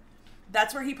group.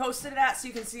 That's where he posted it at, so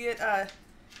you can see it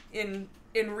in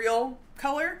real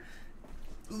color.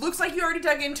 Looks like you already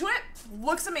dug into it.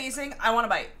 Looks amazing. I want to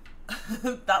bite.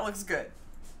 That looks good.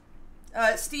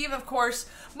 Steve, of course,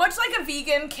 much like a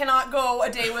vegan, cannot go a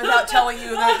day without telling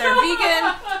you that they're vegan.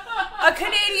 A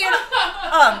Canadian,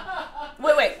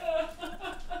 wait.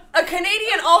 A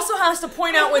Canadian also has to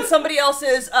point out when somebody else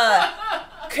is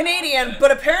Canadian,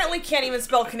 but apparently can't even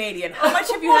spell Canadian. How much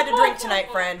have you had to drink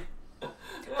tonight, friend?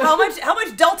 How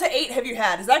much Delta 8 have you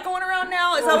had? Is that going around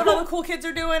now? Is that what all the cool kids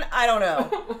are doing? I don't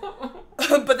know.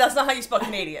 But that's not how you spell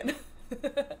Canadian.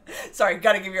 Sorry,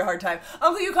 gotta give you a hard time.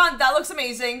 Uncle Yukon, that looks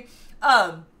amazing.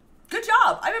 Good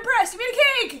job. I'm impressed. You made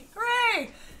a cake.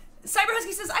 Hooray. Cyber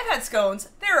Husky says, I've had scones.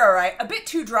 They're alright. A bit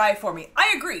too dry for me.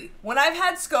 I agree. When I've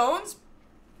had scones,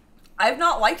 I've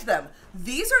not liked them.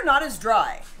 These are not as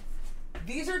dry.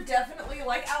 These are definitely,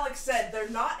 like Alex said, they're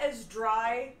not as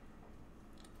dry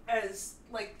as,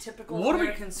 like, typical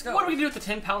American scones. What do we do with the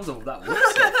 10 pounds of that wood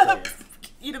stuff there?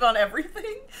 Eat it on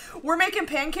everything. We're making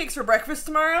pancakes for breakfast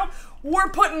tomorrow. We're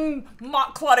putting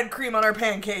mock clotted cream on our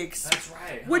pancakes. That's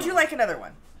right. Would you like another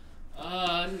one?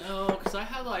 No, because I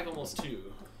had like almost 2.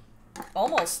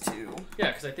 Almost 2. Yeah,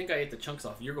 because I think I ate the chunks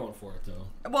off. You're going for it though.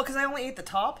 Well, because I only ate the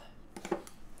top.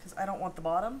 Because I don't want the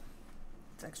bottom.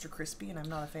 It's extra crispy and I'm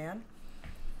not a fan.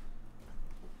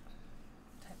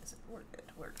 What time is it?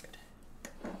 We're good.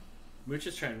 Mooch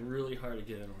is trying really hard to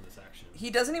get in on this action.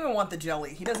 He doesn't even want the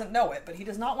jelly. He doesn't know it, but he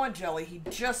does not want jelly. He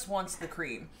just wants the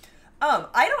cream.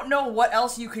 I don't know what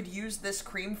else you could use this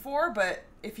cream for, but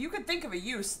if you could think of a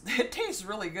use, it tastes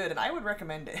really good, and I would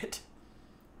recommend it.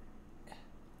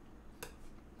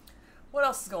 What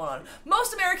else is going on?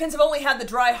 Most Americans have only had the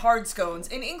dry, hard scones.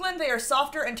 In England, they are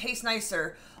softer and taste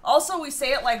nicer. Also, we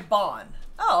say it like bon.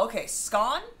 Oh, okay.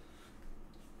 Scone?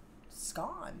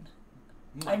 Scone.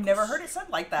 I've never heard it said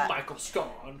like that. Michael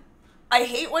Scone. I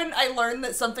hate when I learn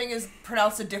that something is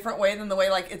pronounced a different way than the way,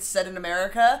 like, it's said in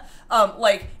America.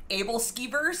 Like, able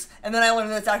skeevers, and then I learn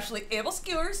that it's actually able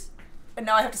skewers, and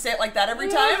now I have to say it like that every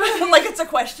time. Like it's a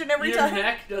question every time. Your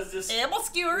neck does this. Able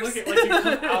skewers. Look at like you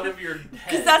come out of your head.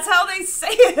 Because that's how they say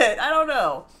it. I don't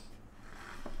know.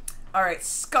 All right,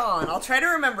 scone. I'll try to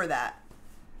remember that.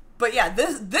 But yeah,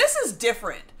 this is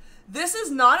different. This is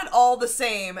not at all the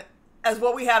same as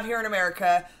what we have here in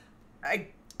America.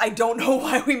 I don't know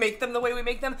why we make them the way we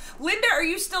make them. Linda, are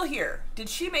you still here? Did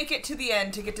she make it to the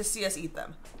end to get to see us eat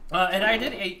them? And I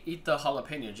did eat the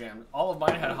jalapeno jam. All of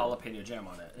mine had jalapeno jam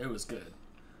on it. It was good.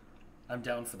 I'm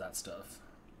down for that stuff.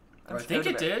 Or I think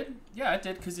it did. Yeah, it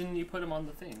did, because then you put them on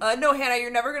the thing. No, Hannah,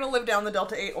 you're never going to live down the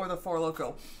Delta 8 or the 4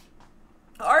 Loko.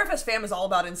 RFS fam is all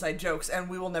about inside jokes, and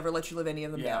we will never let you live any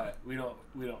of them down. Yeah,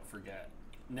 we don't forget.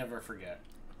 Never forget.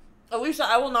 Alicia,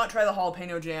 I will not try the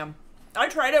jalapeno jam. I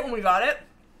tried it when we got it.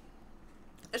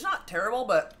 It's not terrible,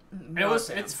 but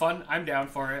it's fun. I'm down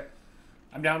for it.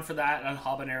 I'm down for that, and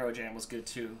habanero jam was good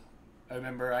too. I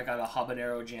remember I got a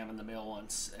habanero jam in the mail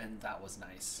once, and that was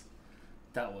nice.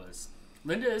 That was.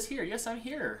 Linda is here. Yes, I'm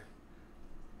here.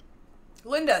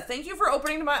 Linda, thank you for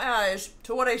opening my eyes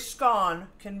to what a scone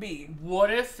can be.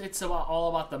 What if it's all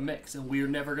about the mix, and we're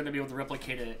never going to be able to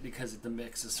replicate it because the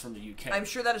mix is from the UK? I'm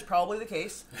sure that is probably the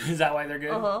case. Is that why they're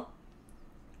good? Uh-huh.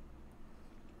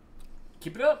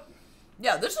 Keep it up.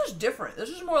 Yeah, this is different. This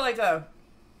is more like a...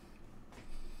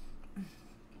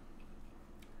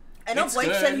 I know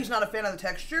Blake said he's not a fan of the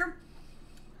texture,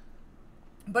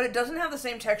 but it doesn't have the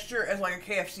same texture as like a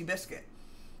KFC biscuit,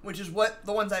 which is what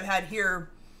the ones I've had here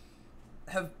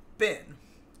have been.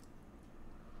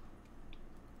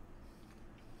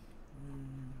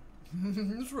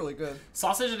 It's really good.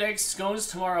 Sausage and eggs scones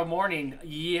tomorrow morning.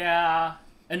 Yeah.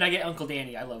 And I get Uncle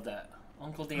Danny. I love that.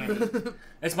 Uncle Danny.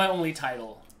 It's my only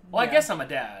title. Well, yeah. I guess I'm a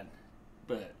dad,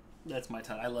 but that's my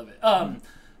title. I love it.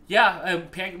 We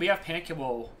have pancake.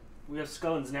 Well, we have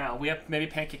scones now. We have maybe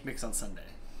pancake mix on Sunday.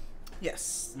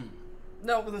 Yes.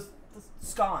 No, the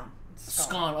scone.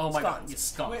 Scone. Oh my god. Yes,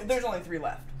 scone. There's only 3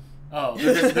 left. Oh,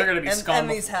 they're going to be scone. And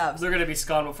these halves. They're going to be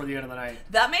scone before the end of the night.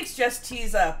 That makes Just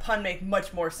T's pun make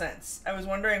much more sense. I was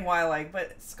wondering why,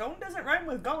 but scone doesn't rhyme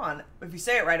with gone. If you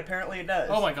say it right, apparently it does.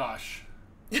 Oh my gosh.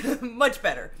 Much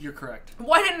better. You're correct.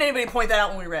 Why didn't anybody point that out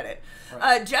when we read it?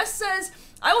 Right. Jess says,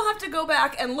 I will have to go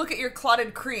back and look at your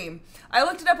clotted cream. I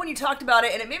looked it up when you talked about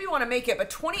it, and it made me want to make it, but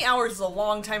 20 hours is a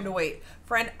long time to wait.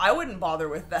 Friend, I wouldn't bother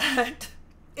with that.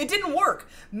 It didn't work.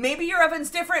 Maybe your oven's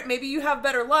different. Maybe you have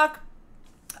better luck.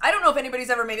 I don't know if anybody's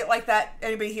ever made it like that.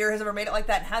 Anybody here has ever made it like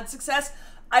that and had success.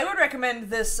 I would recommend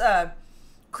this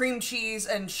cream cheese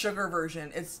and sugar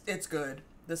version. It's good.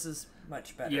 This is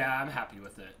much better. Yeah, I'm happy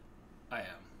with it. I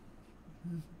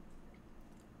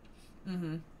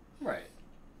am. Right.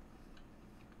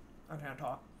 I'm gonna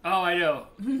talk. Oh, I know.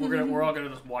 We're all gonna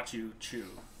just watch you chew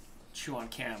on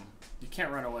cam. You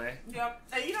can't run away. Yep.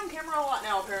 I eat on camera a lot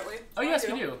now, apparently. Oh yes,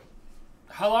 we do.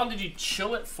 How long did you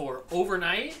chill it for?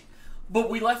 Overnight? But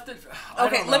we left it.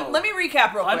 Okay, let me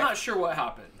recap real quick. I'm not sure what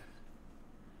happened.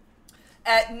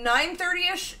 At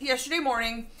 9:30ish yesterday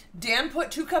morning, Dan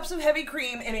put 2 cups of heavy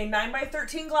cream in a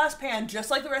 9x13 glass pan, just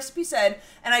like the recipe said.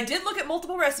 And I did look at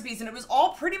multiple recipes, and it was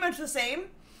all pretty much the same.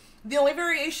 The only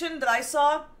variation that I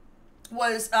saw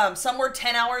was some were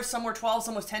 10 hours, some were 12,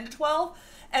 some was 10 to 12.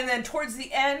 And then towards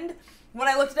the end, when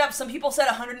I looked it up, some people said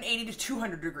 180 to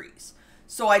 200 degrees.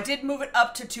 So I did move it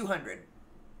up to 200.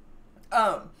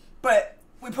 But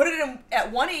we put it in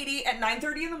at 180 at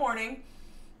 9:30 in the morning.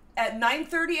 At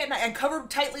 9:30 at night, and covered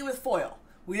tightly with foil.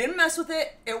 We didn't mess with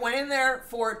it. It went in there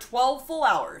for 12 full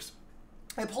hours.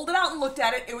 I pulled it out and looked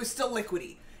at it. It was still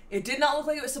liquidy. It did not look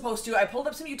like it was supposed to. I pulled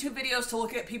up some YouTube videos to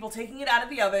look at people taking it out of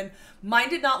the oven. Mine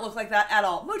did not look like that at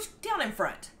all. Mooch, down in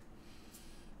front.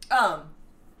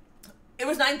 It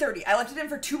was 9:30. I left it in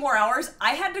for 2 more hours.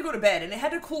 I had to go to bed, and it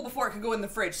had to cool before it could go in the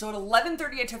fridge. So at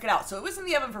 11:30, I took it out. So it was in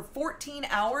the oven for 14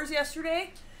 hours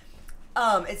yesterday.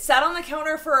 It sat on the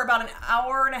counter for about an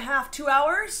hour and a half, 2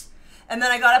 hours. And then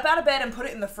I got up out of bed and put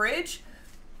it in the fridge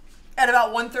at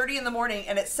about 1:30 in the morning.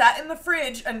 And it sat in the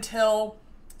fridge until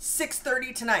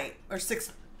 6:30 tonight, or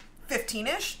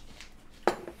 6:15-ish.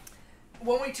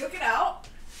 When we took it out,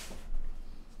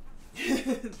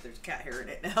 there's cat hair in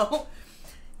it now.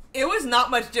 It was not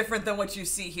much different than what you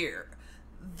see here.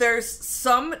 There's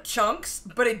some chunks,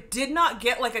 but it did not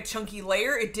get like a chunky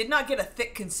layer. It did not get a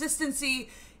thick consistency.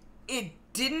 It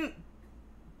didn't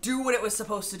do what it was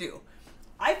supposed to do.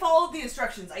 I followed the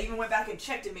instructions. I even went back and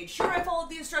checked and made sure I followed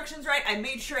the instructions right. I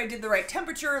made sure I did the right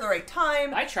temperature, the right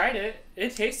time. I tried it.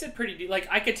 It tasted pretty... Like,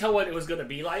 I could tell what it was going to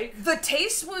be like. The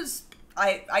taste was...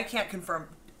 I can't confirm.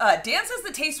 Dan says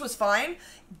the taste was fine,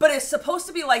 but it's supposed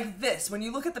to be like this. When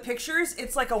you look at the pictures,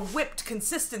 it's like a whipped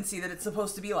consistency that it's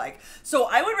supposed to be like. So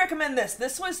I would recommend this.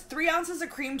 This was 3 ounces of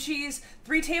cream cheese,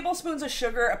 3 tablespoons of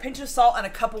sugar, a pinch of salt, and a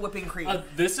cup of whipping cream.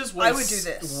 This is way, I would do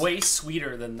this. Way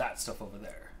sweeter than that stuff over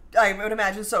there. I would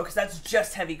imagine so, because that's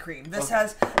just heavy cream. This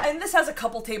has a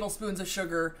couple tablespoons of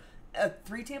sugar.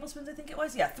 3 tablespoons, I think it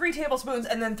was? Yeah, 3 tablespoons,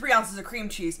 and then 3 ounces of cream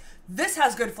cheese. This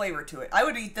has good flavor to it. I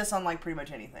would eat this on, like, pretty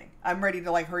much anything. I'm ready to,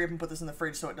 like, hurry up and put this in the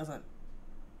fridge so it doesn't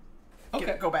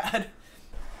go bad.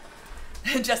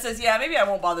 And Jess says, yeah, maybe I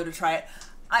won't bother to try it.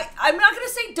 I'm not going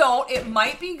to say don't. It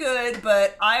might be good,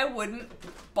 but I wouldn't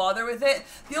bother with it.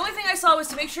 The only thing I saw was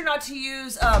to make sure not to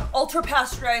use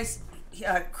ultra-pasteurized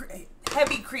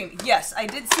heavy cream. Yes, I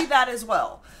did see that as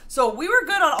well. So we were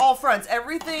good on all fronts.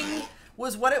 Everything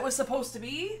was what it was supposed to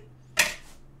be.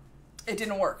 It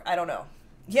didn't work. I don't know.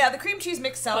 Yeah, the cream cheese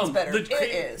mix sounds better. It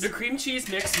is. The cream cheese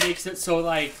mix makes it so,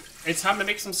 like, it's time to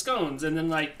make some scones, and then,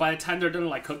 like, by the time they're done,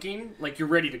 like, cooking, like, you're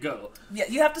ready to go. Yeah,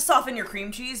 you have to soften your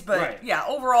cream cheese, but yeah,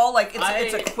 overall, like,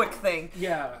 it's a quick thing.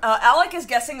 Yeah. Alec is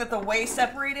guessing that the whey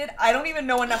separated. I don't even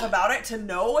know enough about it to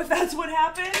know if that's what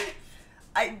happened.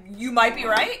 You might be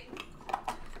right.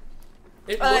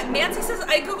 Nancy says,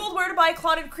 I googled where to buy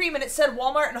clotted cream and it said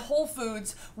Walmart and Whole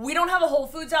Foods. We don't have a Whole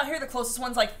Foods out here. The closest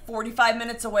one's like 45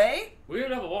 minutes away. We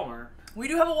don't have a Walmart. We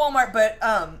do have a Walmart, but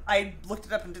I looked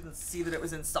it up and didn't see that it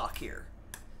was in stock here.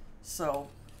 So,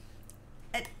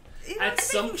 at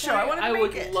some point, I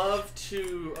would love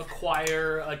to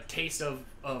acquire a taste of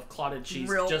clotted cheese.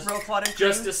 Real clotted cream?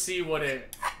 Just to see what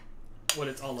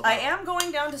it's all about. I am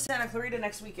going down to Santa Clarita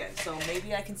next weekend, so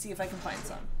maybe I can see if I can find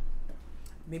some.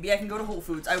 Maybe I can go to Whole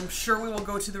Foods. I'm sure we will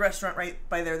go to the restaurant right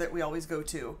by there that we always go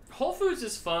to. Whole Foods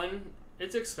is fun.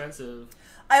 It's expensive.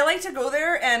 I like to go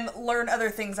there and learn other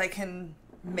things I can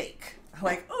make.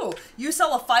 Like, oh, you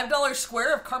sell a $5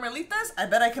 square of Carmelitas? I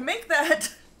bet I can make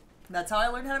that. That's how I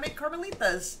learned how to make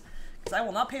Carmelitas. Because I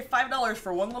will not pay $5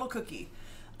 for one little cookie.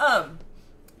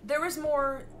 There was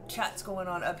more chats going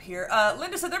on up here.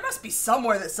 Linda said there must be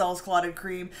somewhere that sells clotted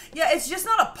cream. Yeah, it's just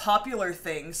not a popular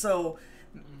thing, so...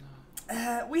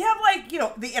 we have, like, you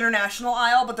know, the international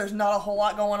aisle, but there's not a whole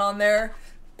lot going on there.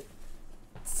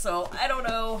 So, I don't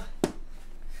know.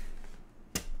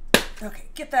 Okay,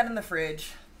 get that in the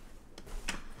fridge.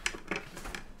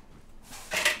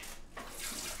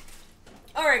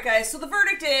 Alright, guys, so the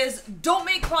verdict is, don't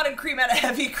make clotted cream out of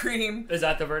heavy cream. Is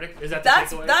that the verdict? Is that the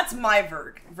takeaway? That's my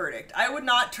verdict. I would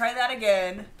not try that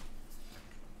again.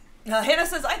 Hannah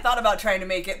says, I thought about trying to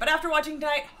make it, but after watching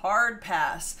tonight, hard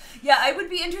pass. Yeah, I would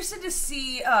be interested to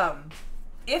see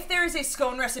if there is a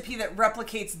scone recipe that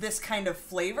replicates this kind of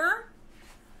flavor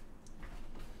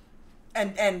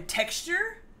and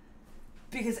texture,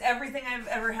 because everything I've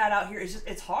ever had out here is just,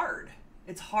 it's hard.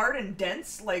 It's hard and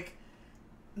dense, like,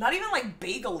 not even like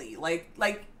bagel-y,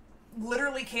 like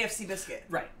literally KFC biscuit.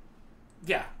 Right.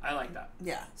 Yeah, I like that.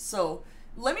 Yeah, so...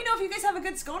 let me know if you guys have a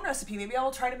good scone recipe. Maybe I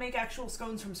will try to make actual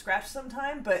scones from scratch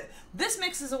sometime, but this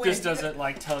mix is a way... This doesn't,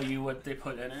 like, tell you what they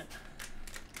put in it?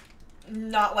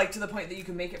 Not, like, to the point that you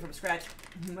can make it from scratch.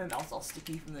 My mouth's all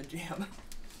sticky from the jam.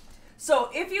 So,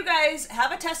 if you guys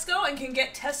have a Tesco and can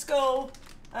get Tesco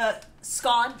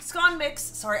scone mix...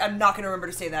 Sorry, I'm not going to remember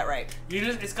to say that right.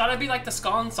 It's got to be like the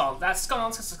scone song. That's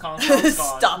scone.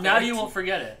 Stop Now it. you won't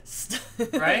forget it.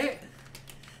 Right?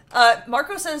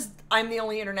 Marco says, I'm the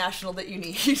only international that you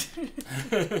need.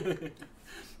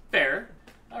 Fair.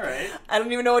 All right. I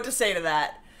don't even know what to say to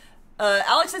that.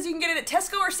 Alex says you can get it at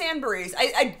Tesco or Sainsbury's.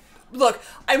 Look,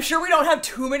 I'm sure we don't have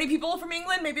too many people from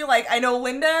England. Maybe, like, I know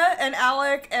Linda and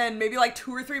Alec and maybe, like,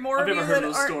 2 or 3 more I've of you never heard that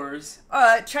of those stores.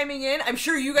 Chiming in. I'm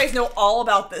sure you guys know all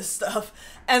about this stuff.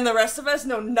 And the rest of us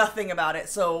know nothing about it.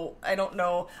 So, I don't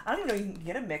know. I don't even know you can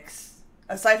get a mix.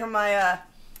 Aside from my,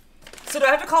 So do I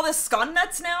have to call this scone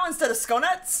nuts now instead of scone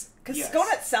nuts? Because yes. scone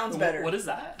nuts sounds better. What is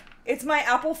that? It's my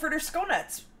apple fritter scone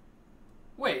nuts.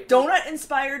 Wait.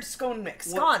 Donut-inspired scone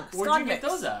mix. Where'd you get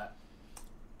those at?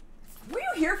 Were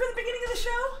you here for the beginning of the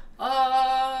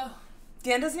show?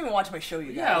 Dan doesn't even watch my show,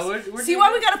 you guys. Yeah, See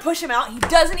why we gotta push him out? He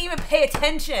doesn't even pay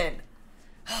attention.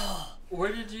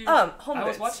 Where did you... Home I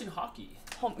was Goods. watching hockey.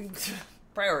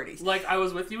 Priorities. Like, I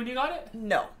was with you when you got it?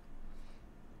 No,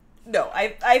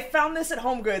 I found this at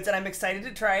Home Goods, and I'm excited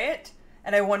to try it,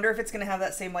 and I wonder if it's going to have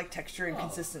that same, like, texture and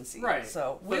consistency. Right.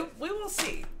 So, we will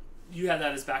see. You had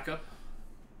that as backup?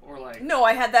 Or, like... No,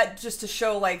 I had that just to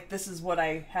show, like, this is what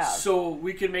I have. So,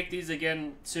 we can make these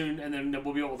again soon, and then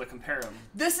we'll be able to compare them.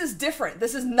 This is different.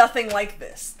 This is nothing like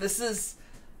this. This is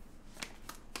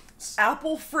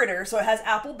apple fritter, so it has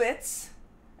apple bits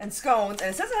and scones,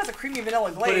 and it says it has a creamy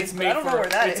vanilla glaze, but I don't know where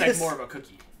that is. It's like more of a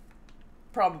cookie.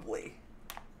 Probably.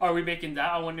 Are we making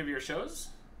that on one of your shows?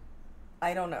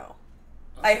 I don't know.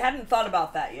 I hadn't thought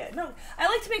about that yet. No, I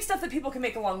like to make stuff that people can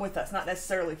make along with us, not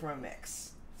necessarily from a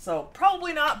mix. So,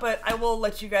 probably not, but I will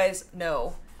let you guys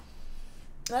know.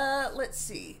 Let's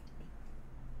see.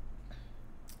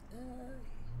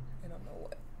 I don't know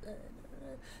what.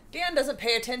 Dan doesn't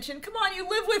pay attention. Come on, you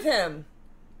live with him.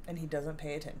 And he doesn't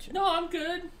pay attention. No, I'm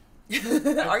good.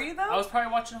 Are you, though? I was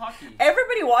probably watching hockey.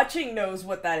 Everybody watching knows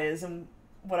what that is and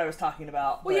what I was talking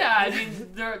about. Well, yeah, I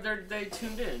mean, they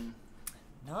tuned in.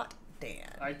 Not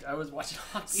Dan. I was watching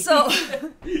hockey. So,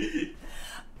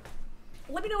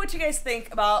 let me know what you guys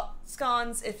think about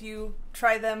scones if you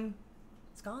try them.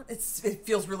 Scones? It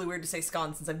feels really weird to say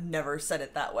scones since I've never said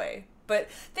it that way. But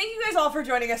thank you guys all for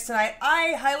joining us tonight.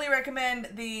 I highly recommend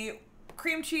the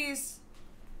cream cheese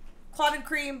clotted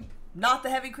cream, not the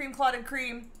heavy cream clotted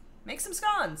cream. Make some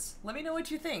scones. Let me know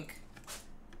what you think.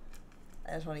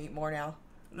 I just want to eat more now.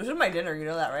 This is my dinner, you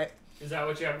know that, right? Is that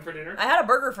what you're having for dinner? I had a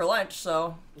burger for lunch,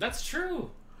 so. That's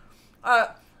true.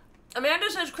 Amanda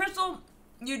says, Crystal,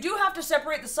 you do have to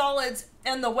separate the solids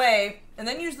and the whey, and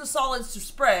then use the solids to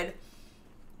spread.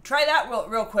 Try that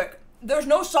real quick. There's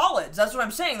no solids. That's what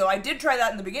I'm saying, though. I did try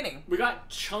that in the beginning. We got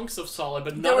chunks of solid,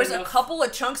 but not There was enough. a couple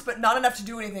of chunks, but not enough to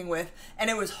do anything with, and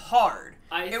it was hard.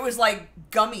 It was like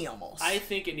gummy almost. I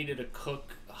think it needed to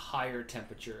cook a higher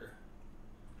temperature.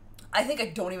 I think I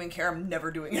don't even care. I'm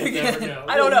never doing it We'll again. never know.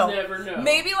 I don't We'll know. never know.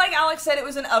 Maybe like Alex said, it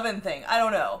was an oven thing. I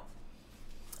don't know.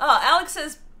 Alex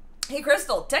says, hey,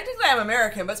 Crystal, technically I'm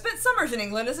American, but spent summers in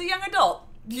England as a young adult.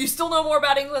 You still know more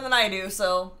about England than I do,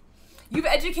 so you've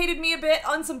educated me a bit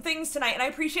on some things tonight, and I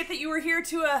appreciate that you were here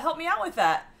to help me out with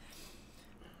that.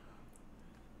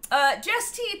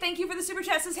 Jess T, thank you for the super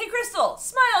chat, says, hey, Crystal,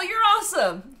 smile, you're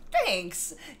awesome.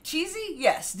 Thanks. Cheesy?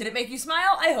 Yes. Did it make you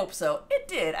smile? I hope so. It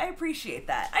did. I appreciate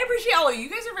that. I appreciate all of you. You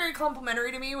guys are very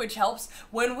complimentary to me, which helps.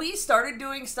 When we started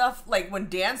doing stuff, like when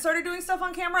Dan started doing stuff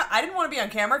on camera, I didn't want to be on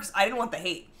camera because I didn't want the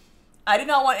hate. I did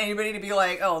not want anybody to be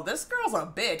like, oh, this girl's a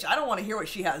bitch. I don't want to hear what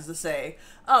she has to say.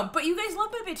 But you guys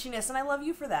love my bitchiness, and I love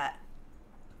you for that.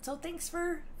 So thanks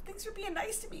for being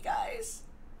nice to me, guys.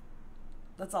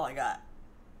 That's all I got.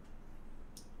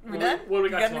 We're done? What do we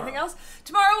got You got tomorrow? anything else?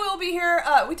 Tomorrow we will be here.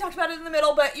 We talked about it in the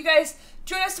middle, but you guys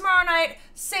join us tomorrow night.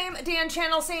 Same Dan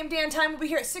channel, same Dan time. We'll be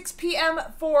here at 6 p.m.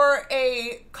 for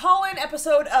a call-in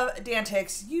episode of Dan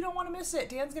Takes. You don't want to miss it.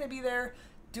 Dan's going to be there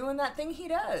doing that thing he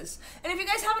does. And if you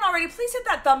guys haven't already, please hit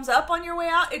that thumbs up on your way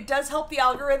out. It does help the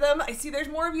algorithm. I see there's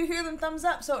more of you here than thumbs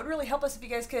up, so it would really help us if you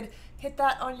guys could hit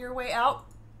that on your way out.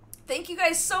 Thank you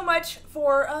guys so much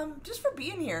for just for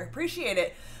being here. Appreciate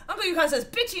it. Uncle Yukon says,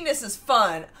 bitchiness is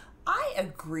fun. I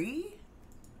agree.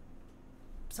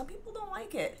 Some people don't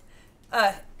like it.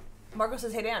 Marco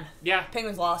says, hey, Dan. Yeah.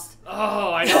 Penguins lost.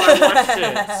 Oh, I know. I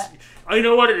watched it. I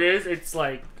know what it is. It's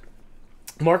like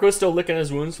Marco's still licking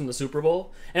his wounds from the Super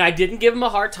Bowl, and I didn't give him a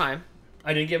hard time.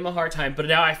 But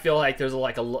now I feel like there's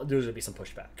there's gonna be some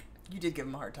pushback. You did give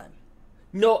him a hard time.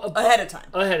 No, Ahead of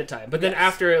time. But then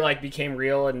after it became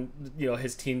real, and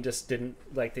his team just didn't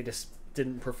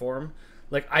perform.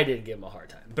 I didn't give him a hard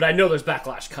time, but I know there's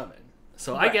backlash coming,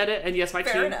 so right. I get it. And yes, my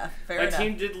Fair enough.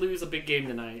 team did lose a big game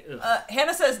tonight.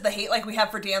 Hannah says the hate like we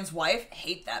have for Dan's wife.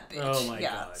 Hate that bitch. Oh my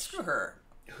gosh. Screw her.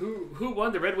 Who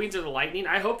won, the Red Wings or the Lightning?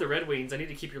 I hope the Red Wings. I need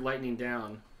to keep your Lightning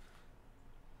down.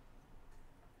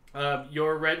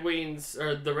 Your Red Wings,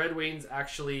 or the Red Wings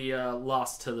actually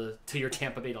lost to your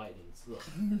Tampa Bay Lightnings.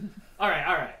 All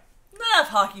right. Enough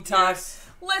hockey talk. Yes.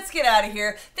 Let's get out of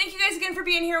here. Thank you guys again for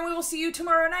being here, and we will see you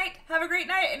tomorrow night. Have a great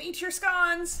night, and eat your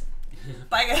scones.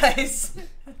 Bye, guys.